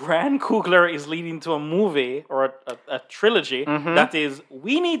 Ryan Coogler is leading to a movie or a trilogy that is,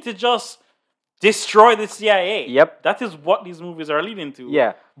 we need to just destroy the CIA. Yep. That is what these movies are leading to.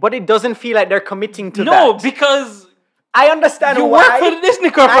 yeah, but it doesn't feel like they're committing to that. No, because I understand you why. work for the Disney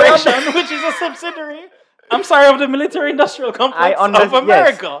Corporation, which is a subsidiary. I'm sorry, of the military-industrial complex of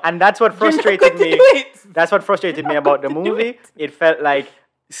America. Yes. And that's what frustrated going to me. do it. That's what frustrated me about the going to do movie. It felt like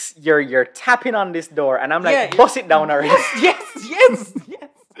you're tapping on this door, and I'm like, Yeah, bust it down already. Yes.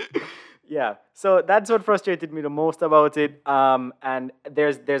 Yeah. So that's what frustrated me the most about it. And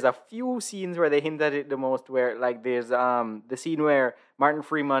there's a few scenes where they hint at it the most. Where like there's the scene where Martin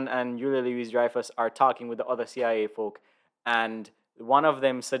Freeman and Julia Louis-Dreyfus are talking with the other CIA folk, and one of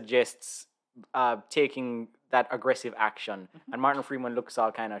them suggests taking that aggressive action, and Martin Freeman looks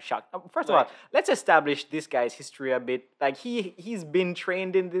all kind of shocked. First of all, let's establish this guy's history a bit. Like he's been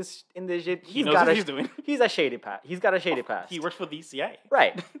trained in this shit. He knows what he's doing. He's a shady past. He's got a shady past. He works for the CIA.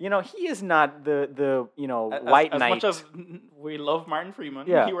 Right. He is not the white knight. As much as we love Martin Freeman,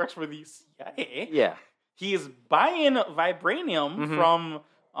 Yeah. he works for the CIA. Yeah. He is buying vibranium from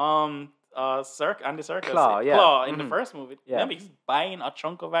Andy Serkis. Claw, yeah. Claw in the first movie. Yeah. Remember, he's buying a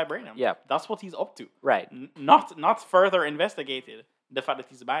chunk of vibranium. Yeah. That's what he's up to. Right. Not further investigated the fact that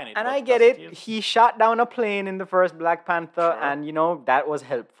he's buying it. And but I get that's what it. is. He shot down a plane in the first Black Panther, Sure. and that was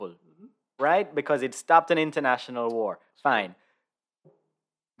helpful, right? Because it stopped an international war. Fine.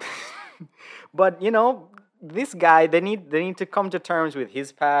 But this guy, they need to come to terms with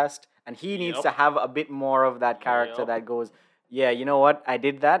his past, and he needs Yep. to have a bit more of that character Yep. that goes, yeah, you know what? I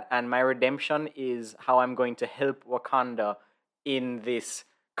did that, and my redemption is how I'm going to help Wakanda in this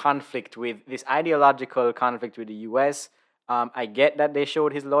conflict with this ideological conflict with the US. I get that they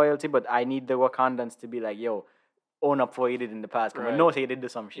showed his loyalty, but I need the Wakandans to be like, yo, own up for what you did in the past. Because we Right. know he did do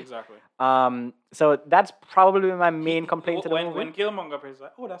some shit. Exactly. So that's probably my main complaint to the when, movie. When Killmonger appears,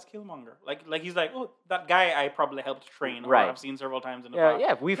 like, oh, that's Killmonger. Like he's like, oh, that guy I probably helped train, or Right. I've seen several times in the Yeah, past.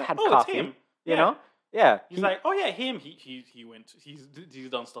 yeah, we've Like, had oh, coffee. It's him. You Yeah. know? Yeah. He's like, oh yeah, him. He went. He's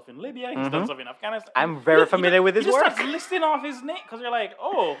done stuff in Libya. He's done stuff in Afghanistan. I'm very familiar with his he just work. starts listing off his name because you're like,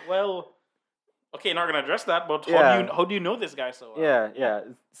 oh well, okay, not gonna address that. But how do you know this guy so well? Yeah.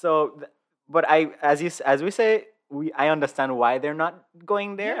 So, but as we say, I understand why they're not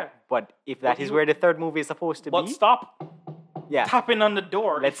going there. Yeah. But if that is where the third movie is supposed to But be, stop yeah, tapping on the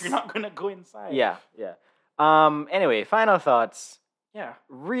door if you're not gonna go inside. yeah. Anyway, final thoughts. Yeah.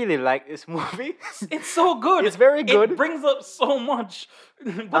 Really like this movie. It's so good. It's very good. It brings up so much,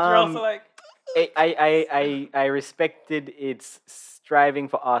 but you're also like, I respected its striving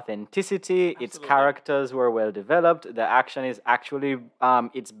for authenticity. Absolutely. Its characters were well developed. The action is actually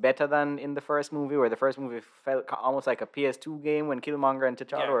it's better than in the first movie, where the first movie felt almost like a PS2 game when Killmonger and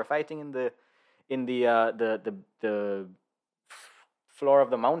T'Challa were fighting in the floor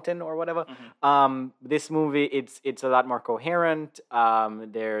of the mountain or whatever. This movie, it's a lot more coherent.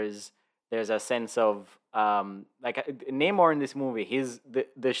 There's a sense of Namor in this movie.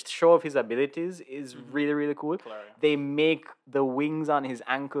 The show of his abilities is really, really cool. Hilarious. They make the wings on his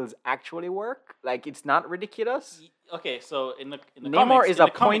ankles actually work. Like, it's not ridiculous. Okay, so in the Namor comics, is a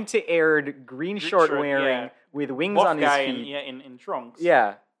pointy-eared green shirt wearing with wings buff on his guy feet. in trunks.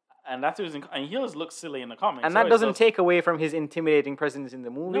 Yeah. And that's who's and he always looks silly in the comics. And that doesn't take away from his intimidating presence in the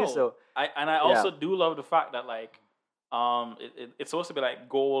movie. No. So I also do love the fact that like it's supposed to be like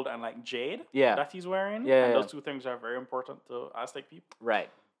gold and like jade that he's wearing. Yeah. And those two things are very important to Aztec people. Right.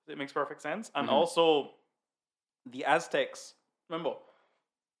 It makes perfect sense. And also the Aztecs, remember,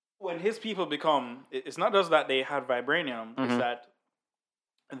 when his people become, it's not just that they had vibranium, it's that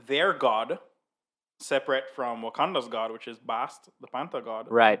their god, separate from Wakanda's god, which is Bast, the Panther god,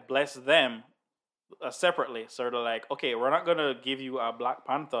 bless them separately. So they're like, okay, we're not going to give you a Black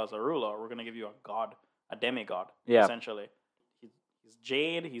Panther as a ruler. We're going to give you a god, a demigod, essentially. He's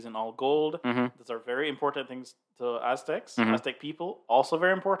jade. He's in all gold. Those are very important things to Aztecs. Aztec people, also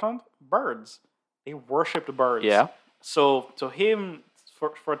very important. Birds. They worshipped birds. Yeah. So to him,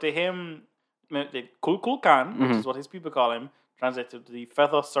 to him, the Kulkulkan, which is what his people call him, translated to the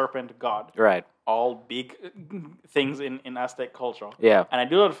feather serpent god. Right. All big things in Aztec culture. Yeah. And I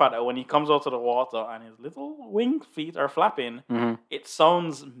do love the fact that when he comes out of the water and his little winged feet are flapping, it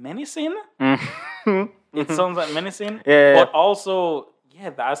sounds menacing. It sounds like menacing. But also,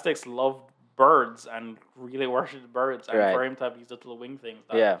 the Aztecs loved birds and really worshipped birds. And for him to have these little wing things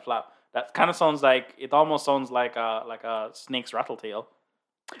that flap, that kind of sounds like, it almost sounds like a snake's rattle tail.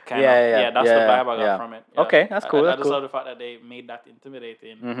 That's the vibe I got from it. Yeah. Okay, that's cool. I just love the fact that they made that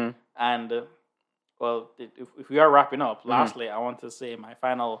intimidating. And if we are wrapping up, lastly, I want to say my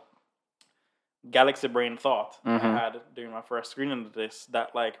final galaxy brain thought I had during my first screening of this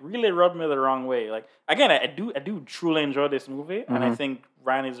that like really rubbed me the wrong way. Like again, I do truly enjoy this movie, and I think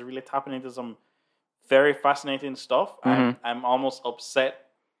Ryan is really tapping into some very fascinating stuff. I'm almost upset,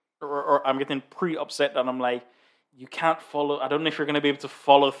 or I'm getting pre-upset that I'm like, you can't follow. I don't know if you're going to be able to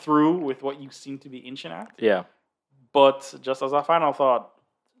follow through with what you seem to be inching at. Yeah. But just as a final thought,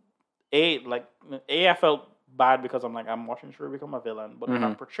 I felt bad because I'm watching Shuri become a villain, but they're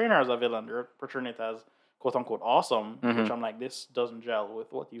not portraying her as a villain. They're portraying it as quote unquote awesome, which I'm like, this doesn't gel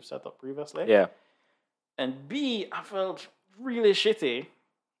with what you've set up previously. Yeah. And B, I felt really shitty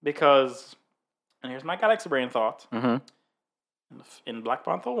because, and here's my galaxy brain thought. In Black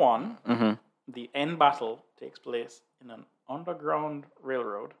Panther 1, the end battle takes place in an underground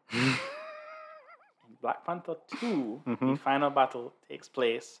railroad. In Black Panther 2, the final battle takes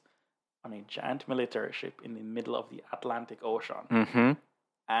place on a giant military ship in the middle of the Atlantic Ocean.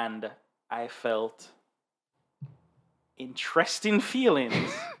 And I felt interesting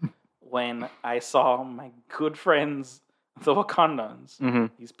feelings when I saw my good friends, the Wakandans,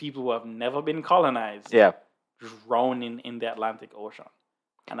 these people who have never been colonized, drowning in the Atlantic Ocean.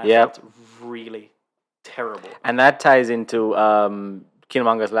 And I felt really terrible. And that ties into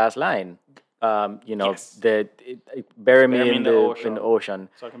Killmonger's last line. Bury me in the ocean.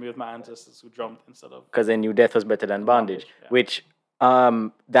 So I can be with my ancestors who jumped instead of... Because they knew death was better than bondage. Which,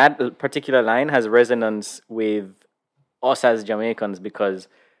 that particular line has resonance with us as Jamaicans because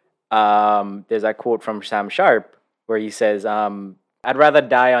there's a quote from Sam Sharp where he says, I'd rather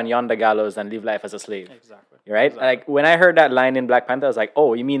die on yonder gallows than live life as a slave. Exactly. Right? Exactly. Like, when I heard that line in Black Panther, I was like,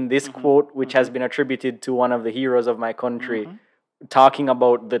 oh, you mean this quote, which has been attributed to one of the heroes of my country, talking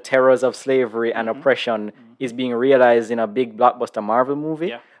about the terrors of slavery and oppression is being realized in a big blockbuster Marvel movie?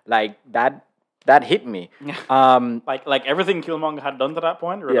 Yeah. Like, that hit me. Like everything Killmonger had done to that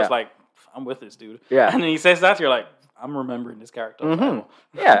point, you're just like, I'm with this dude. Yeah. And then he says that, you're like, I'm remembering this character.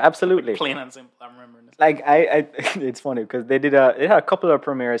 Yeah, absolutely. Plain and simple, I'm remembering this. Like I it's funny because they had a couple of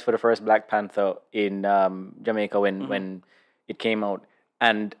premieres for the first Black Panther in Jamaica when it came out,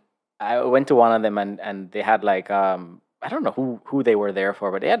 and I went to one of them and they had like I don't know who they were there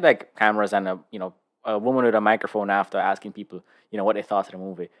for, but they had like cameras and a woman with a microphone after asking people what they thought of the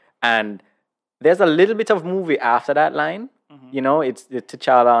movie, and there's a little bit of movie after that line. It's the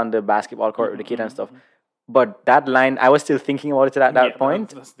T'Challa on the basketball court with the kid and stuff. But that line, I was still thinking about it at that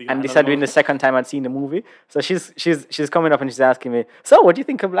point, and this had been the second time I'd seen the movie. So she's coming up and she's asking me, "So, what do you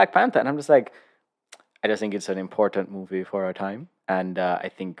think of Black Panther?" And I'm just like, I just think it's an important movie for our time, and I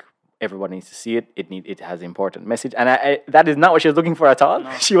think everyone needs to see it. It has an important message, and I that is not what she was looking for at all.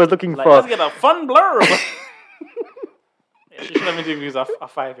 No. She was looking for let's get a fun blurb. She should have interviewed a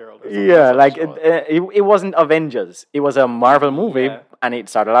 5-year-old. Yeah, like it wasn't Avengers. It was a Marvel movie, and it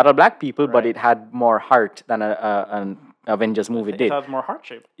starred a lot of black people, but it had more heart than an Avengers movie did. It had more heart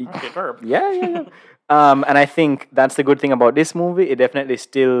shape. Verb. Yeah. And I think that's the good thing about this movie. It definitely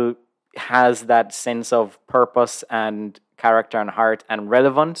still has that sense of purpose and character and heart and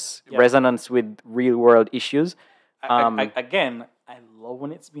relevance, resonance with real world issues. Again, I love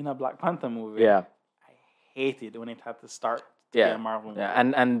when it's been a Black Panther movie. Yeah. Hated when it had to start to be a Marvel movie. Yeah,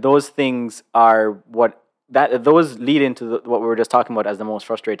 and those things are those lead into what we were just talking about as the most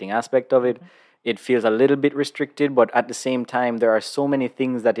frustrating aspect of it. It feels a little bit restricted, but at the same time, there are so many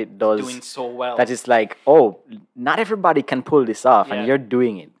things that it does doing so well that it's like, oh, not everybody can pull this off, and you're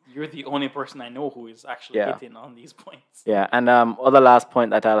doing it. You're the only person I know who is actually hitting on these points. Yeah, and other last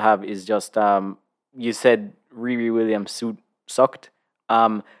point that I'll have is just you said Riri Williams' suit sucked.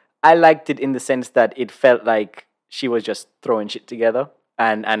 I liked it in the sense that it felt like she was just throwing shit together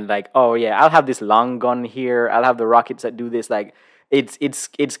and like, oh yeah, I'll have this long gun here. I'll have the rockets that do this. Like,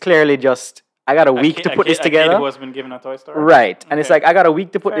 it's clearly just I got a week to put this together. A kid who has been given a toy store, right? And it's like I got a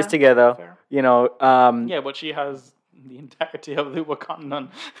week to put this together. Fair. Yeah, but she has the entirety of the Wakandan.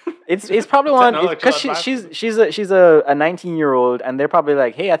 It's probably one because she's a 19-year-old and they're probably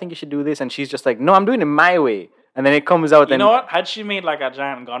like, hey, I think you should do this, and she's just like, no, I'm doing it my way. And then it comes out. You know what? Had she made like a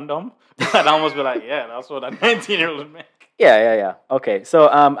giant Gundam, I'd almost be like, yeah, that's what a 19-year-old would make. Yeah. Okay, so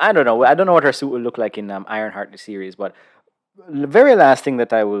I don't know. I don't know what her suit will look like in Ironheart the series, but the very last thing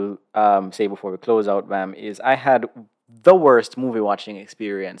that I will say before we close out, Bam, is I had the worst movie watching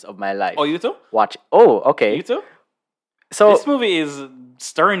experience of my life. Oh, you too? Okay. You too? So this movie is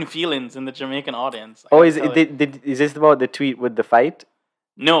stirring feelings in the Jamaican audience. Is this about the tweet with the fight?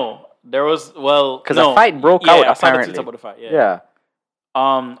 No. There was because a fight broke out apparently. About the fight.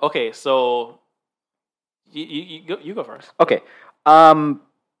 Okay, so you go first. Okay,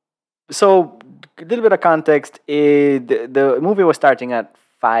 so a little bit of context. The movie was starting at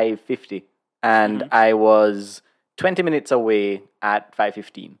 5:50, and I was 20 minutes away at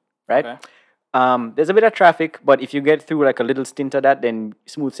 5:15. Right. Okay. There's a bit of traffic, but if you get through like a little stint of that, then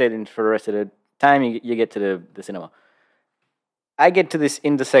smooth sailing for the rest of the time. You get to the cinema. I get to this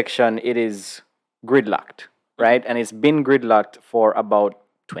intersection, it is gridlocked, right? And it's been gridlocked for about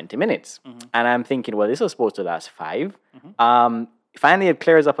 20 minutes. And I'm thinking, well, this was supposed to last 5. Finally, it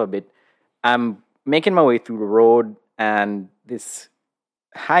clears up a bit. I'm making my way through the road, and this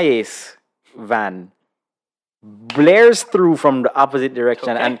Hiace van blares through from the opposite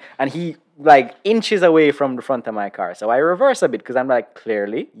direction, and he like inches away from the front of my car. So I reverse a bit because I'm like,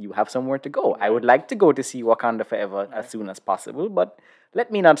 clearly you have somewhere to go. I would like to go to see Wakanda Forever as soon as possible, but let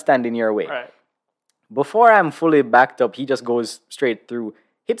me not stand in your way. Right. Before I'm fully backed up, he just goes straight through,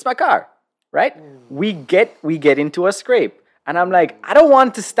 hits my car. Right? We get into a scrape, and I'm like, I don't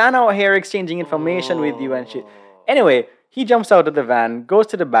want to stand out here exchanging information with you and shit. Anyway, he jumps out of the van, goes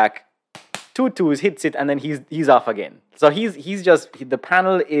to the back. 2 hits it, and then he's off again. So he's just the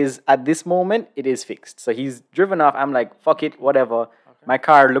panel is at this moment it is fixed. So he's driven off. I'm like, fuck it, whatever. Okay. My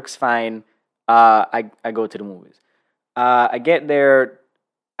car looks fine. I go to the movies. I get there.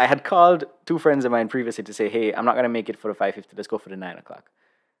 I had called 2 friends of mine previously to say, hey, I'm not gonna make it for the 5:50. Let's go for the 9 o'clock.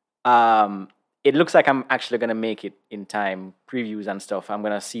 It looks like I'm actually gonna make it in time. Previews and stuff. I'm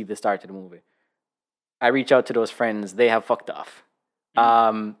gonna see the start of the movie. I reach out to those friends. They have fucked off.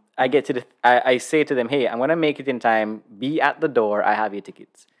 I get to I say to them, hey, I'm gonna make it in time. Be at the door. I have your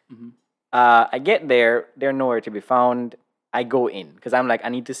tickets. I get there. They're nowhere to be found. I go in because I'm like, I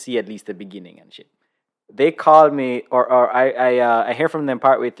need to see at least the beginning and shit. They call me, or I hear from them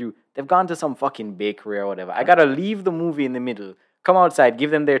partway through. They've gone to some fucking bakery or whatever. I gotta leave the movie in the middle, come outside,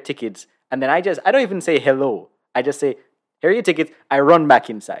 give them their tickets, and then I don't even say hello. I just say, here are your tickets. I run back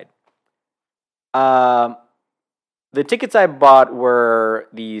inside. The tickets I bought were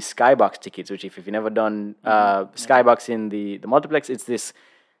the Skybox tickets, which if you've never done Skybox in the multiplex, it's this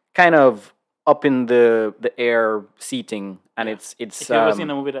kind of up in the air seating, and it's If you've ever seen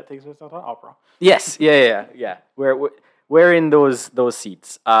a movie that takes place at an opera. yes, yeah. We're in those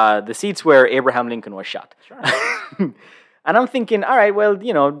seats, the seats where Abraham Lincoln was shot. Sure. And I'm thinking, all right, well,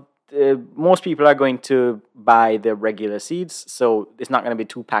 most people are going to buy the regular seats, so it's not going to be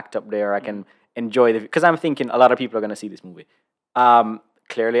too packed up there. I can enjoy because I'm thinking a lot of people are going to see this movie.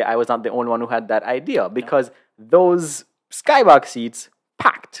 Clearly, I was not the only one who had that idea because those Skybox seats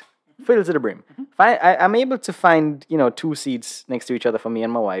packed, filled to the brim. I'm able to find two seats next to each other for me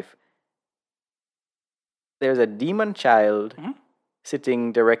and my wife. There's a demon child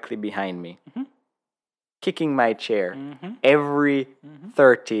sitting directly behind me, kicking my chair every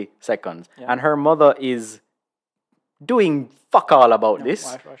 30 seconds. Yeah. And her mother is doing fuck all about this.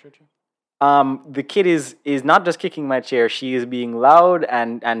 Why should you? The kid is not just kicking my chair, she is being loud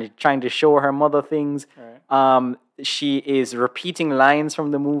and trying to show her mother things. Right. She is repeating lines from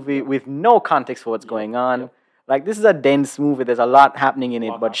the movie with no context for what's going on. Like, this is a dense movie. There's a lot happening in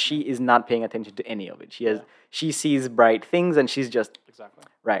it, but she is not paying attention to any of it. She sees bright things and she's just Exactly.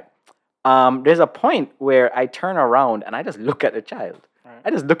 right. There's a point where I turn around and I just look at the child. Right. I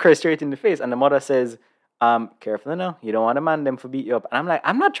just look her straight in the face, and the mother says, careful now, you don't want a man them to beat you up. And I'm like,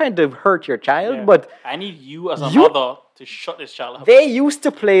 I'm not trying to hurt your child, but I need you as a mother to shut this child up. they used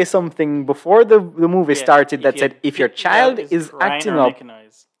to play something before the movie started that said, if your child is acting up,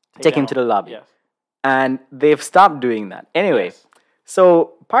 take him to the lobby. Yes. And they've stopped doing that. Anyway, Yes.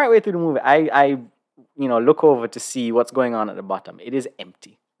 so partway through the movie, I look over to see what's going on at the bottom. It is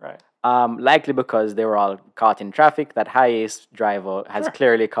empty. Right. Likely because they were all caught in traffic. That high-ace driver has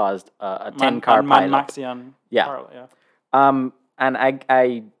clearly caused a 10-car Man pileup. Maxion. Yeah. Parallel, And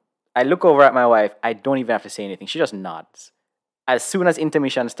I look over at my wife. I don't even have to say anything. She just nods. As soon as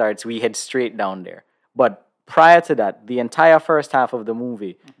intermission starts, we head straight down there. But prior to that, the entire first half of the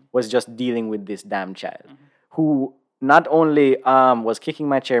movie was just dealing with this damn child who not only was kicking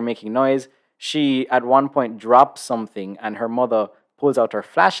my chair, making noise, she at one point dropped something and her mother pulls out her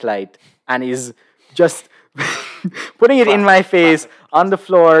flashlight and is just putting it in my face, on the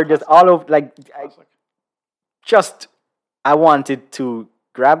floor, just all over. Like, I wanted to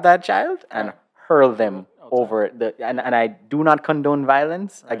grab that child and hurl them over and I do not condone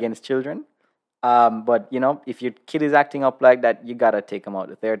violence against children. But if your kid is acting up like that, you gotta take them out of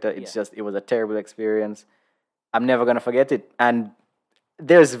the theater. It was a terrible experience. I'm never gonna forget it. And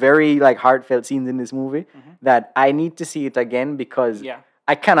there's very heartfelt scenes in this movie that I need to see it again because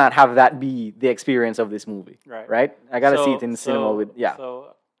I cannot have that be the experience of this movie. Right? I gotta see it in the cinema with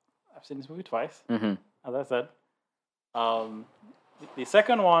So I've seen this movie twice. As I said, the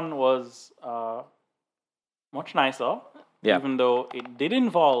second one was much nicer. Yeah. Even though it did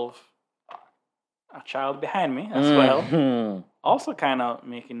involve a child behind me as well, also kind of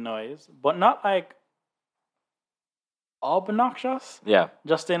making noise, but not like obnoxious. Yeah.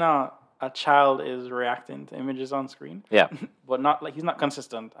 Just in a child is reacting to images on screen. Yeah. But not he's not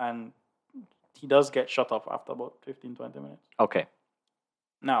consistent, and he does get shut up after about 15-20 minutes. Okay.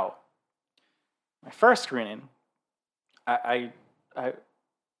 Now, my first screening, I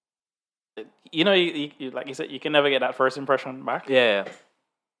you like you said, you can never get that first impression back. Yeah.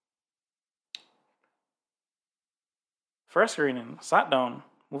 First screening, sat down,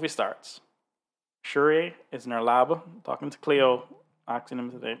 movie starts. Shuri is in her lab talking to Cleo, asking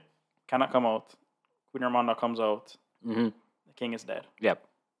him today, cannot come out. Queen Ramonda comes out. The king is dead. Yep.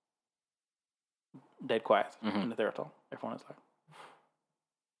 Dead quiet in the theater. Everyone is like.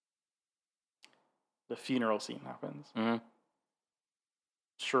 The funeral scene happens.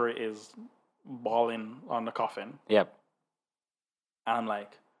 Shuri is bawling on the coffin. Yep. And I'm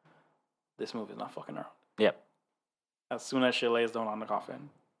like, this movie is not fucking around. Yep. As soon as she lays down on the coffin,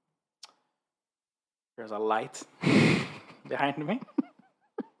 there's a light behind me.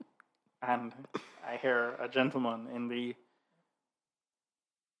 And I hear a gentleman in the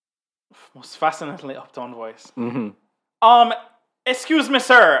most fascinatingly uptone voice. Excuse me,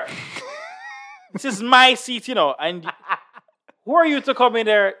 sir. This is my seat, and who are you to come in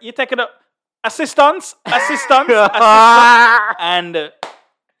there? You taking up assistance. And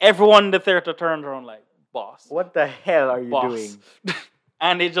everyone in the theater turns around like, boss. What the hell are you doing?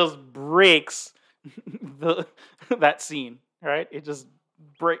 And it just breaks that scene, right? It just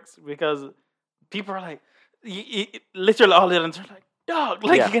breaks because people are like, literally all the others are like, dog,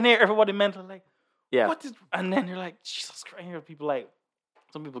 like you can hear everybody mental like, what is, and then you're like, Jesus Christ, you hear people like,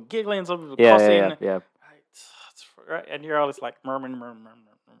 some people giggling, some people cussing. Yeah. Right, and you're all just like murmuring.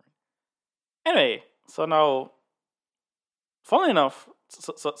 Anyway, so now funnily enough,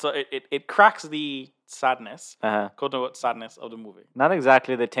 so it cracks the sadness, Uh-huh. quote unquote sadness of the movie. Not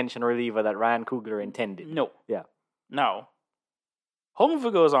exactly the tension reliever that Ryan Coogler intended. No. Yeah. Now, whole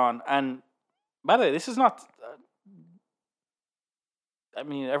movie goes on, and by the way, this is not. I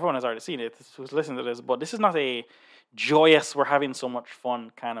mean, everyone has already seen it who's listening to this, but this is not a joyous, we're having so much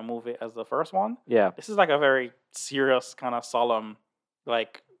fun kind of movie as the first one. Yeah. This is like a very serious, kind of solemn,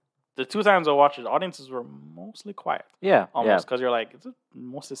 like, the two times I watched it, audiences were mostly quiet. Yeah. Almost, because you're like, it's a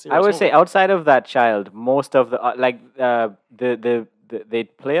mostly serious I would movie. say outside of that child, most of the they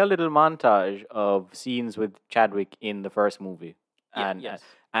play a little montage of scenes with Chadwick in the first movie, and yes.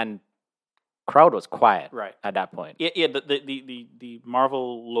 and crowd was quiet Right. at that point. Yeah, the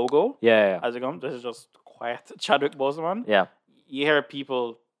Marvel logo, Yeah. as it comes, this is just quiet Chadwick Boseman. Yeah. You hear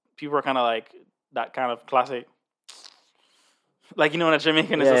people are kind of like that kind of classic, like, you know, when a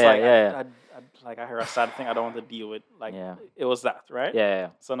Jamaican is just like, I hear a sad thing I don't want to deal with. Like, it was that, right? Yeah.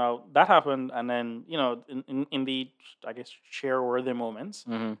 So now that happened, and then, you know, in the, I guess, share-worthy moments,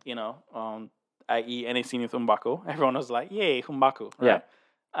 Mm-hmm. you know, i.e. any scene with Humbako, everyone was like, yay, Humbako, right? Yeah.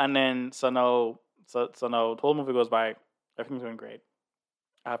 And then, so now the whole movie goes by, everything's going great.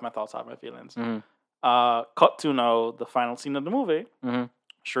 I have my thoughts, I have my feelings. Mm-hmm. Cut to now the final scene of the movie. Mm-hmm.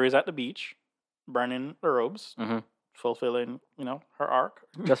 Shuri's at the beach, burning the robes, Mm-hmm. fulfilling, you know, her arc.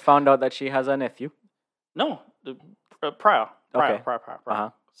 Just found out that she has a nephew. No, prior. Okay. Uh-huh.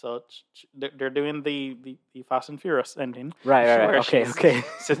 So they're doing the Fast and Furious ending. Right. where Okay. she's Okay.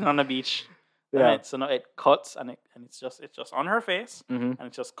 Sitting on the beach. Yeah. And so now it cuts, and it's just on her face, Mm-hmm. and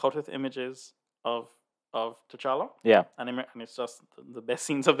it's just cut with images of T'Challa, Yeah. and it's just the best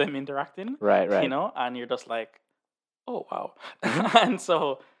scenes of them interacting. Right. You know, and you're just like, oh wow. Mm-hmm. And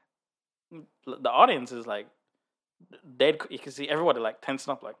so the audience is like dead. You can see everybody like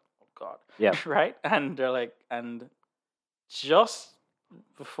tensing up, like, oh god. Yeah. Right. And they're like, and just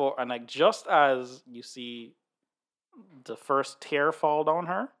before, and like just as you see the first tear fall down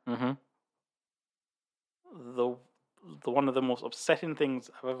her, Mm-hmm. the one of the most upsetting things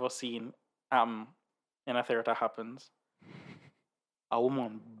I've ever seen in a theater happens. A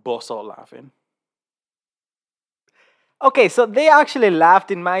woman busts out laughing. Okay, so they actually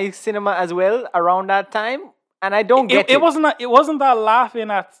laughed in my cinema as well around that time, and I don't get it. It wasn't that laughing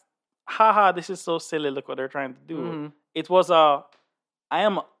at, haha, this is so silly, look what they're trying to do. Mm-hmm. It was I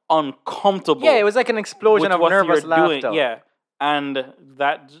am uncomfortable. Yeah, it was like an explosion with of what nervous you're laughter. doing. Yeah, and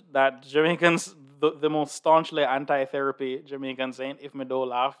that Jamaicans, the most staunchly anti-therapy Jamaicans saying, if me don't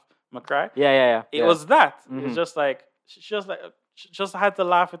laugh, me cry. Yeah. It was that. Mhm. It's just like she just had to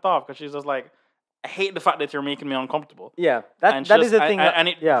laugh it off, because she's just like, I hate the fact that you're making me uncomfortable. Yeah, And that just- is the thing. and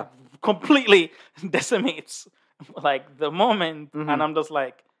it yeah. completely decimates like the moment, Mhm. and I'm just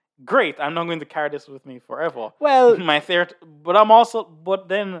like, great, I'm not going to carry this with me forever. Well, My theater, but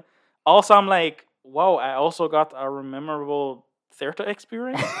then I'm like, wow, I also got a memorable theater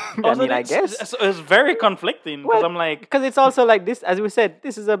experience. I mean, I guess. So it's very conflicting, because Well, I'm like, because it's also like this, as we said,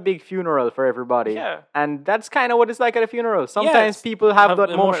 this is a big funeral for everybody. Yeah. And that's kind of what it's like at a funeral. Sometimes it's- people have that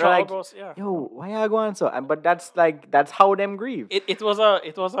moment emotional where like, outbursts, yeah. yo, why are you going so? But that's how them grieve. It was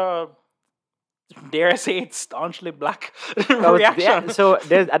a dare I say it, staunchly black So, reaction. yeah, so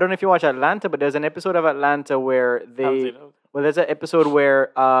I don't know if you watch Atlanta, but there's an episode of Atlanta where there's an episode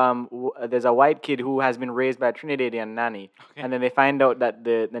where there's a white kid who has been raised by a Trinidadian nanny, and then they find out that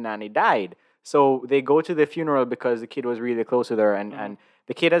the nanny died. So they go to the funeral because the kid was really close with her, and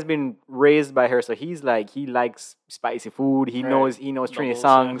the kid has been raised by her, so he's like, he likes spicy food. He knows Trini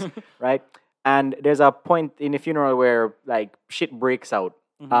songs, right? And there's a point in the funeral where like shit breaks out.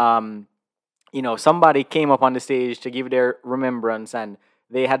 Somebody came up on the stage to give their remembrance, and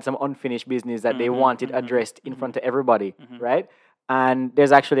they had some unfinished business that they wanted addressed in front of everybody, right? And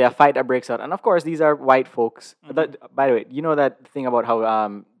there's actually a fight that breaks out. And of course, these are white folks. By the way, you know that thing about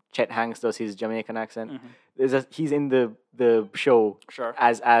how Chet Hanks does his Jamaican accent? He's in the show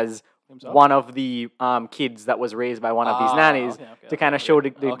as Himself? one of the kids that was raised by one of these nannies to kind of show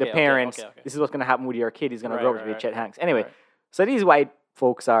the parents, this is what's going to happen with your kid. He's going to grow up to be Chet Hanks. Anyway, so these white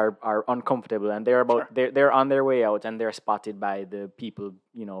folks are uncomfortable, and they're on their way out, and they're spotted by the people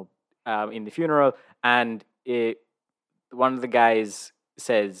in the funeral, and one of the guys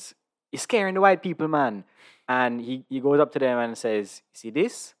says, "You're scaring the white people, man," and he goes up to them and says, "See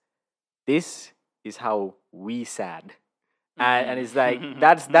this is how we sad." And it's like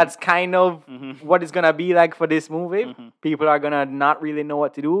that's kind of what it's gonna be like for this movie. People are gonna not really know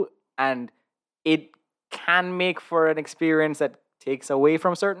what to do, and it can make for an experience that takes away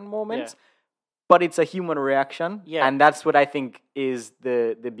from certain moments, but it's a human reaction, and that's what I think is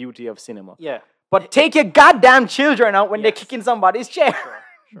the beauty of cinema. Yeah, But take your goddamn children out when they're Yes. kicking somebody's chair.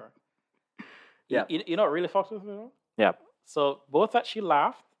 Sure. Yeah. You know what really fucked with me though? Yeah. So both that she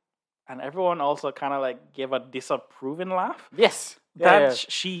laughed, and everyone also kind of like gave a disapproving laugh. Yes. That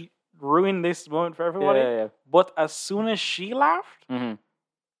she ruined this moment for everybody. Yeah. But as soon as she laughed, Mm-hmm.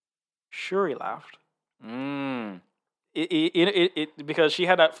 Shuri laughed. Mm. Because she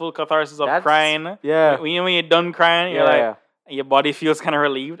had that full catharsis of That's- crying. yeah. When you're done crying, you're like, your body feels kind of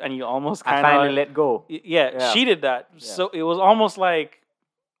relieved, and you almost I kind finally of let go. Yeah, she did that. Yeah. So it was almost like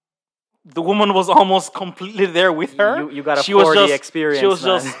the woman was almost completely there with her. You got a She was 4D just- experience, She was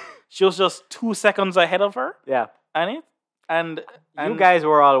man. she was just 2 seconds ahead of her, Yeah. and You guys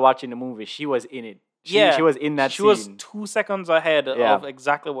were all watching the movie. She was in it. She was in that she scene. was 2 seconds ahead Yeah. of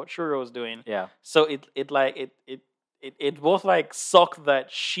exactly what Shuri was doing. Yeah. So it both like sucked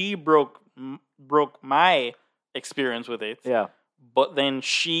that she broke my experience with it. Yeah. But then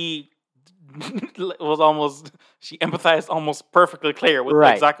she she empathized almost perfectly clear with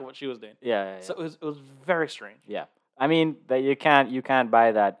Right. exactly what she was doing. Yeah. So it was very strange. Yeah. I mean that you can't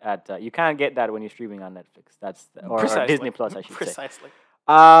buy that at you can't get that when you're streaming on Netflix. That's or Precisely. Disney Plus, I should Precisely.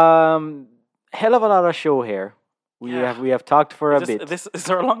 say. Hell of a lot of show here. We have talked for a bit. This is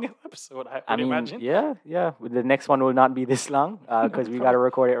our longest episode, I would I mean, imagine. yeah. The next one will not be this long because we got to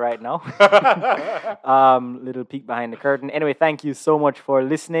record it right now. Little peek behind the curtain. Anyway, thank you so much for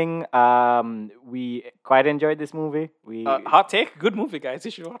listening. We quite enjoyed this movie. Hot take, good movie, guys.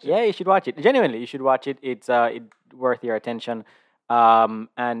 You should watch it. Yeah, you should watch it. Genuinely, you should watch it. It's worth your attention.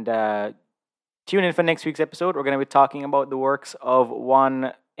 And tune in for next week's episode. We're going to be talking about the works of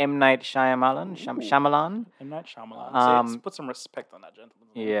one M. Night Shyamalan. Shyamalan. M. Night Shyamalan. Put some respect on that gentleman.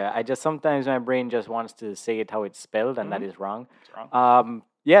 Yeah, I just sometimes my brain just wants to say it how it's spelled, and that is wrong. It's wrong.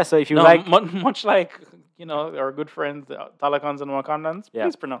 Yeah, so if you No, like, much like our good friends, the Talakans and Wakandans, Yeah.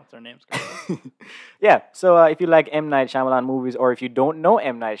 please pronounce their names correctly. yeah, so if you like M. Night Shyamalan movies, or if you don't know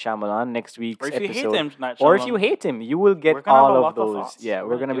M. Night Shyamalan, next week's Or if you episode, hate M. Night or if Shyamalan, you hate him, you will We're get gonna have a all lot of of those. thoughts. Yeah, We're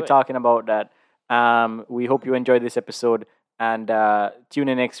we're gonna going to do be it. talking about that. We hope you enjoyed this episode, and tune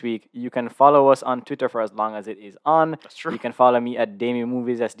in next week. You can follow us on Twitter for as long as it is on. That's true. You can follow me at Dami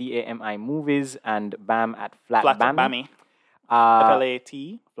Movies, that's DAMI Movies, and Bam at Flat, Flat Bammy. Bammy. Uh,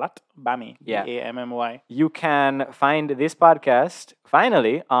 FLAT, Flat Bammy. Yeah. BAMMY. You can find this podcast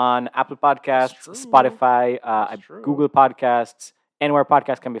finally on Apple Podcasts, true. Spotify, That's true. Google Podcasts, anywhere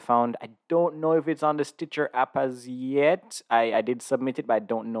podcasts can be found. I don't know if it's on the Stitcher app as yet. I did submit it, but I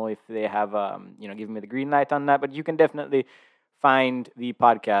don't know if they have given me the green light on that. But you can definitely find the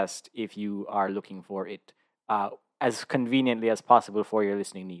podcast if you are looking for it as conveniently as possible for your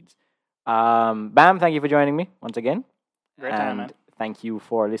listening needs. Bam, thank you for joining me once again. Great time, And man. thank you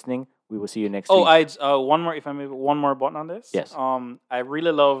for listening. We will see you next Oh, week. one more. If I may, one more button on this. Yes. I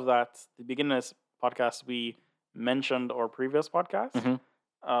really love that at the beginning of this podcast we mentioned our previous podcast. Mhm.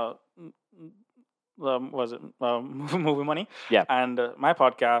 Was it Movie Money? Yeah. And my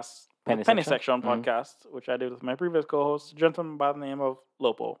podcast, Penny Penny Section. Section podcast, which I did with my previous co-host, a gentleman by the name of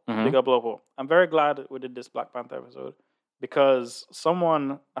Lopo. Mhm. Big up Lopo. I'm very glad we did this Black Panther episode because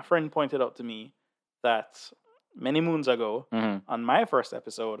a friend pointed out to me that many moons ago, Mhm. on my first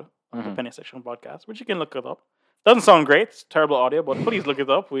episode of the Mhm. Penny Section podcast, which you can look it up. Doesn't sound great, it's terrible audio, but please look it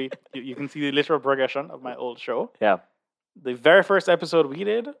up. You can see the literal progression of my old show. Yeah. The very first episode we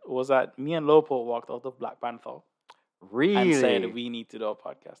did was that me and Lopo walked out of Black Panther Really? and said we need to do a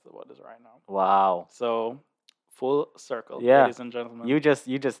podcast about this right now. Wow. So full circle, Yeah. ladies and gentlemen.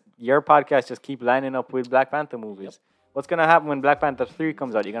 Your podcast just keep lining up with Black Panther movies. What's gonna happen when Black Panther 3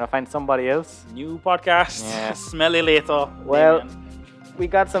 comes out? You're gonna find somebody else? New podcast. Yeah. Smelly later. Well, Amen. we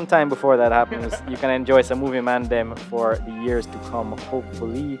got some time before that happens. You can enjoy some movie Man Dem for the years to come.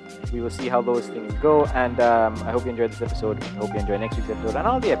 Hopefully, we will see how those things go. And I hope you enjoyed this episode. I hope you enjoy next week's episode and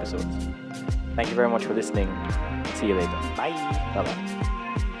all the episodes. Thank you very much for listening. See you later. Bye. Bye bye.